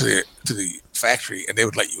to the factory and they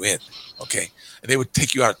would let you in, okay? And they would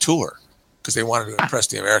take you on a tour because they wanted to impress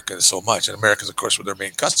the Americans so much. And Americans, of course, were their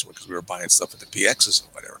main customer because we were buying stuff at the PXs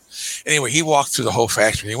and whatever. Anyway, he walked through the whole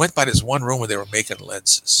factory. He went by this one room where they were making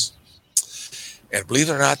lenses. And believe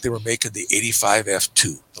it or not, they were making the 85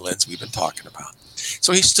 F2, the lens we've been talking about.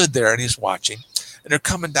 So he stood there and he's watching. And they're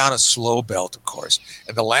coming down a slow belt, of course.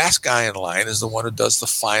 And the last guy in line is the one who does the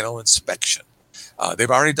final inspection.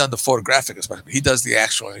 They've already done the photographic inspection. He does the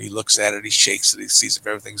actual, and he looks at it, he shakes it, he sees if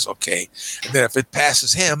everything's okay. And then if it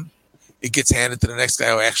passes him, it gets handed to the next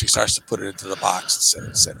guy who actually starts to put it into the box, et cetera,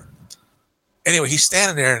 et cetera. Anyway, he's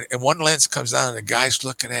standing there, and one lens comes down, and the guy's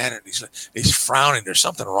looking at it, and he's frowning. There's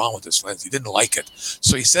something wrong with this lens. He didn't like it.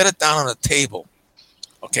 So he set it down on a table,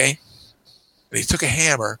 okay? And he took a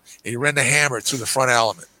hammer, and he ran the hammer through the front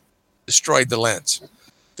element, destroyed the lens.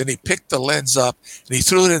 Then he picked the lens up, and he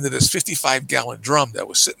threw it into this 55-gallon drum that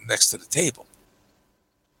was sitting next to the table.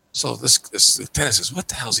 So this lieutenant says, what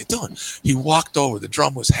the hell is he doing? He walked over. The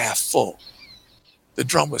drum was half full. The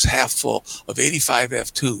drum was half full of 85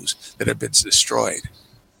 F2s that had been destroyed.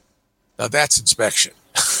 Now that's inspection.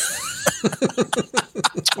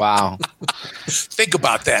 Wow. Think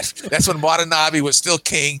about that. That's when Watanabe was still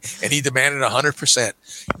king, and he demanded 100%.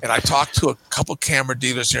 And I talked to a couple camera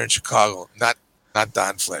dealers here in Chicago, not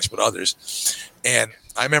Don Flesh, but others. And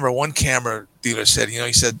I remember one camera dealer said,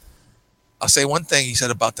 he said, I'll say one thing he said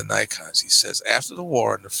about the Nikons. He says, after the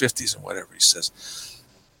war in the 50s and whatever, he says,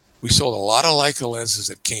 we sold a lot of Leica lenses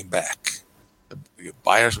that came back. The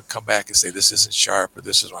buyers would come back and say, this isn't sharp or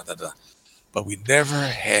this is blah, blah, blah. But we never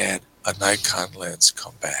had a Nikon lens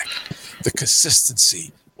come back. The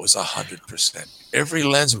consistency was 100%. Every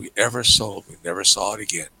lens we ever sold, we never saw it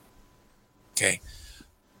again. Okay?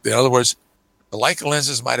 In other words, the Leica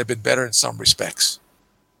lenses might have been better in some respects,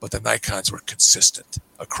 but the Nikons were consistent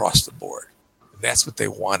across the board. That's what they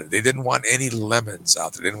wanted. They didn't want any lemons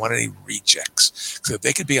out there. They didn't want any rejects. So if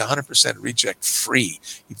they could be 100% reject free,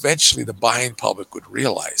 eventually the buying public would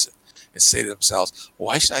realize it and say to themselves,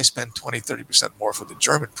 why should I spend 20, 30% more for the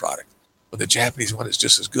German product when the Japanese one is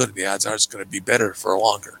just as good and the odds are it's going to be better for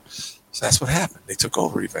longer? So that's what happened. They took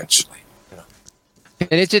over eventually.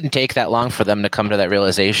 And it didn't take that long for them to come to that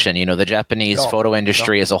realization. You know, the Japanese photo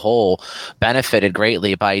industry as a whole benefited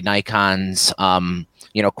greatly by Nikon's,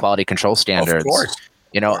 quality control standards. Of course.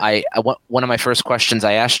 You know, one of my first questions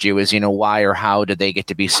I asked you is, why or how did they get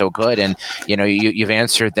to be so good? And, you've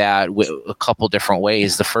answered that a couple different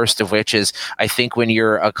ways. The first of which is, I think when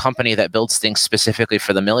you're a company that builds things specifically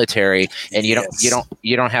for the military and you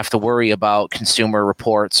don't have to worry about consumer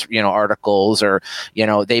reports, articles or,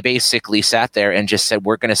 they basically sat there and just said,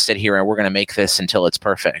 we're going to sit here and we're going to make this until it's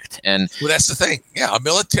perfect. And well, that's the thing. Yeah.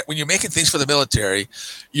 When you're making things for the military,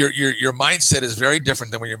 your mindset is very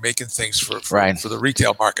different than when you're making things for the retail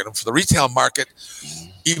market. And for the retail market,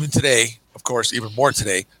 even today, of course, even more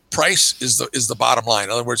today, price is the bottom line. In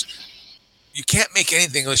other words, you can't make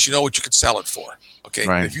anything unless you know what you can sell it for. Okay.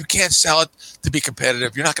 Right. If you can't sell it to be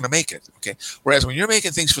competitive, you're not going to make it. Okay. Whereas when you're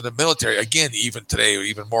making things for the military, again, even today, or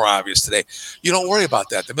even more obvious today, you don't worry about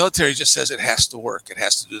that. The military just says it has to work. It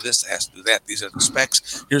has to do this. It has to do that. These are the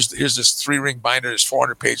specs. Here's this 3-ring binder. It's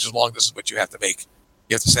 400 pages long. This is what you have to make.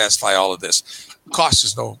 You have to satisfy all of this. Cost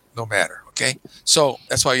is no matter. Okay. So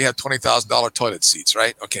that's why you have $20,000 toilet seats,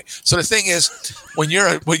 right? Okay. So the thing is, when you're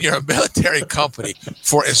a military company,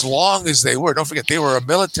 for as long as they were, don't forget, they were a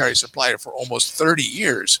military supplier for almost 30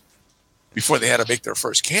 years before they had to make their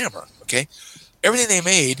first camera. Okay. Everything they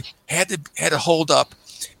made had to hold up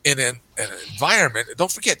in an environment.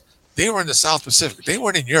 Don't forget, they were in the South Pacific. They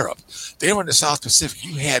weren't in Europe. They were in the South Pacific.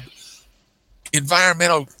 You had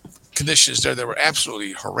environmental conditions there that were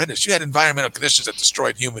absolutely horrendous. You had environmental conditions that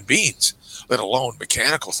destroyed human beings, let alone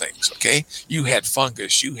mechanical things. Okay. You had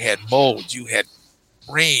fungus, you had mold, you had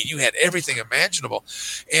rain, you had everything imaginable.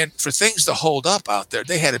 And for things to hold up out there,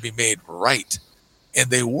 they had to be made right. And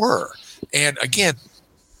they were. And again,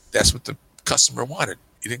 that's what the customer wanted.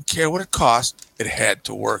 You didn't care what it cost. It had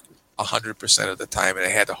to work 100% of the time, and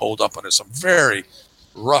it had to hold up under some very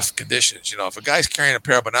rough conditions. If a guy's carrying a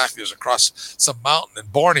pair of binoculars across some mountain in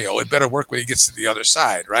Borneo, it better work when he gets to the other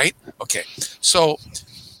side, right? Okay. So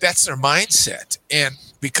that's their mindset. And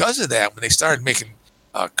because of that, when they started making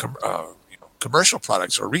commercial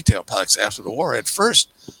products or retail products after the war, at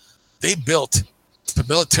first they built the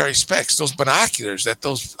military specs, those binoculars that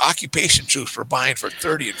those occupation troops were buying for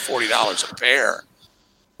 $30 and $40 a pair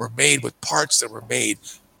were made with parts that were made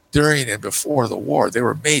during and before the war. They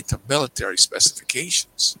were made to military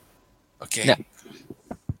specifications. Okay.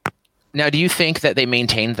 Now, do you think that they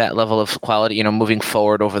maintained that level of quality, moving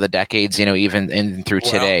forward over the decades, even through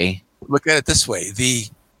today? Look at it this way. The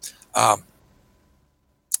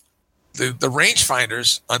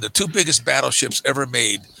rangefinders on the two biggest battleships ever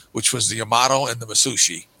made, which was the Yamato and the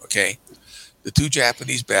Mitsubishi, okay? The two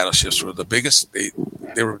Japanese battleships were the biggest. They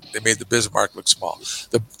made the Bismarck look small.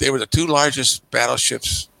 They were the two largest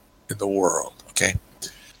battleships in the world, okay?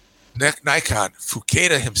 Nikon,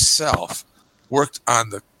 Fuketa himself worked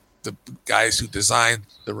on the guys who designed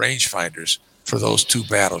the rangefinders for those two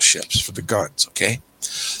battleships, for the guns, okay?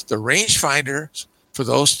 The rangefinders for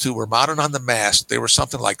those two were mounted on the mast. They were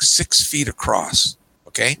something like 6 feet across,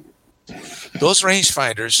 okay? Those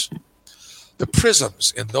rangefinders, the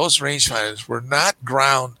prisms in those rangefinders were not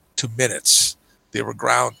ground to minutes. They were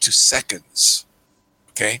ground to seconds,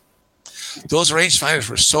 okay? Those rangefinders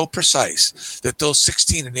were so precise that those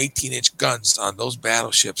 16 and 18-inch guns on those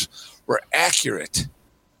battleships were accurate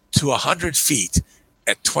to 100 feet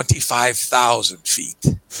at 25,000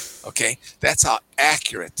 feet. Okay? That's how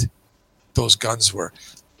accurate those guns were.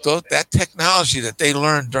 That technology that they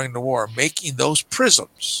learned during the war, making those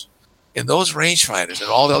prisms in those rangefinders and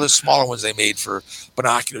all the other smaller ones they made for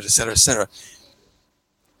binoculars, et cetera,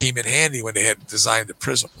 came in handy when they had designed the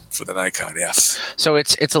prism for the Nikon F. So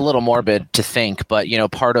it's a little morbid to think, but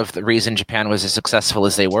part of the reason Japan was as successful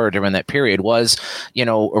as they were during that period was,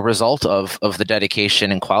 a result of the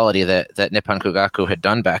dedication and quality that Nippon Kogaku had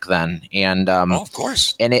done back then. And of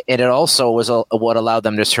course. And it also was what allowed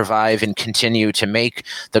them to survive and continue to make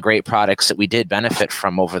the great products that we did benefit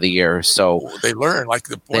from over the years. So they learned,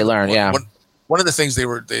 yeah. One of the things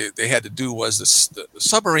they had to do was the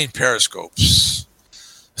submarine periscopes,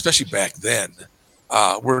 especially back then,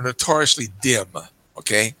 were notoriously dim,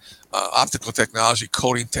 okay? Optical technology,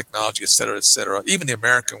 coating technology, et cetera, even the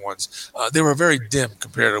American ones, they were very dim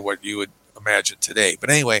compared to what you would imagine today. But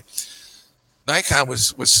anyway, Nikon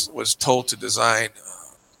was told to design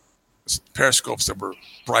periscopes that were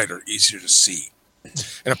brighter, easier to see.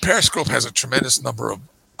 And a periscope has a tremendous number of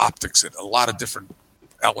optics in a lot of different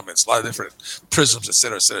elements, a lot of different prisms, et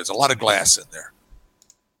cetera, et cetera. There's a lot of glass in there.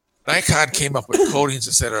 Nikon came up with coatings,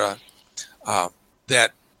 et cetera,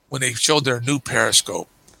 that when they showed their new periscope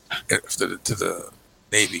to the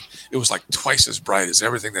Navy, it was like twice as bright as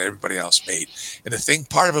everything that everybody else made. And the thing,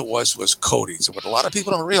 part of it was coatings. And what a lot of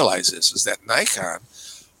people don't realize is that Nikon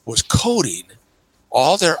was coating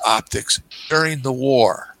all their optics during the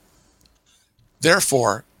war.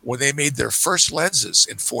 Therefore, when they made their first lenses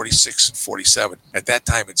in 46 and 47, at that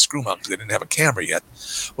time in screw mount, because they didn't have a camera yet,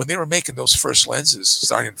 when they were making those first lenses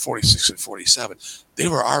starting in 46 and 47, they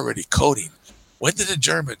were already coating. When did the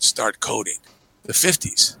Germans start coating? The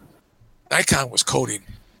 50s. Nikon was coating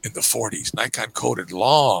in the 40s. Nikon coated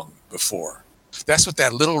long before. That's what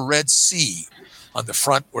that little red C on the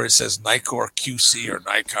front where it says Nikkor QC or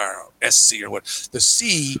Nikkor SC or what, the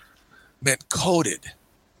C meant coated,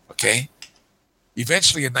 okay?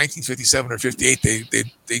 Eventually in 1957 or 58,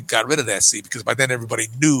 they got rid of that C because by then everybody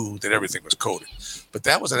knew that everything was coated. But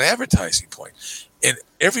that was an advertising point. And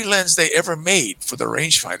every lens they ever made for the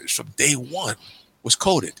rangefinders from day one was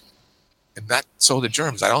coated. And not so the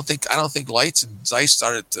Germans. I don't think Leitz and Zeiss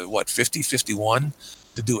started to 50, 51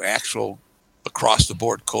 to do actual across the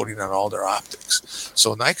board coating on all their optics.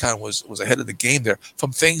 So Nikon was ahead of the game there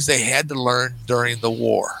from things they had to learn during the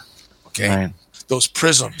war. Okay. Right. Those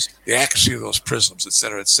prisms, the accuracy of those prisms, et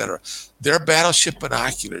cetera, et cetera. Their battleship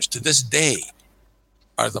binoculars to this day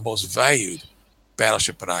are the most valued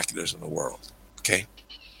battleship binoculars in the world. Okay.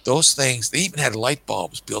 Those things, they even had light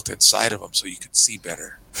bulbs built inside of them so you could see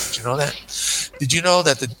better. Did you know that? Did you know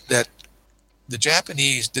that the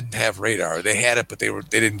Japanese didn't have radar? They had it, but they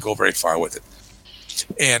didn't go very far with it.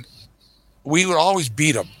 And we would always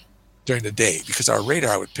beat them during the day because our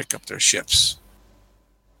radar would pick up their ships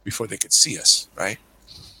before they could see us, right?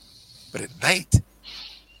 But at night,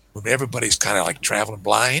 when everybody's kind of like traveling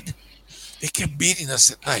blind, they kept beating us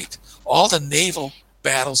at night. All the naval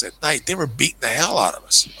battles at night, they were beating the hell out of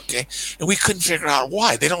us, okay? And we couldn't figure out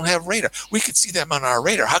why. They don't have radar. We could see them on our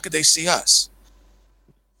radar. How could they see us?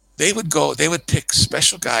 They would pick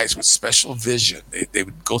special guys with special vision. They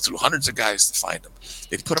would go through hundreds of guys to find them.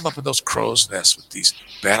 They'd put them up in those crow's nests with these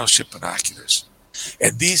battleship binoculars.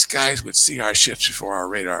 And these guys would see our ships before our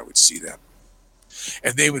radar would see them.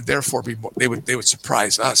 And they would therefore they would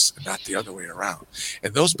surprise us and not the other way around.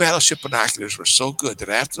 And those battleship binoculars were so good that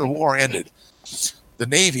after the war ended, the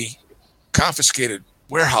Navy confiscated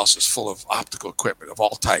warehouses full of optical equipment of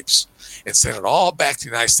all types and sent it all back to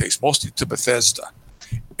the United States, mostly to Bethesda.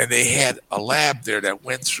 And they had a lab there that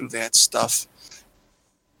went through that stuff,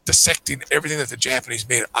 dissecting everything that the Japanese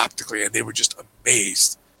made optically, and they were just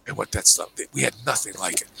amazed at what that stuff did. We had nothing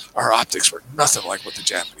like it. Our optics were nothing like what the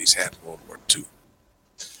Japanese had in World War II.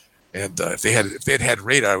 And if they had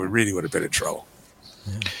radar, we really would have been in trouble.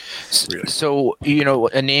 Yeah. Really. So,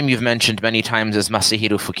 a name you've mentioned many times is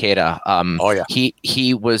Masahiro Fuketa. Oh, yeah.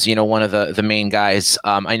 He was, one of the main guys.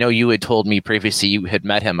 I know you had told me previously you had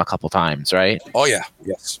met him a couple times, right? Oh, yeah.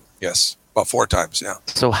 Yes. About 4 times, yeah.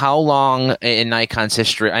 So how long in Nikon's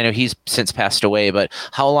history, I know he's since passed away, but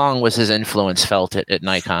how long was his influence felt at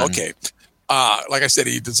Nikon? Okay. Like I said,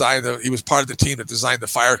 he was part of the team that designed the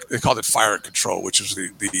fire, they called it fire control, which was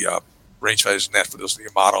the rangefinders net for those, the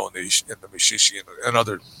Yamato and the Mishishi and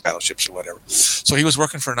other battleships or whatever. So he was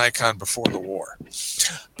working for Nikon before the war,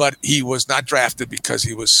 but he was not drafted because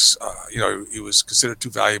he was, he was considered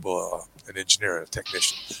too valuable an engineer and a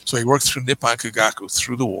technician. So he worked through Nippon Kagaku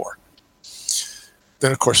through the war.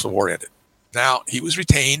 Then, of course, the war ended. Now, he was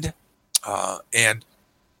retained, and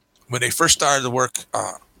when they first started the work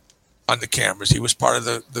on the cameras, he was part of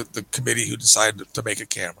the committee who decided to make a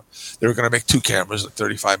camera. They were going to make 2 cameras, a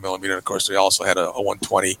 35 millimeter, and of course, they also had a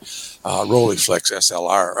 120 Rolleiflex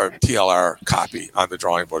SLR or TLR copy on the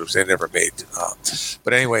drawing board, which they never made.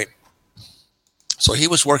 But anyway, so he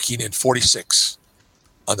was working in 46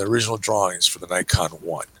 on the original drawings for the Nikon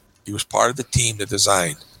 1. He was part of the team that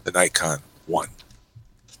designed the Nikon 1.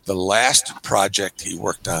 The last project he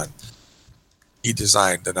worked on, he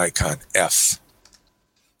designed the Nikon F.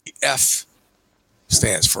 The F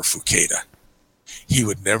stands for Fuketa. He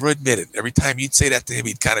would never admit it. Every time you'd say that to him,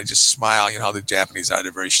 he'd kind of just smile. You know how the Japanese are.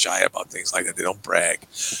 They're very shy about things like that. They don't brag.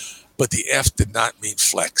 But the F did not mean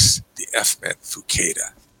flex. The F meant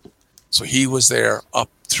Fuketa. So he was there up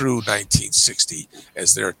through 1960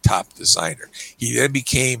 as their top designer. He then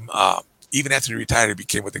became, even after he retired, he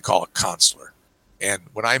became what they call a consular. And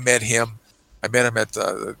when I met him at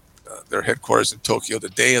their headquarters in Tokyo. The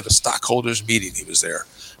day of the stockholders meeting, he was there.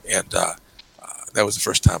 And that was the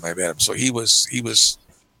first time I met him. So he was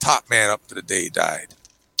top man up to the day he died.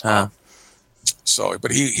 So,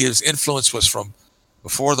 but his influence was from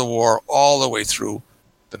before the war all the way through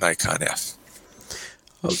the Nikon F.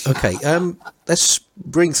 Okay, let's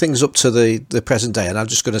bring things up to the present day, and I'm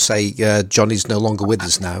just going to say Johnny's no longer with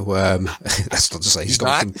us now. That's not to say he's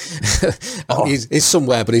not. He's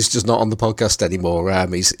somewhere, but he's just not on the podcast anymore.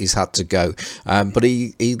 He's had to go, but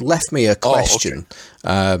he left me a question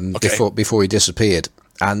before he disappeared,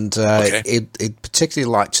 and he'd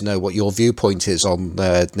particularly like to know what your viewpoint is on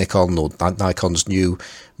Nikon or Nikon's new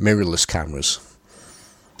mirrorless cameras.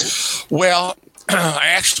 Well,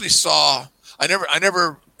 I actually saw. I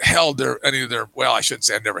never held any of their. Well, I shouldn't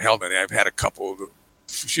say I never held any. I've had a couple a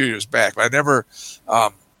few years back, but I never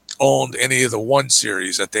owned any of the 1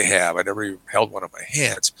 series that they have. I never even held one in my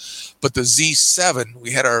hands. But the Z7,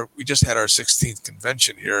 we just had our 16th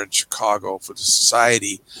convention here in Chicago for the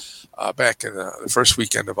society back in the first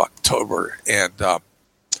weekend of October, and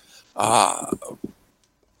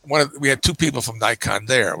we had 2 people from Nikon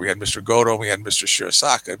there. We had Mr. Goto and we had Mr.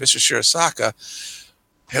 Shirisaka. Mr. Shirisaka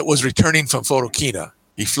was returning from Photokina.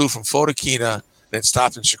 He flew from Photokina, then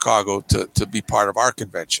stopped in Chicago to be part of our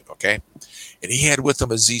convention, okay? And he had with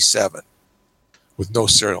him a Z7 with no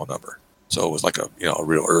serial number. So it was like a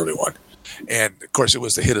real early one. And, of course, it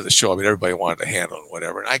was the hit of the show. I mean, everybody wanted to handle it,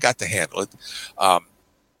 whatever. And I got to handle it.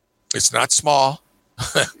 It's not small,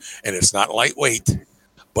 and it's not lightweight,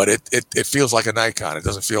 but it feels like a Nikon. It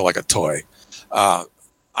doesn't feel like a toy. I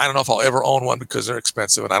don't know if I'll ever own one because they're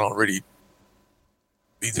expensive, and I don't really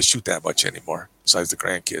need to shoot that much anymore, besides the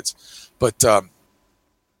grandkids. But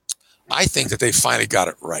I think that they finally got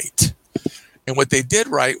it right. And what they did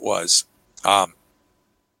right was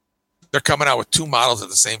they're coming out with 2 models at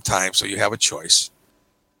the same time, so you have a choice.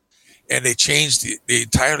 And they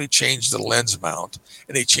entirely changed the lens mount,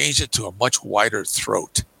 and they changed it to a much wider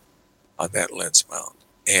throat on that lens mount.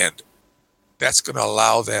 And that's going to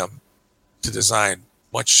allow them to design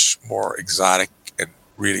much more exotic and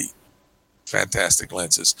really fantastic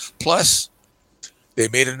lenses. Plus, they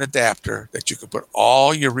made an adapter that you can put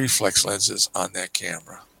all your reflex lenses on that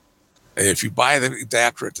camera. And if you buy the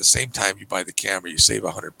adapter at the same time you buy the camera, you save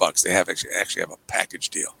 $100. They actually have a package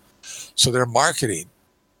deal. So their marketing,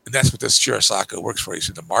 and that's what this Shirisaka works for. He's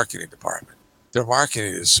in the marketing department. Their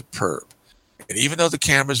marketing is superb. And even though the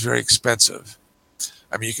camera is very expensive,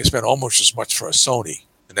 I mean, you can spend almost as much for a Sony,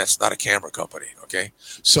 and that's not a camera company, okay?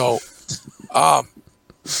 So, and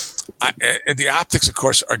the optics, of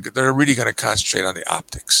course, they're really going to concentrate on the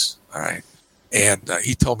optics, all right? And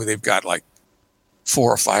he told me they've got like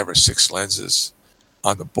 4 or 5 or 6 lenses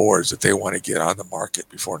on the boards that they want to get on the market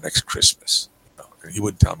before next Christmas. And he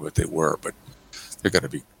wouldn't tell me what they were, but they're going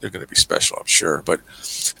to be special, I'm sure. But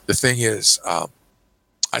the thing is, I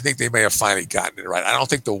think they may have finally gotten it right. I don't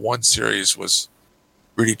think the 1 series was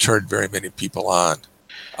really turned very many people on.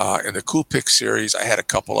 In the Coolpix series, I had a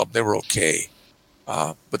couple of them. They were okay.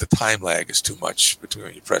 But the time lag is too much between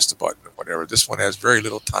when you press the button and whatever. This one has very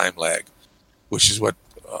little time lag, which is what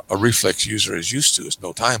a reflex user is used to, is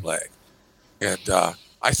no time lag. And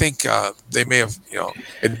I think they may have,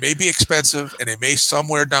 it may be expensive, and they may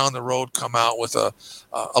somewhere down the road come out with a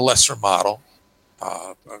lesser model,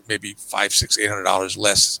 maybe $500, $600, $800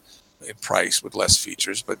 less in price with less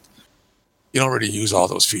features, but you don't really use all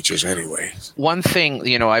those features anyway. One thing,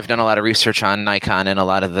 I've done a lot of research on Nikon and a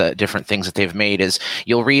lot of the different things that they've made is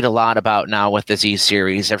you'll read a lot about now with the Z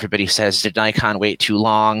series. Everybody says, did Nikon wait too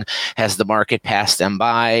long? Has the market passed them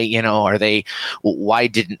by? Why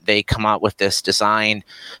didn't they come out with this design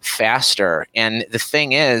faster? And the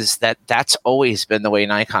thing is that's always been the way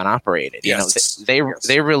Nikon operated. Yes.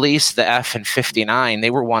 They released the F in 59.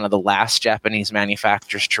 They were one of the last Japanese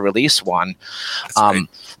manufacturers to release one. Right.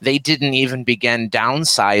 They didn't even began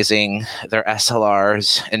downsizing their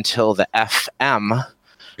SLRs until the FM,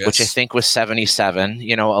 which I think was 77.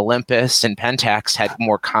 Olympus and Pentax had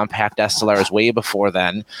more compact SLRs way before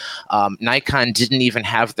then. Nikon didn't even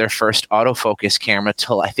have their first autofocus camera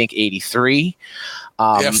till I think 83.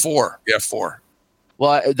 Four.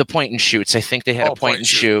 Well, the point and shoots. I think they had a point and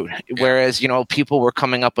shoot. Yeah. Whereas, people were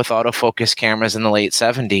coming up with autofocus cameras in the late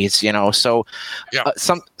 70s, So,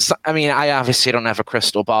 I obviously don't have a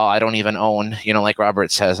crystal ball. I don't even own, like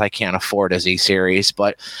Robert says, I can't afford a Z series.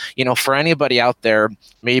 But, for anybody out there,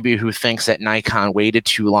 maybe who thinks that Nikon waited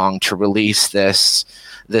too long to release this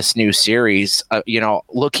new series,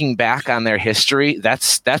 looking back on their history,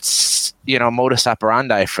 that's modus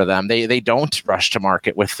operandi for them. They don't rush to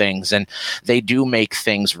market with things, and they do make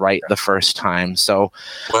things right the first time. So,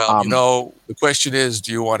 the question is,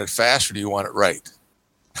 do you want it fast or do you want it right?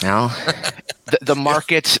 The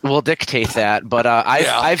market will dictate that. But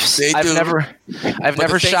I've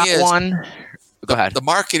never shot one. Go ahead. The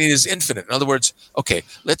marketing is infinite. In other words, okay,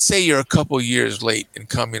 let's say you're a couple years late in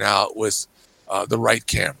coming out with the right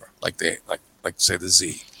camera, like say the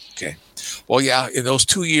Z. Okay. Well, yeah, in those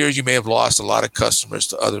 2 years, you may have lost a lot of customers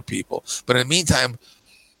to other people. But in the meantime,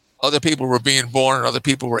 other people were being born and other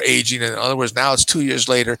people were aging. And in other words, now it's 2 years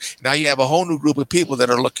later. Now you have a whole new group of people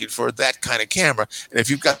that are looking for that kind of camera. And if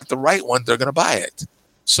you've got the right one, they're going to buy it.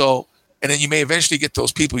 So, and then you may eventually get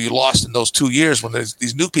those people you lost in those 2 years when there's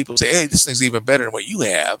these new people say, hey, this thing's even better than what you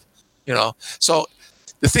have. So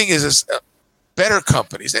the thing is better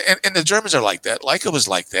companies, and the Germans are like that. Leica was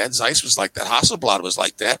like that. Zeiss was like that. Hasselblad was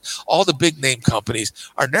like that. All the big name companies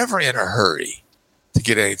are never in a hurry to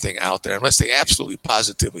get anything out there unless they absolutely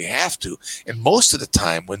positively have to. And most of the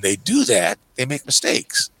time when they do that, they make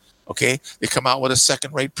mistakes. Okay. They come out with a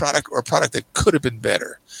second-rate product or a product that could have been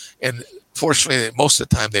better. And fortunately, most of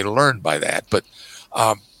the time they learn by that. But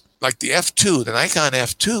like the F2, the Nikon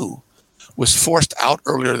F2 was forced out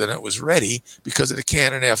earlier than it was ready because of the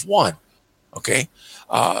Canon F1. Okay.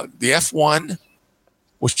 The F1,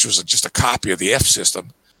 which was just a copy of the F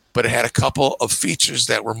system, but it had a couple of features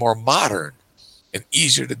that were more modern and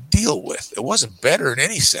easier to deal with. It wasn't better in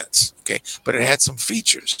any sense, okay, but it had some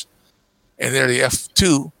features. And there the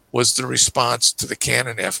F2 was the response to the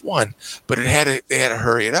Canon F1, but they had to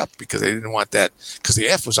hurry it up because they didn't want that, because the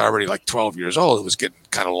F was already like 12 years old. It was getting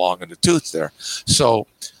kind of long in the tooth there. So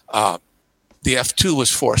the F2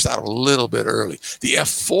 was forced out a little bit early. The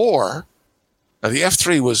F4, now the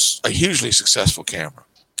F3 was a hugely successful camera,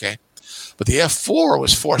 okay, but the F4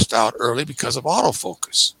 was forced out early because of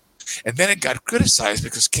autofocus. And then it got criticized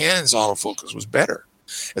because Canon's autofocus was better.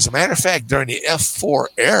 As a matter of fact, during the F4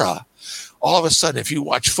 era, all of a sudden, if you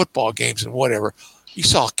watch football games and whatever, you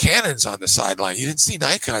saw Canons on the sideline. You didn't see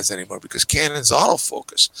Nikons anymore because Canon's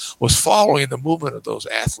autofocus was following the movement of those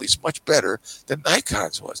athletes much better than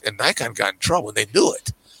Nikon's was. And Nikon got in trouble, and they knew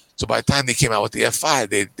it. So by the time they came out with the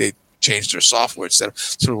F5, they changed their software instead.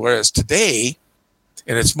 So whereas today,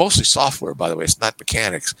 and it's mostly software, by the way, it's not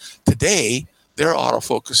mechanics. Today, their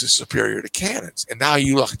autofocus is superior to Canon's. And now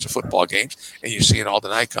you look at your football games and you're seeing all the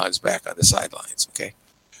Nikons back on the sidelines, okay?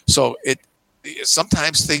 So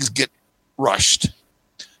sometimes things get rushed.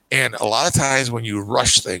 And a lot of times when you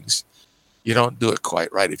rush things, you don't do it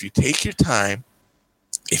quite right. If you take your time,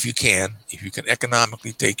 if you can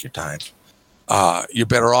economically take your time, you're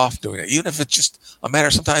better off doing it. Even if it's just a matter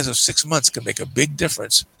sometimes of 6 months can make a big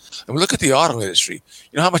difference. And we look at the auto industry.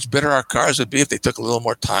 You know how much better our cars would be if they took a little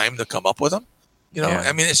more time to come up with them? Yeah.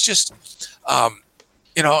 I mean, it's just,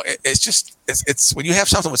 it's when you have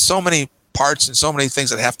something with so many parts and so many things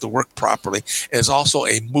that have to work properly, and it's also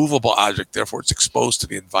a movable object, therefore it's exposed to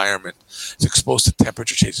the environment, it's exposed to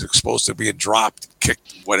temperature changes, it's exposed to being dropped,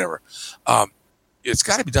 kicked, whatever. It's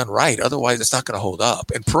got to be done right, otherwise it's not going to hold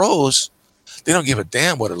up. And pros, they don't give a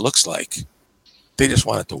damn what it looks like. They just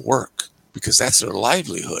want it to work because that's their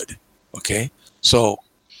livelihood, okay? So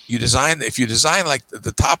if you design like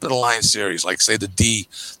the top of the line series, like say the D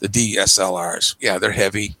SLRs, yeah, they're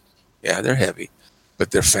heavy. But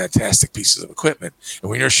they're fantastic pieces of equipment. And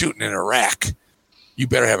when you're shooting in Iraq, you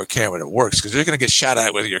better have a camera that works because you're going to get shot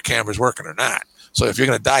at whether your camera's working or not. So if you're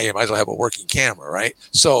going to die, you might as well have a working camera, right?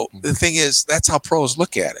 So the thing is, that's how pros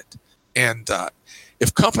look at it. And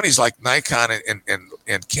if companies like Nikon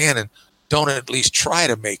and Canon don't at least try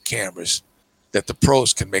to make cameras that the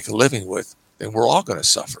pros can make a living with, then we're all going to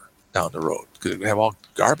suffer down the road because we have all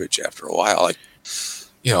garbage after a while. Like,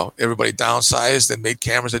 everybody downsized and made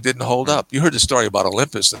cameras that didn't hold up. You heard the story about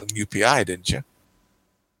Olympus and UPI, didn't you?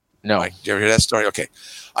 No. Did you ever hear that story? Okay.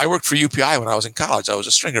 I worked for UPI when I was in college. I was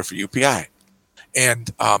a stringer for UPI.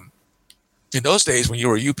 And in those days, when you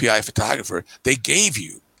were a UPI photographer, they gave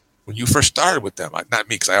you, when you first started with them, not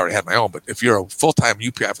me because I already had my own, but if you're a full-time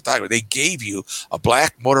UPI photographer, they gave you a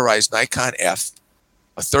black motorized Nikon F,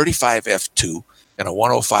 a 35 F2, and a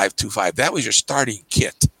 105-25. That was your starting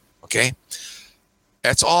kit, okay?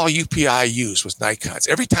 That's all UPI used was Nikons.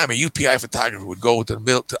 Every time a UPI photographer would go to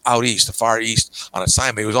the out east, the far east on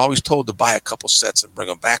assignment, he was always told to buy a couple sets and bring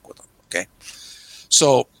them back with him, okay?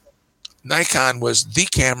 So Nikon was the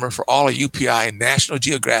camera for all of UPI and National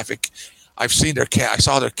Geographic. I've seen I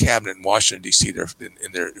saw their cabinet in Washington, D.C.,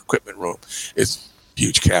 in their equipment room. It's a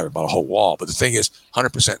huge cabinet, about a whole wall. But the thing is,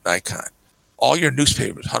 100% Nikon. All your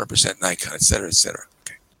newspapers, 100% Nikon, et cetera, et cetera.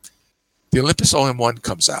 Okay. The Olympus OM1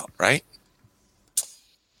 comes out, right?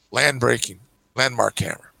 Landmark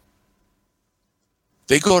camera.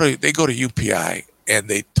 They go to UPI and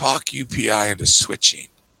they talk UPI into switching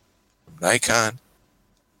from Nikon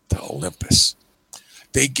to Olympus.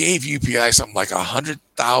 They gave UPI something like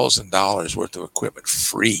 $100,000 worth of equipment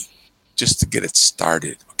free just to get it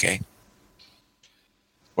started, okay?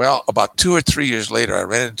 Well, about 2 or 3 years later, I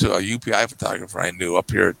ran into a UPI photographer I knew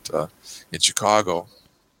up here in Chicago,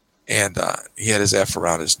 and he had his F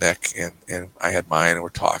around his neck, and I had mine, and we're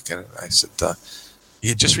talking, and I said, he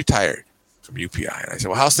had just retired from UPI, and I said,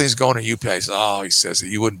 well, how's things going at UPI? He said, oh, he says,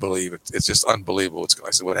 you wouldn't believe it. It's just unbelievable what's going on.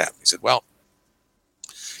 I said, what happened? He said, well,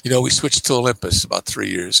 we switched to Olympus about 3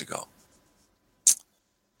 years ago,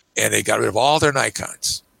 and they got rid of all their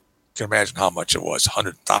Nikons. You can imagine how much it was,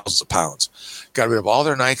 hundreds, thousands of pounds. Got rid of all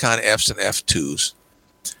their Nikon Fs and F2s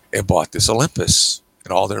and bought this Olympus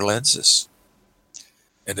and all their lenses.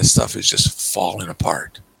 And this stuff is just falling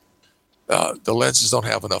apart. The lenses don't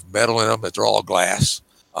have enough metal in them. They're all glass.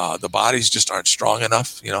 The bodies just aren't strong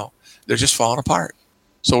enough. They're just falling apart.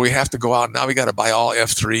 So we have to go out. Now we got to buy all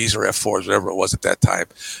F3s or F4s, whatever it was at that time.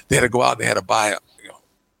 They had to go out and they had to buy a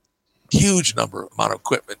huge amount of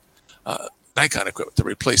equipment, Nikon equipment, to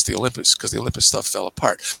replace the Olympus because the Olympus stuff fell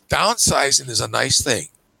apart. Downsizing is a nice thing.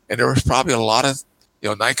 And there was probably a lot of,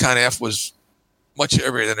 Nikon F was much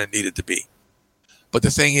heavier than it needed to be. But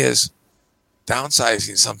the thing is,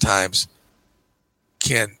 downsizing sometimes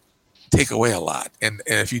can take away a lot. And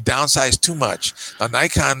if you downsize too much, now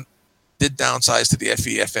Nikon did downsize to the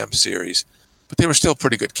FE-FM series, but they were still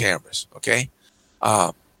pretty good cameras, okay?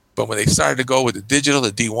 But when they started to go with the digital,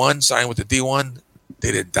 the D1, signed with the D1,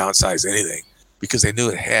 they didn't downsize anything because they knew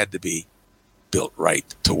it had to be built right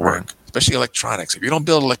to work, especially electronics. If you don't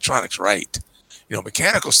build electronics right,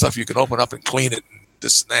 mechanical stuff you can open up and clean it and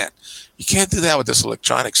this and that. You can't do that with this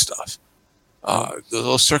electronic stuff.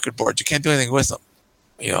 Those circuit boards, you can't do anything with them.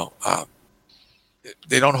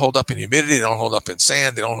 They don't hold up in humidity. They don't hold up in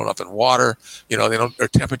sand. They don't hold up in water. They're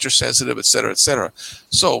temperature sensitive, et cetera, et cetera.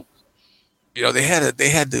 So, they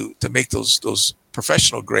had to make those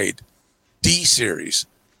professional grade D series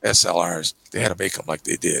SLRs. They had to make them like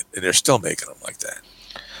they did, and they're still making them like that.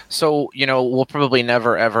 So, we'll probably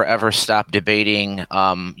never, ever, ever stop debating,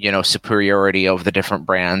 superiority of the different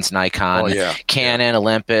brands, Nikon, Canon,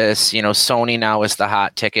 Olympus. Sony now is the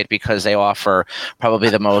hot ticket because they offer probably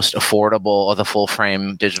the most affordable of the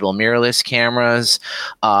full-frame digital mirrorless cameras.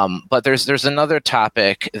 But there's another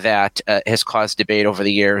topic that has caused debate over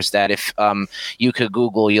the years that if you could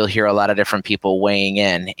Google, you'll hear a lot of different people weighing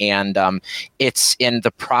in. And it's in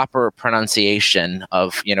the proper pronunciation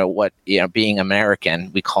of, what, being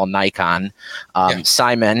American, we call Nikon.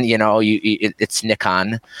 Simon, it's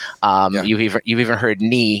Nikon. You've even heard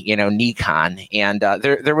Nikon. And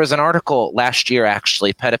there was an article last year,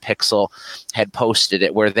 actually, Petapixel had posted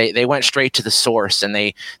it, where they went straight to the source and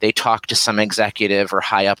they talked to some executive or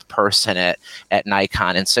high up person at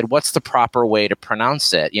Nikon and said, what's the proper way to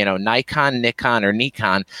pronounce it? Nikon, Nikon, or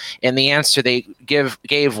Nikon? And the answer they gave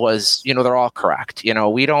was, they're all correct.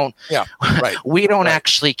 We don't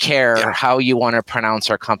actually care how you want to pronounce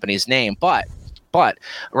our company's name. But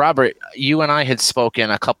Robert, you and I had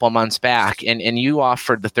spoken a couple months back, and you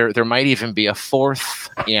offered that there might even be a fourth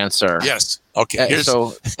answer. Yes. Okay.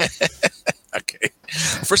 Okay.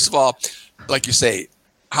 First of all, like you say,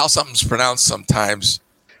 how something's pronounced sometimes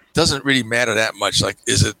doesn't really matter that much. Like,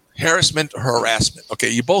 is it harassment or harassment? Okay,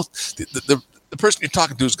 you both the person you're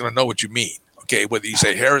talking to is going to know what you mean. Okay, whether you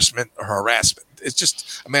say harassment or harassment, it's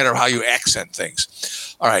just a matter of how you accent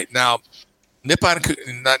things. All right, now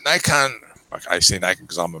Nikon. I say Nikon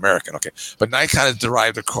because I'm American. Okay, but Nikon is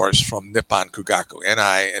derived, of course, from Nippon Kugaku,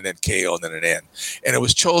 N-I and then K-O and then an N, and it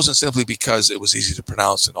was chosen simply because it was easy to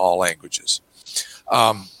pronounce in all languages.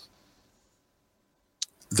 The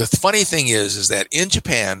funny thing is that in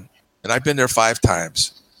Japan, and I've been there 5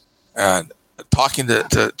 times, and talking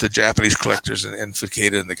to Japanese collectors and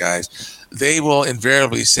Fuketa and the guys, they will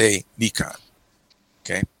invariably say Nikon.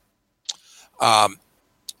 Okay.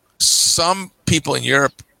 Some people in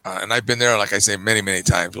Europe, and I've been there, like I say, many, many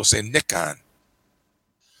times, will say Nikon.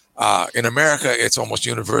 In America, it's almost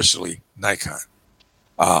universally Nikon.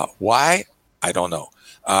 Why? I don't know.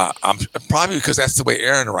 I'm probably because that's the way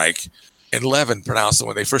Ehrenreich and Levin pronounced it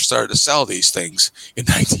when they first started to sell these things in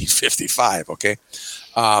 1955. Okay.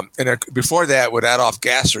 And before that, when Adolf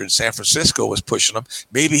Gasser in San Francisco was pushing them,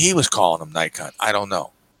 maybe he was calling them Nikon. I don't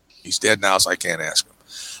know. He's dead now, so I can't ask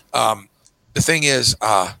him. The thing is,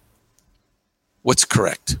 what's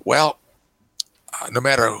correct? Well, no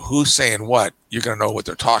matter who's saying what, you're going to know what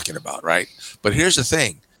they're talking about, right? But here's the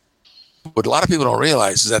thing. What a lot of people don't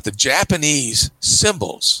realize is that the Japanese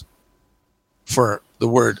symbols for the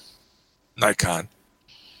word Nikon,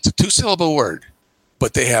 it's a 2-syllable word,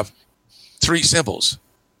 but they have 3 symbols.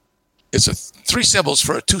 It's 3 symbols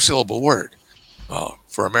for a 2-syllable word.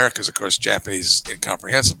 For Americans, of course, Japanese is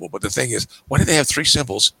incomprehensible. But the thing is, why do they have 3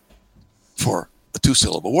 symbols for a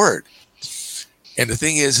 2-syllable word? And the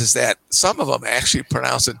thing is that some of them actually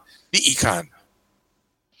pronounce it Ni'ikan.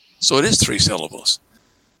 So it is 3 syllables.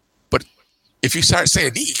 But if you start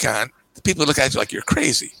saying Ni'ikan, people look at you like you're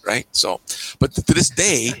crazy, right? So, but to this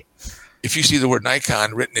day, if you see the word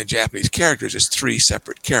Nikon written in Japanese characters, it's 3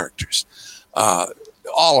 separate characters.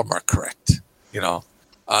 All of them are correct, you know.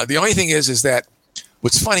 The only thing is that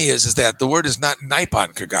what's funny is that the word is not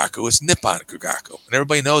Nippon Kagaku, it's Nippon Kagaku. And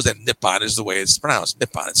everybody knows that Nippon is the way it's pronounced.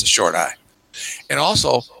 Nippon, it's a short I. And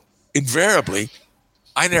also, invariably,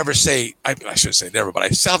 I never say, I shouldn't say never, but I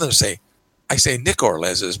seldom say, I say Nikkor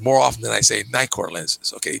lenses more often than I say Nikkor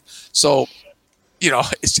lenses, okay? So, you know,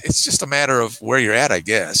 it's just a matter of where you're at, I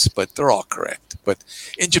guess, but they're all correct. But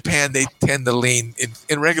in Japan, they tend to lean,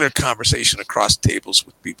 in regular conversation across tables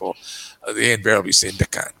with people, they invariably say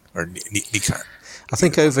Nikon or Nikon. I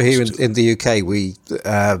think over here in the UK, we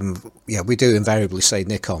do invariably say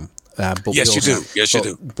Nikon. But yes, you do. Yes, you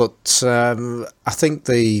do. But I think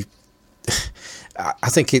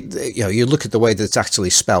it. You know, you look at the way that it's actually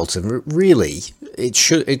spelt, and really, it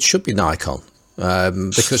should be Nikon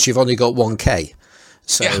because you've only got 1K.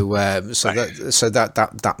 So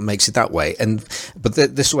that makes it that way. But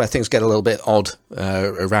this is where things get a little bit odd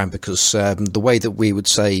around, because the way that we would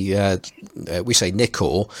say we say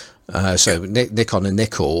Nikkor. So Nikon and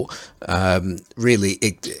Nikkor, really,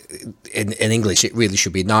 in English, it really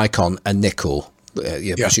should be Nikon and Nikkor.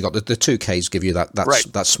 Because you got the 2 Ks give you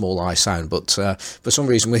that small I sound, but for some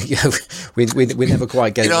reason we never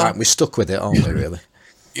quite get it right. And we're stuck with it, aren't we? Really.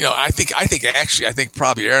 You know, I think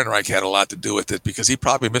probably Ehrenreich had a lot to do with it, because he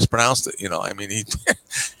probably mispronounced it. You know, I mean, he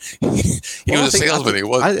was a salesman.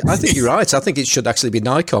 I think you're right. I think it should actually be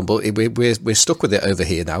Nikon, but we're stuck with it over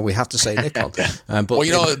here now. We have to say Nikon. Well,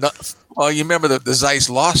 you know, you remember the Zeiss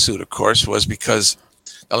lawsuit, of course, was because,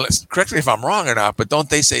 correct me if I'm wrong or not, but don't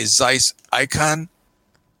they say Zeiss Icon,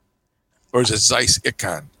 or is it Zeiss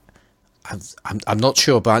Icon? I'm not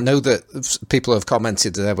sure, but I know that people have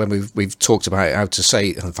commented when we've talked about how to say.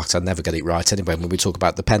 In fact, I never get it right anyway. When we talk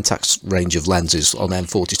about the Pentax range of lenses on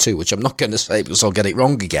M42, which I'm not going to say because I'll get it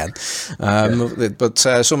wrong again. But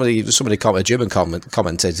somebody a German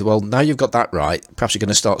commented, well, now you've got that right, perhaps you're going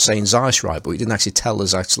to start saying Zeiss right, but you didn't actually tell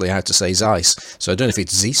us actually how to say Zeiss. So I don't know if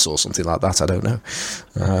it's Zeiss or something like that. I don't know.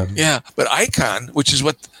 But Icon, which is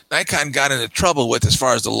what Nikon got into trouble with as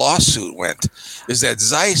far as the lawsuit went, is that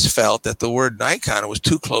Zeiss felt that the word Nikon was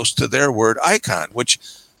too close to their word icon, which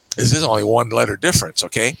is only 1 letter difference,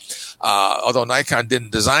 okay? Although Nikon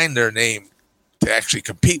didn't design their name to actually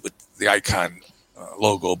compete with the icon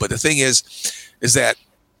logo. But the thing is that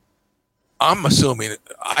I'm assuming,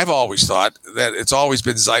 I've always thought that it's always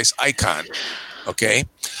been Zeiss Icon, okay,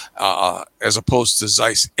 as opposed to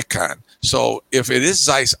Zeiss Icon. So if it is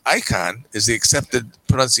Zeiss Icon is the accepted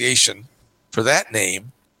pronunciation for that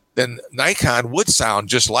name, then Nikon would sound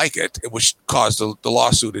just like it, which caused the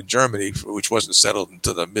lawsuit in Germany, which wasn't settled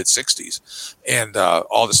until the mid-'60s. And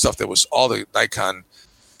all the Nikon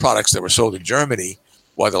products that were sold in Germany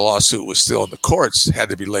while the lawsuit was still in the courts had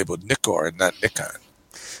to be labeled Nikkor and not Nikon.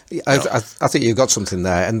 I think you've got something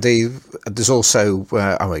there, and there's also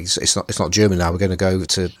it's not German now. We're going to go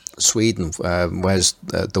to Sweden, whereas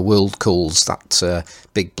the world calls that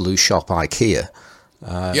big blue shop IKEA,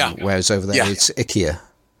 whereas over there it's IKEA.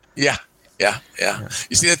 Yeah.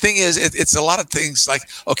 You see, the thing is, it's a lot of things. Like,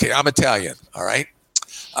 okay, I'm Italian, all right,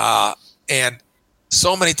 and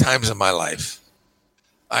so many times in my life,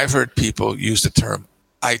 I've heard people use the term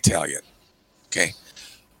Italian. Okay,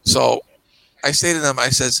 so I say to them, I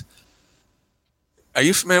says, are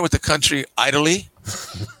you familiar with the country Italy?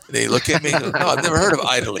 They look at me and go, no, I've never heard of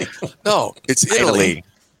Italy. No, it's Italy.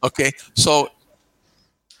 Okay, so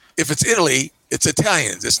if it's Italy, it's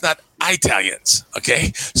Italians. It's not Italians.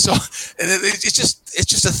 Okay, so it's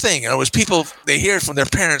just a thing. In other words, people, they hear it from their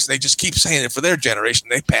parents, and they just keep saying it for their generation.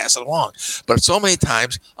 They pass it along. But so many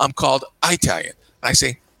times, I'm called Italian. I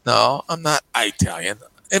say, no, I'm not Italian.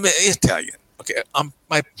 I'm Italian. Okay,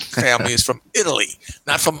 my family is from Italy,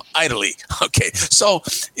 not from Italy. Okay, so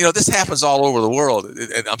this happens all over the world,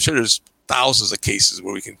 and I'm sure there's thousands of cases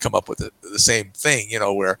where we can come up with the same thing.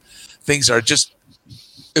 Where things are just,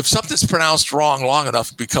 if something's pronounced wrong long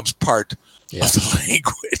enough, it becomes part of the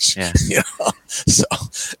language. Yeah. So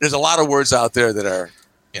there's a lot of words out there that are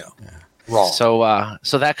wrong.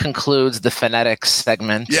 So that concludes the phonetics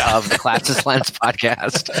segment of the Classes Lens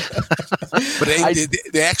podcast. But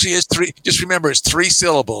they actually is 3. Just remember, it's 3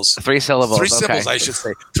 syllables. 3 syllables. 3 syllables, I should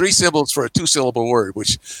say. 3 syllables for a 2-syllable word,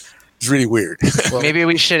 which It's really weird. Well, Maybe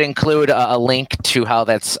we should include a link to how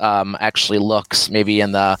that's actually looks, maybe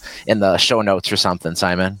in the show notes or something,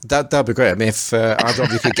 Simon. that'd be great. I mean, if either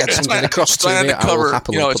of you could get something across to me, I will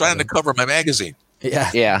happily. It's right on the cover of my magazine. Yeah.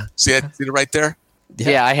 Yeah. See it right there?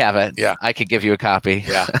 Yeah, I have it. Yeah. I could give you a copy.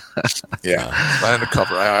 Yeah. Yeah. Right on the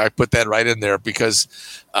cover. I put that right in there because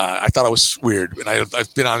I thought it was weird. And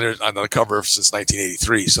I've been on the cover since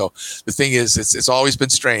 1983. So the thing is, it's always been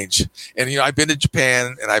strange. And, I've been to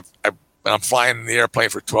Japan and I'm flying in the airplane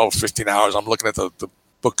for 12, 15 hours. I'm looking at the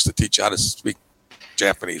books that teach you how to speak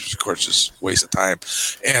Japanese, which of course is a waste of time.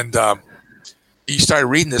 And you start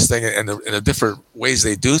reading this thing and the different ways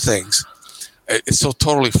they do things. It's so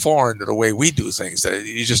totally foreign to the way we do things that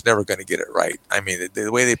you're just never going to get it right. I mean, the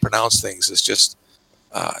way they pronounce things is just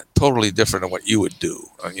totally different than what you would do.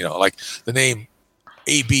 Like the name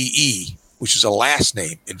ABE, which is a last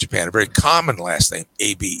name in Japan, a very common last name,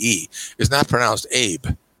 ABE, is not pronounced Abe.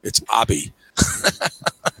 It's Abi.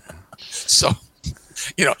 So,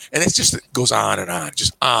 and it goes on and on,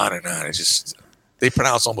 just on and on. It's just, they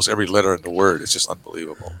pronounce almost every letter in the word. It's just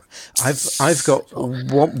unbelievable. I've got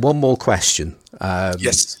one more question.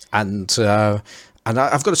 Yes. And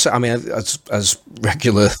I've got to say, I mean, as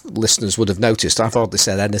regular listeners would have noticed, I've hardly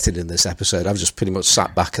said anything in this episode. I've just pretty much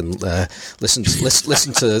sat back and listened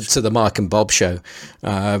to the Mike and Bob show,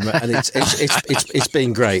 and it's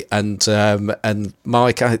been great. And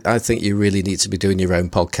Mike, I think you really need to be doing your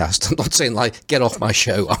own podcast. I'm not saying like get off my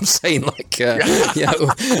show. I'm saying like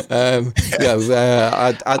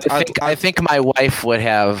I think my wife would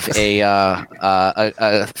have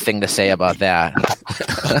a thing to say about that.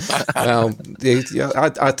 Well,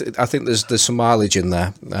 I think there's some mileage in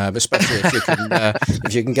there, especially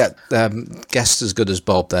if you can get guests as good as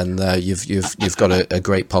Bob, then you've got a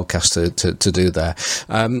great podcast to do there.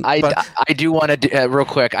 I do want to real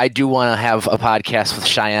quick. I do want to have a podcast with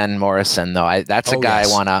Cheyenne Morrison, though. That's a guy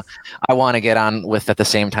yes. I want to get on with at the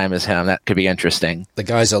same time as him. That could be interesting. The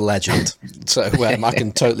guy's a legend, so I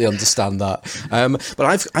can totally understand that.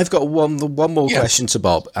 But I've got one more question to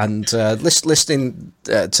Bob, and listening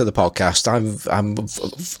to the podcast,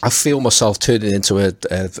 I feel myself turning into a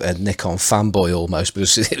Nikon fanboy almost,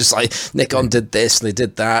 because it was like Nikon did this and they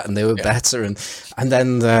did that and they were better, and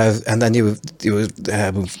then you were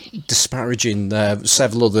disparaging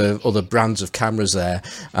several other brands of cameras there,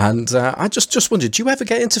 and I just wondered, do you ever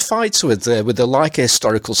get into fights with the Leica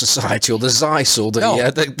Historical Society or the Zeiss or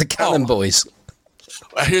the Canon boys?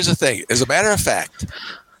 Well, here's the thing. As a matter of fact,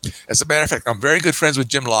 I'm very good friends with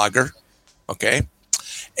Jim Lager. Okay,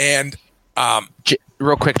 and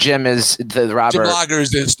real quick, Jim is the Robert. Jim Lager is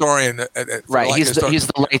the historian. Right, he's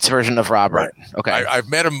the Lights version of Robert. Right. Okay, I've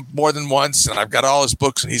met him more than once, and I've got all his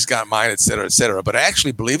books, and he's got mine, et cetera, et cetera. But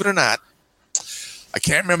actually, believe it or not, I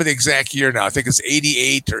can't remember the exact year now. I think it's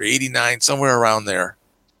 88 or 89, somewhere around there.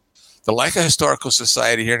 The Leica Historical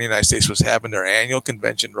Society here in the United States was having their annual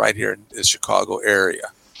convention right here in the Chicago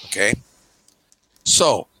area. Okay,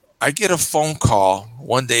 so I get a phone call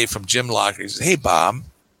one day from Jim Lager. He says, "Hey, Bob,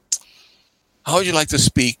 how would you like to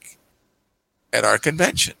speak at our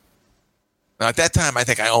convention?" Now, at that time, I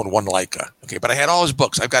think I owned one Leica. Okay, but I had all his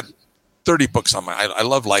books. I've got 30 books on I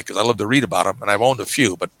love Leicas. I love to read about them, and I've owned a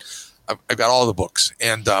few, but I've got all the books.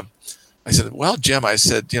 And I said, "Well, Jim," I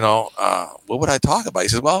said, what would I talk about? He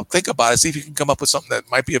said, "Well, think about it. See if you can come up with something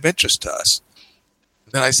that might be of interest to us."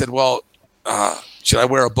 And then I said, "Well, should I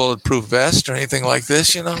wear a bulletproof vest or anything like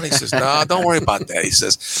this?" And he says, "No, don't worry about that." He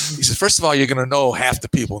says, "First of all, you're going to know half the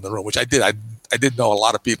people in the room," which I did. I did know a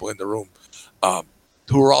lot of people in the room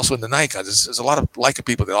who were also in the Nikons. There's a lot of Leica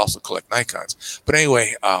people that also collect Nikons. But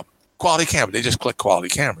anyway, quality camera. They just collect quality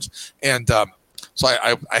cameras. And so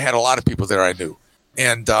I had a lot of people there I knew.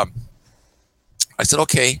 And I said,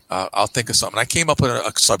 "Okay, I'll think of something." I came up with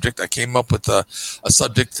a subject. I came up with a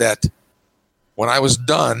subject that when I was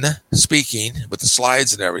done speaking with the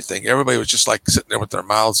slides and everything, everybody was just like sitting there with their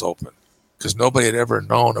mouths open because nobody had ever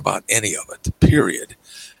known about any of it, period.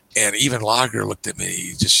 And even Lager looked at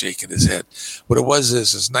me, just shaking his head. What it was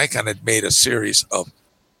is Nikon had made a series of,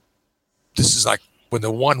 this is like when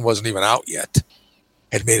the one wasn't even out yet,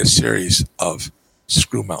 had made a series of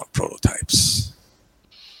screw mount prototypes.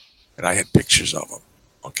 And I had pictures of them,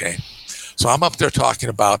 okay? So I'm up there talking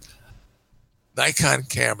about Nikon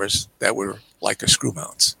cameras that were Leica screw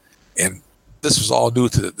mounts. And this was all new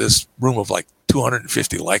to this room of like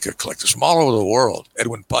 250 Leica collectors from all over the world.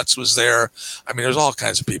 Edwin Putz was there. I mean, there's all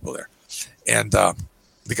kinds of people there. And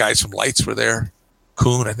the guys from Lights were there.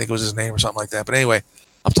 Kuhn, I think was his name or something like that. But anyway,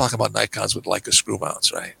 I'm talking about Nikons with Leica screw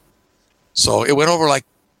mounts, right? So it went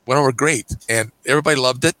over great. And everybody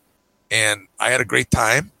loved it. And I had a great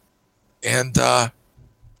time. And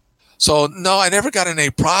So no, I never got any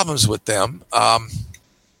problems with them. I'll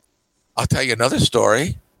tell you another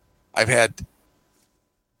story. I've had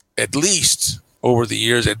at least over the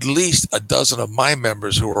years, at least a dozen of my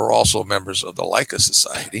members who are also members of the Leica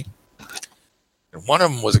Society. And one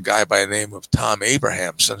of them was a guy by the name of Tom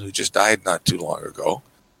Abrahamson, who just died not too long ago.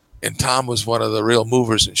 And Tom was one of the real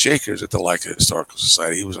movers and shakers at the Leica Historical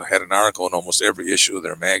Society. He had an article in almost every issue of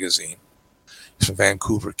their magazine. He's from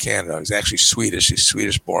Vancouver, Canada. He's actually Swedish. He's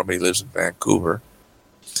Swedish-born, but he lives in Vancouver.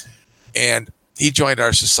 And he joined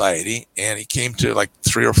our society, and he came to like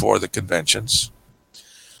 3 or 4 of the conventions.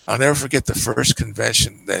 I'll never forget the first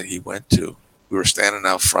convention that he went to. We were standing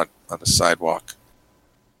out front on the sidewalk,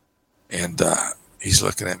 and he's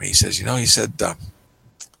looking at me. He says, he said, I'll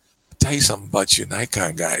tell you something about you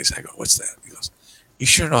Nikon guys. I go, what's that? He goes, you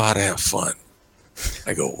sure know how to have fun.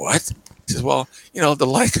 I go, what? He says, well, the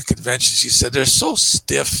Leica conventions, he said, they're so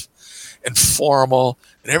stiff and formal,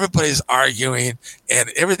 and everybody's arguing, and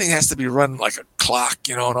everything has to be run like a clock,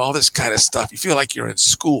 and all this kind of stuff. You feel like you're in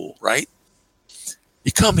school, right?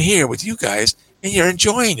 You come here with you guys, and you're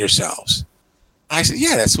enjoying yourselves. I said,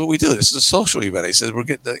 yeah, that's what we do. This is a social event. I said, we're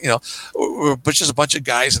getting, we're just a bunch of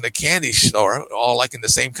guys in the candy store, all liking the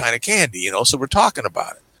same kind of candy, so we're talking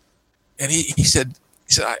about it. And he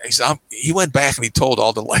went back and he told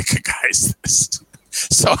all the Leica guys this.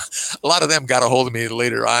 So a lot of them got a hold of me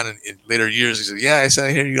later on in later years. He said, yeah, I said,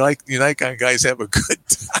 I hear you Nikon guys have a good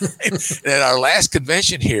time. And at our last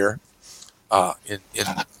convention here in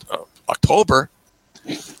October,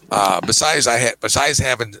 besides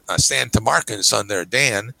having Stan Tamarkin's son there,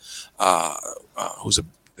 Dan, who's a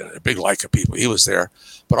big Leica people, he was there.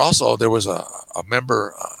 But also there was a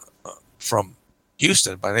member from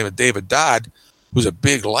Houston by the name of David Dodd, who's a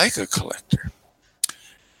big Leica collector.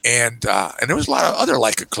 And there was a lot of other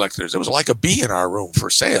Leica collectors. There was a Leica B in our room for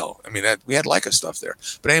sale. I mean, we had Leica stuff there.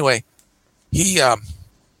 But anyway, he wrote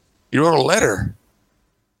a letter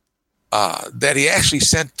that he actually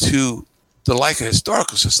sent to the Leica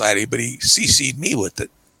Historical Society, but he CC'd me with it.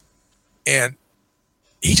 And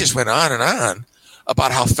he just went on and on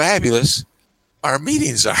about how fabulous our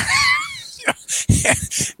meetings are.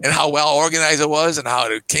 And how well organized it was, and how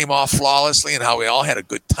it came off flawlessly, and how we all had a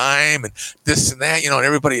good time, and this and that, and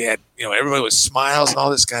everybody had, everybody was smiles and all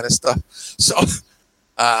this kind of stuff. So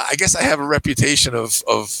I guess I have a reputation of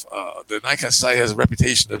the Nikon Society has a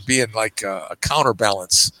reputation of being like a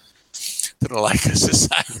counterbalance to the Leica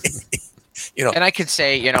Society. And I could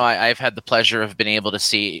say, I've had the pleasure of being able to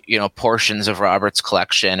see, portions of Robert's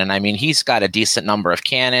collection. And I mean, he's got a decent number of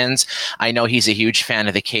Canons. I know he's a huge fan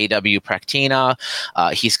of the KW Practina.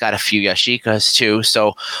 He's got a few Yashicas too.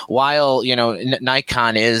 So while,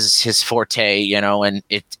 Nikon is his forte, and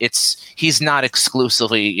he's not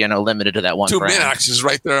exclusively, limited to that one brand. 2 Minoxes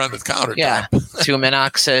right there on the counter. Yeah, 2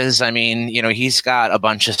 Minoxes. I mean, he's got a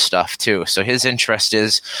bunch of stuff too. So his interest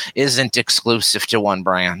isn't exclusive to one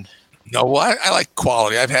brand. No, well, I like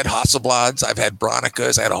quality. I've had Hasselblads. I've had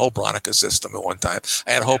Bronicas. I had a whole Bronica system at one time.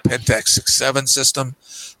 I had a whole Pentax 6.7 system.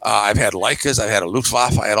 I've had Leicas. I've had a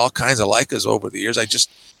Luftwaffe. I had all kinds of Leicas over the years. I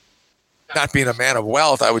just, not being a man of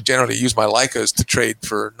wealth, I would generally use my Leicas to trade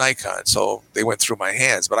for Nikon. So they went through my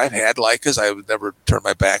hands. But I've had Leicas. I would never turn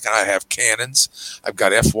my back on. I have Canons. I've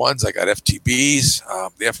got F1s. I got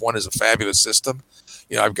FTBs. The F1 is a fabulous system.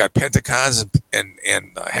 I've got Pentacons and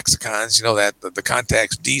Hexacons, the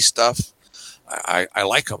Contax D stuff. I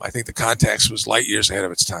like them. I think the Contax was light years ahead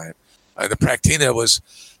of its time. The Practina was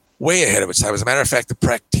way ahead of its time. As a matter of fact, the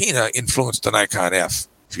Practina influenced the Nikon F.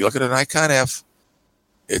 If you look at a Nikon F,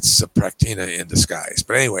 it's a Practina in disguise.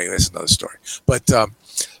 But anyway, that's another story. But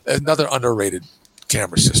another underrated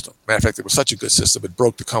camera system. Matter of fact, it was such a good system, it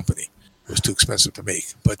broke the company. It was too expensive to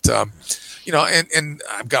make. But and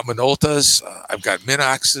I've got Minoltas, I've got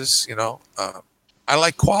Minoxes, I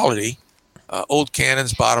like quality. Old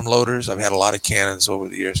Canons, bottom loaders. I've had a lot of Canons over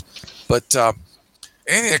the years. But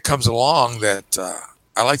anything that comes along that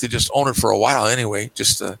I like to just own it for a while anyway,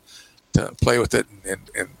 just to play with it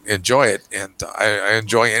and enjoy it. And I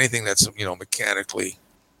enjoy anything that's, mechanically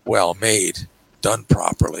well made, done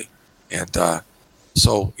properly. And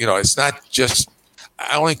so, it's not just,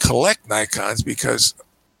 I only collect Nikons because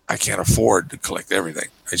I can't afford to collect everything.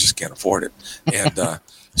 I just can't afford it. And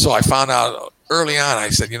so I found out early on, I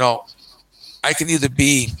said, I can either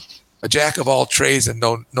be a jack of all trades and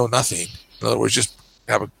know nothing. In other words, just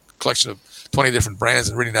have a collection of 20 different brands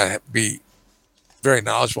and really not be very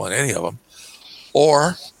knowledgeable on any of them.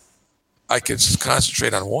 Or I can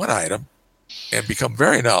concentrate on one item and become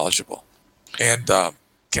very knowledgeable and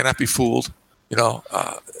cannot be fooled.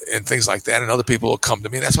 and things like that. And other people will come to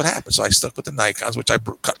me. And that's what happened. So I stuck with the Nikons, which I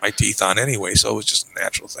cut my teeth on anyway. So it was just a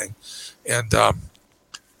natural thing. And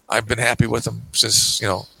I've been happy with them since,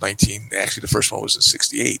 19. Actually, the first one was in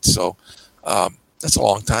 68. So that's a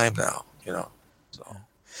long time now, So.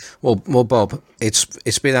 Well, Bob,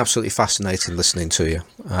 it's been absolutely fascinating listening to you.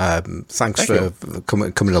 Thanks for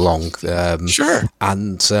coming along. Sure.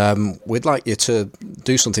 And we'd like you to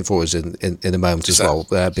do something for us in a moment as well,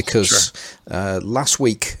 because last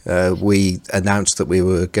week we announced that we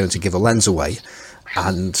were going to give a lens away,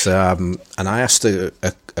 and I asked a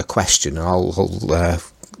question. I'll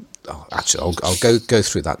go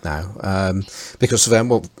through that now, because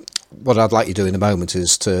what I'd like you to do in a moment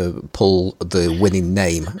is to pull the winning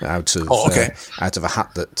name out of a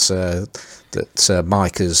hat that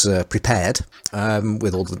Mike has prepared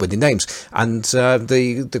with all the winning names. And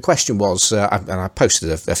the question was, and I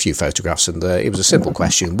posted a few photographs, and it was a simple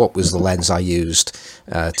question: what was the lens I used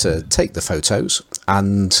to take the photos?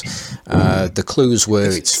 And the clues were: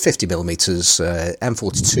 it's 50mm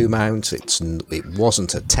M42 mount. It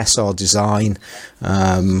wasn't a Tessar design.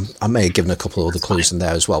 I may have given a couple of other clues in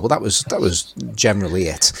there as well, but that was generally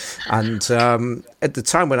it. And at the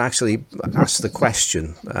time when I actually asked the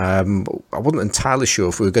question, I wasn't entirely sure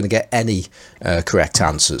if we were going to get any correct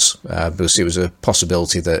answers, because it was a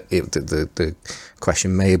possibility that the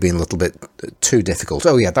question may have been a little bit too difficult.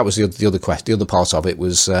 Oh yeah, that was the other question. The other part of it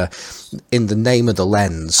was in the name of the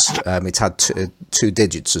lens. It had two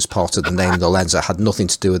digits as part of the name of the lens that had nothing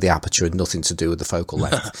to do with the aperture and nothing to do with the focal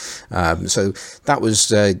length. So that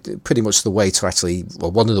was pretty much the way to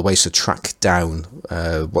one of the ways to track down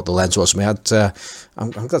what the lens was. And we had,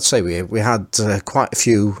 I'm glad to say, we had quite a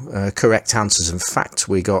few correct answers. In fact,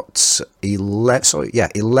 we got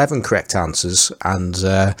 11 correct answers, and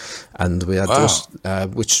we had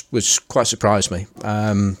which quite surprised me.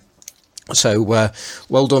 So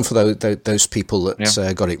well done for those people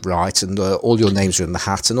that got it right, and all your names are in the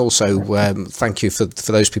hat. And also thank you for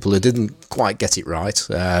those people who didn't quite get it right.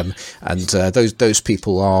 And those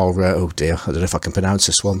people are oh dear, I don't know if I can pronounce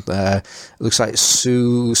this one. It looks like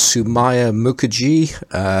Sumaya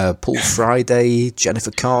Mukherjee, Paul Friday,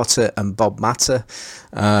 Jennifer Carter, and Bob Matter.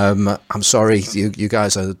 I'm sorry, you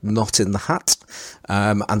guys are not in the hat.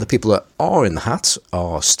 And the people that are in the hat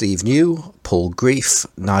are Steve New, Paul Grief,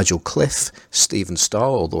 Nigel Cliff, Stephen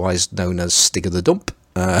Starr, otherwise known as Stig of the Dump,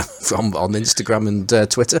 on Instagram and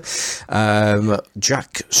Twitter,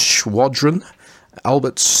 Jack Schwadron,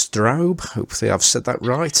 Albert Straub, hopefully I've said that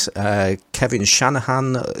right, Kevin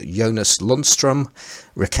Shanahan, Jonas Lundstrom,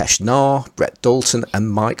 Rakesh Nar, Brett Dalton,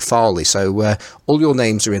 and Mike Farley. So all your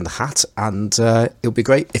names are in the hat, and it'll be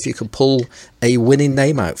great if you could pull a winning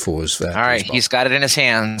name out for us. All right, he's got it in his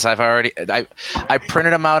hands. I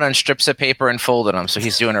printed them out on strips of paper and folded them, so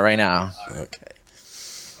he's doing it right now. Okay.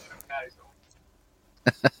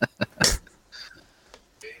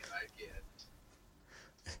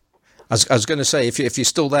 I was going to say, if you're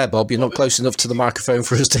still there, Bob, you're not close enough to the microphone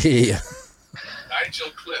for us to hear you.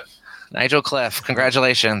 Nigel Cliff,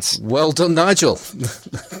 congratulations. Well done, Nigel. So,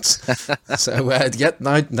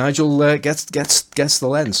 Nigel gets the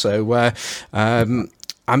lens. So, I'm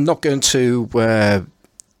not going to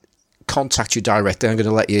contact you directly. I'm going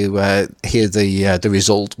to let you hear the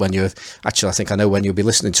result when you're actually. I think I know when you'll be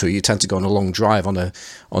listening to it. You tend to go on a long drive on a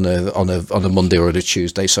Monday or a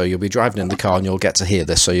Tuesday, so you'll be driving in the car and you'll get to hear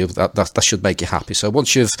this. So that should make you happy. So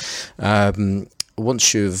once you've heard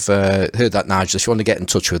that, Nigel, if you want to get in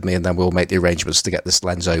touch with me, and then we'll make the arrangements to get this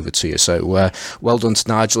lens over to you. So well done to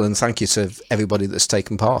Nigel, and thank you to everybody that's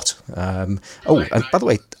taken part. And by the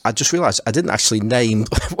way, I just realised I didn't actually name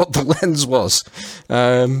what the lens was.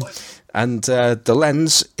 And the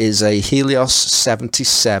lens is a Helios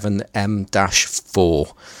 77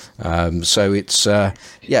 M-4. So it's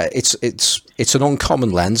an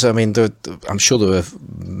uncommon lens. I mean, I'm sure there were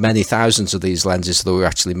many thousands of these lenses that were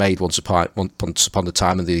actually made once upon a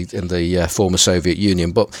time in the former Soviet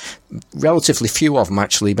Union, but relatively few of them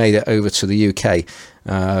actually made it over to the UK,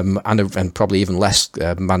 and probably even less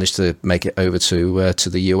managed to make it over to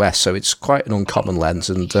the US. So it's quite an uncommon lens,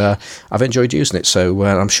 and I've enjoyed using it. So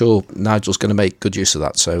I'm sure Nigel's going to make good use of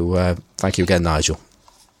that. So thank you again, Nigel.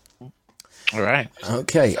 All right.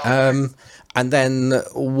 Okay. And then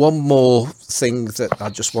one more thing that I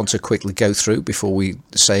just want to quickly go through before we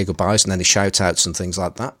say goodbyes, and any shout outs and things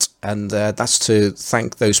like that. And that's to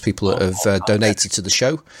thank those people that have donated to the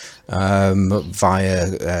show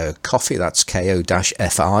via Ko-fi. That's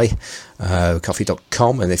ko-fi,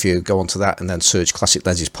 coffee.com. And if you go onto that and then search Classic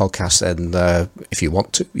Lenses Podcast, then if you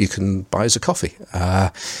want to, you can buy us a coffee.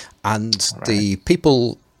 And the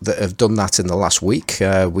people that have done that in the last week.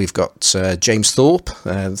 We've got James Thorpe.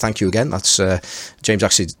 Thank you again. That's James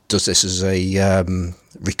actually does this as a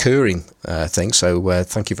recurring thing, so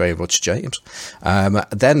thank you very much, James.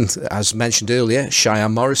 Then, as mentioned earlier,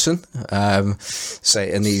 Cheyenne Morrison,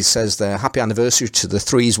 and he says there, happy anniversary to the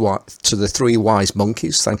three wise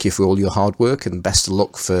monkeys. Thank you for all your hard work and best of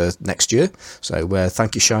luck for next year. So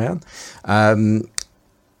thank you, Cheyenne.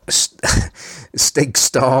 Stig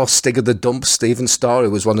of the Dump, Stephen Starr,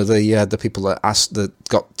 who was one of the people that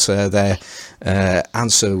got their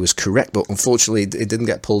answer was correct, but unfortunately it didn't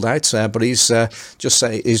get pulled out. But he's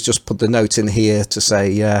just put the note in here to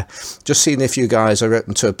say, just seeing if you guys are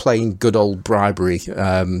open to a plain good old bribery,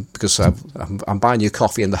 because I'm buying you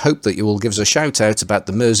coffee in the hope that you will give us a shout out about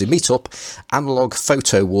the Mersey Meetup Analog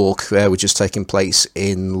Photo Walk, which is taking place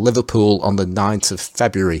in Liverpool on the 9th of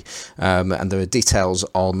February, and there are details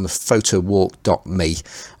on photowalk.me.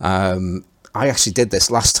 I actually did this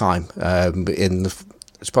last time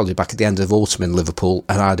it's probably back at the end of autumn in Liverpool,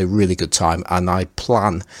 and I had a really good time, and I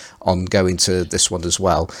plan on going to this one as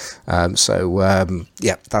well. That's a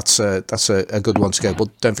good one to go.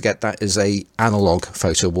 But don't forget, that is a analog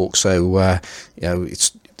photo walk, so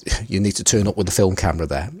you need to turn up with the film camera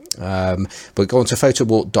there. But go on to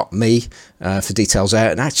photowalk.me for details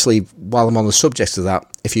there. And actually, while I'm on the subject of that,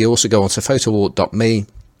 if you also go on to photowalk.me,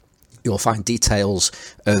 you'll find details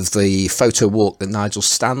of the photo walk that Nigel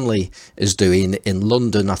Stanley is doing in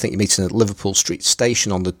London. I think you're meeting at Liverpool Street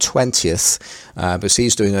Station on the 20th. But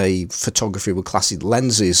he's doing a photography with classy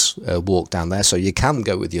lenses walk down there. So you can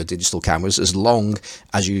go with your digital cameras as long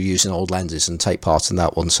as you're using old lenses and take part in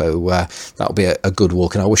that one. So that'll be a good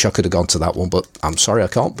walk. And I wish I could have gone to that one, but I'm sorry I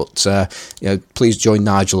can't. But please join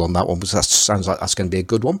Nigel on that one, because that sounds like that's going to be a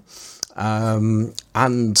good one.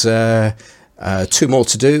 Two more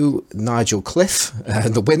to do. Nigel Cliff,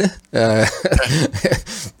 the winner.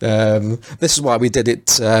 This is why we did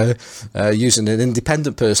it using an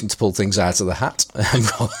independent person to pull things out of the hat.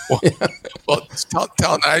 Well,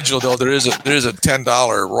 tell Nigel though there is a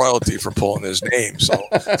 $10 royalty for pulling his name. So,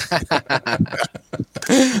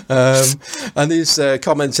 and he's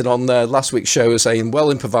commented on last week's show saying,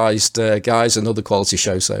 "Well improvised, guys, another quality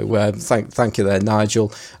show." So thank you there,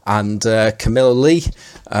 Nigel. And Camilla Lee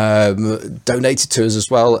donated to us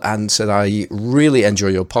as well and said, "I really enjoy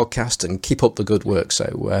your podcast and keep up the good work."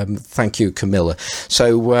 So thank you, Camilla.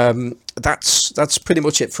 So that's pretty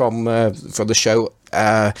much it from the show.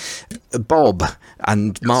 Bob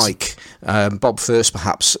and Mike. Bob first,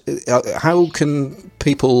 perhaps. How can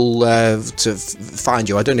people to find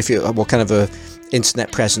you? I don't know what kind of a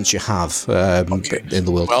internet presence you have in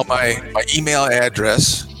the world. Well, my email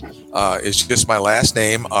address is just my last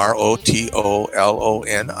name,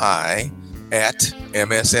 ROTOLONI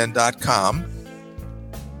 @msn.com.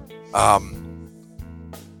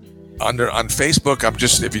 On Facebook,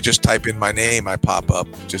 if you just type in my name, I pop up.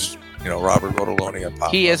 Just Robert Rotoloni, I pop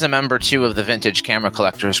up. He is a member too of the Vintage Camera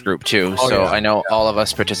Collectors group too, I know all of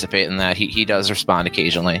us participate in that. He does respond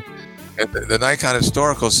occasionally. And the Nikon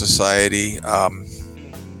Historical Society.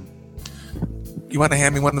 You want to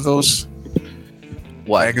hand me one of those?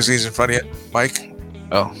 What magazines in front of you, Mike?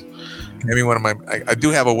 Oh, hand me one of my. I do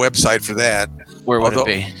have a website for that. Where would it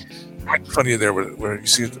be? Right in front of you there, where you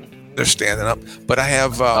see they're standing up. But I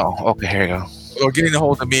have. Okay, here you go. Well, getting a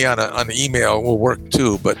hold of me on the email will work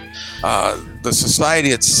too. But the society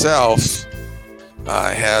itself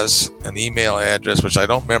has an email address which I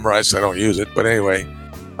don't memorize, so I don't use it. But anyway,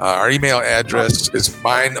 our email address is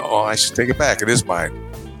mine. Oh, I should take it back. It is mine.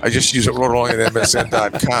 I just use it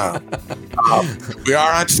rotoloni@msn.com. We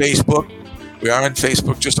are on Facebook. We are on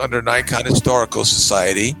Facebook just under Nikon Historical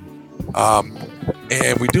Society.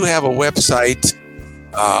 And we do have a website,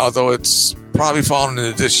 although it's probably fallen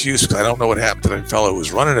into disuse because I don't know what happened to the fellow who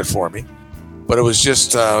was running it for me. But it was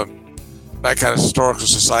just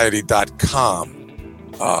NikonHistoricalSociety.com.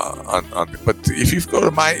 But if you go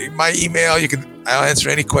to my email, I'll answer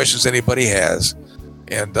any questions anybody has.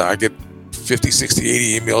 And I get 50, 60,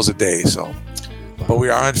 80 emails a day. So, but we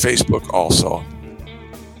are on Facebook also.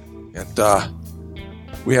 And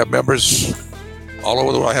we have members all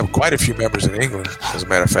over the world. I have quite a few members in England, as a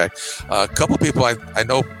matter of fact. A couple of people I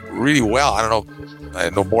know really well. I don't know. I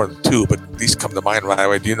know more than two, but these come to mind right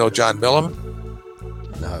away. Do you know John Millam?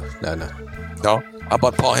 No. No? How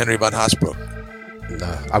about Paul Henry von Hasbrook?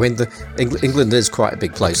 No. I mean, England is quite a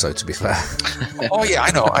big place, though, to be fair. Oh, yeah,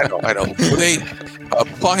 I know. Well,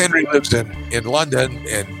 Paul Henry lives in London,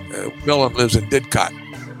 and Millam lives in Didcot.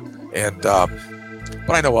 And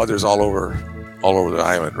but I know others all over the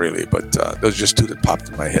island, really. But those are just two that popped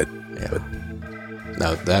in my head. Yeah. But,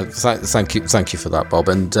 No, thank you for that, Bob.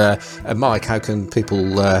 And Mike, how can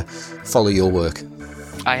people follow your work?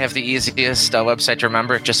 I have the easiest website to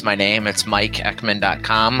remember. Just my name. It's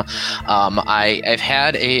MikeEckman.com. I've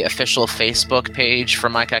had a official Facebook page for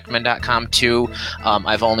MikeEckman.com too.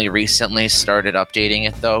 I've only recently started updating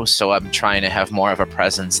it though, so I'm trying to have more of a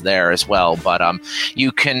presence there as well. But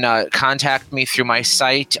you can contact me through my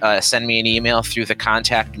site. Send me an email through the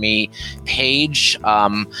Contact Me page.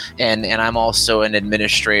 And I'm also an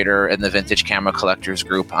administrator in the Vintage Camera Collectors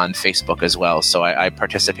group on Facebook as well. So I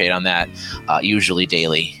participate on that usually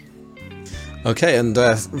daily. Okay, and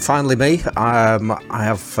finally me, I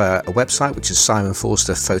have a website which is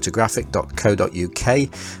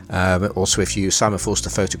simonforsterphotographic.co.uk. Also, if you use Simon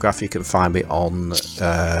Forster Photograph, you can find me on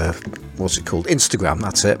Instagram,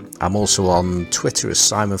 that's it. I'm also on Twitter as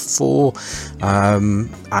Simon4,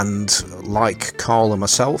 and like Carl and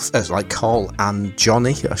myself, like Carl and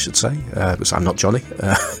Johnny, I should say, because I'm not Johnny,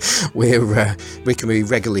 we can be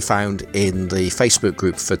regularly found in the Facebook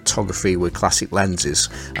group Photography with Classic Lenses.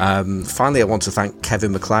 Finally, I want to thank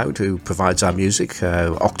Kevin MacLeod, who provides our music,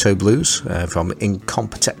 Octo Blues, from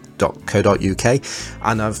incompetech.co.uk,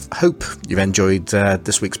 and I hope you've enjoyed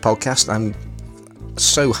this week's podcast. I'm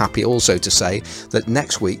so happy also to say that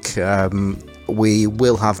next week we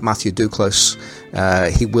will have Matthew Duclos.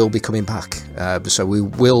 He will be coming back, so we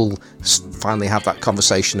will finally have that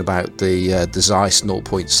conversation about the Zeiss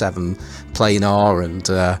 0.7 planar and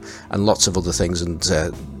lots of other things, and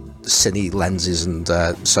cine lenses and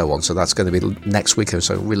so on. So that's going to be next week,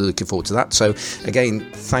 so really looking forward to that. So again,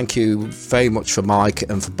 thank you very much for Mike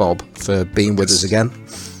and for Bob for being with us again.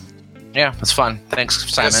 Yeah, it's fun. Thanks,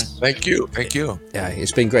 Simon. Yes, thank you. Yeah,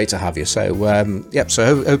 it's been great to have you. So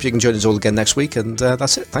so hope you can join us all again next week, and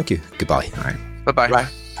that's it. Thank you. Goodbye. All right. Bye-bye. Bye.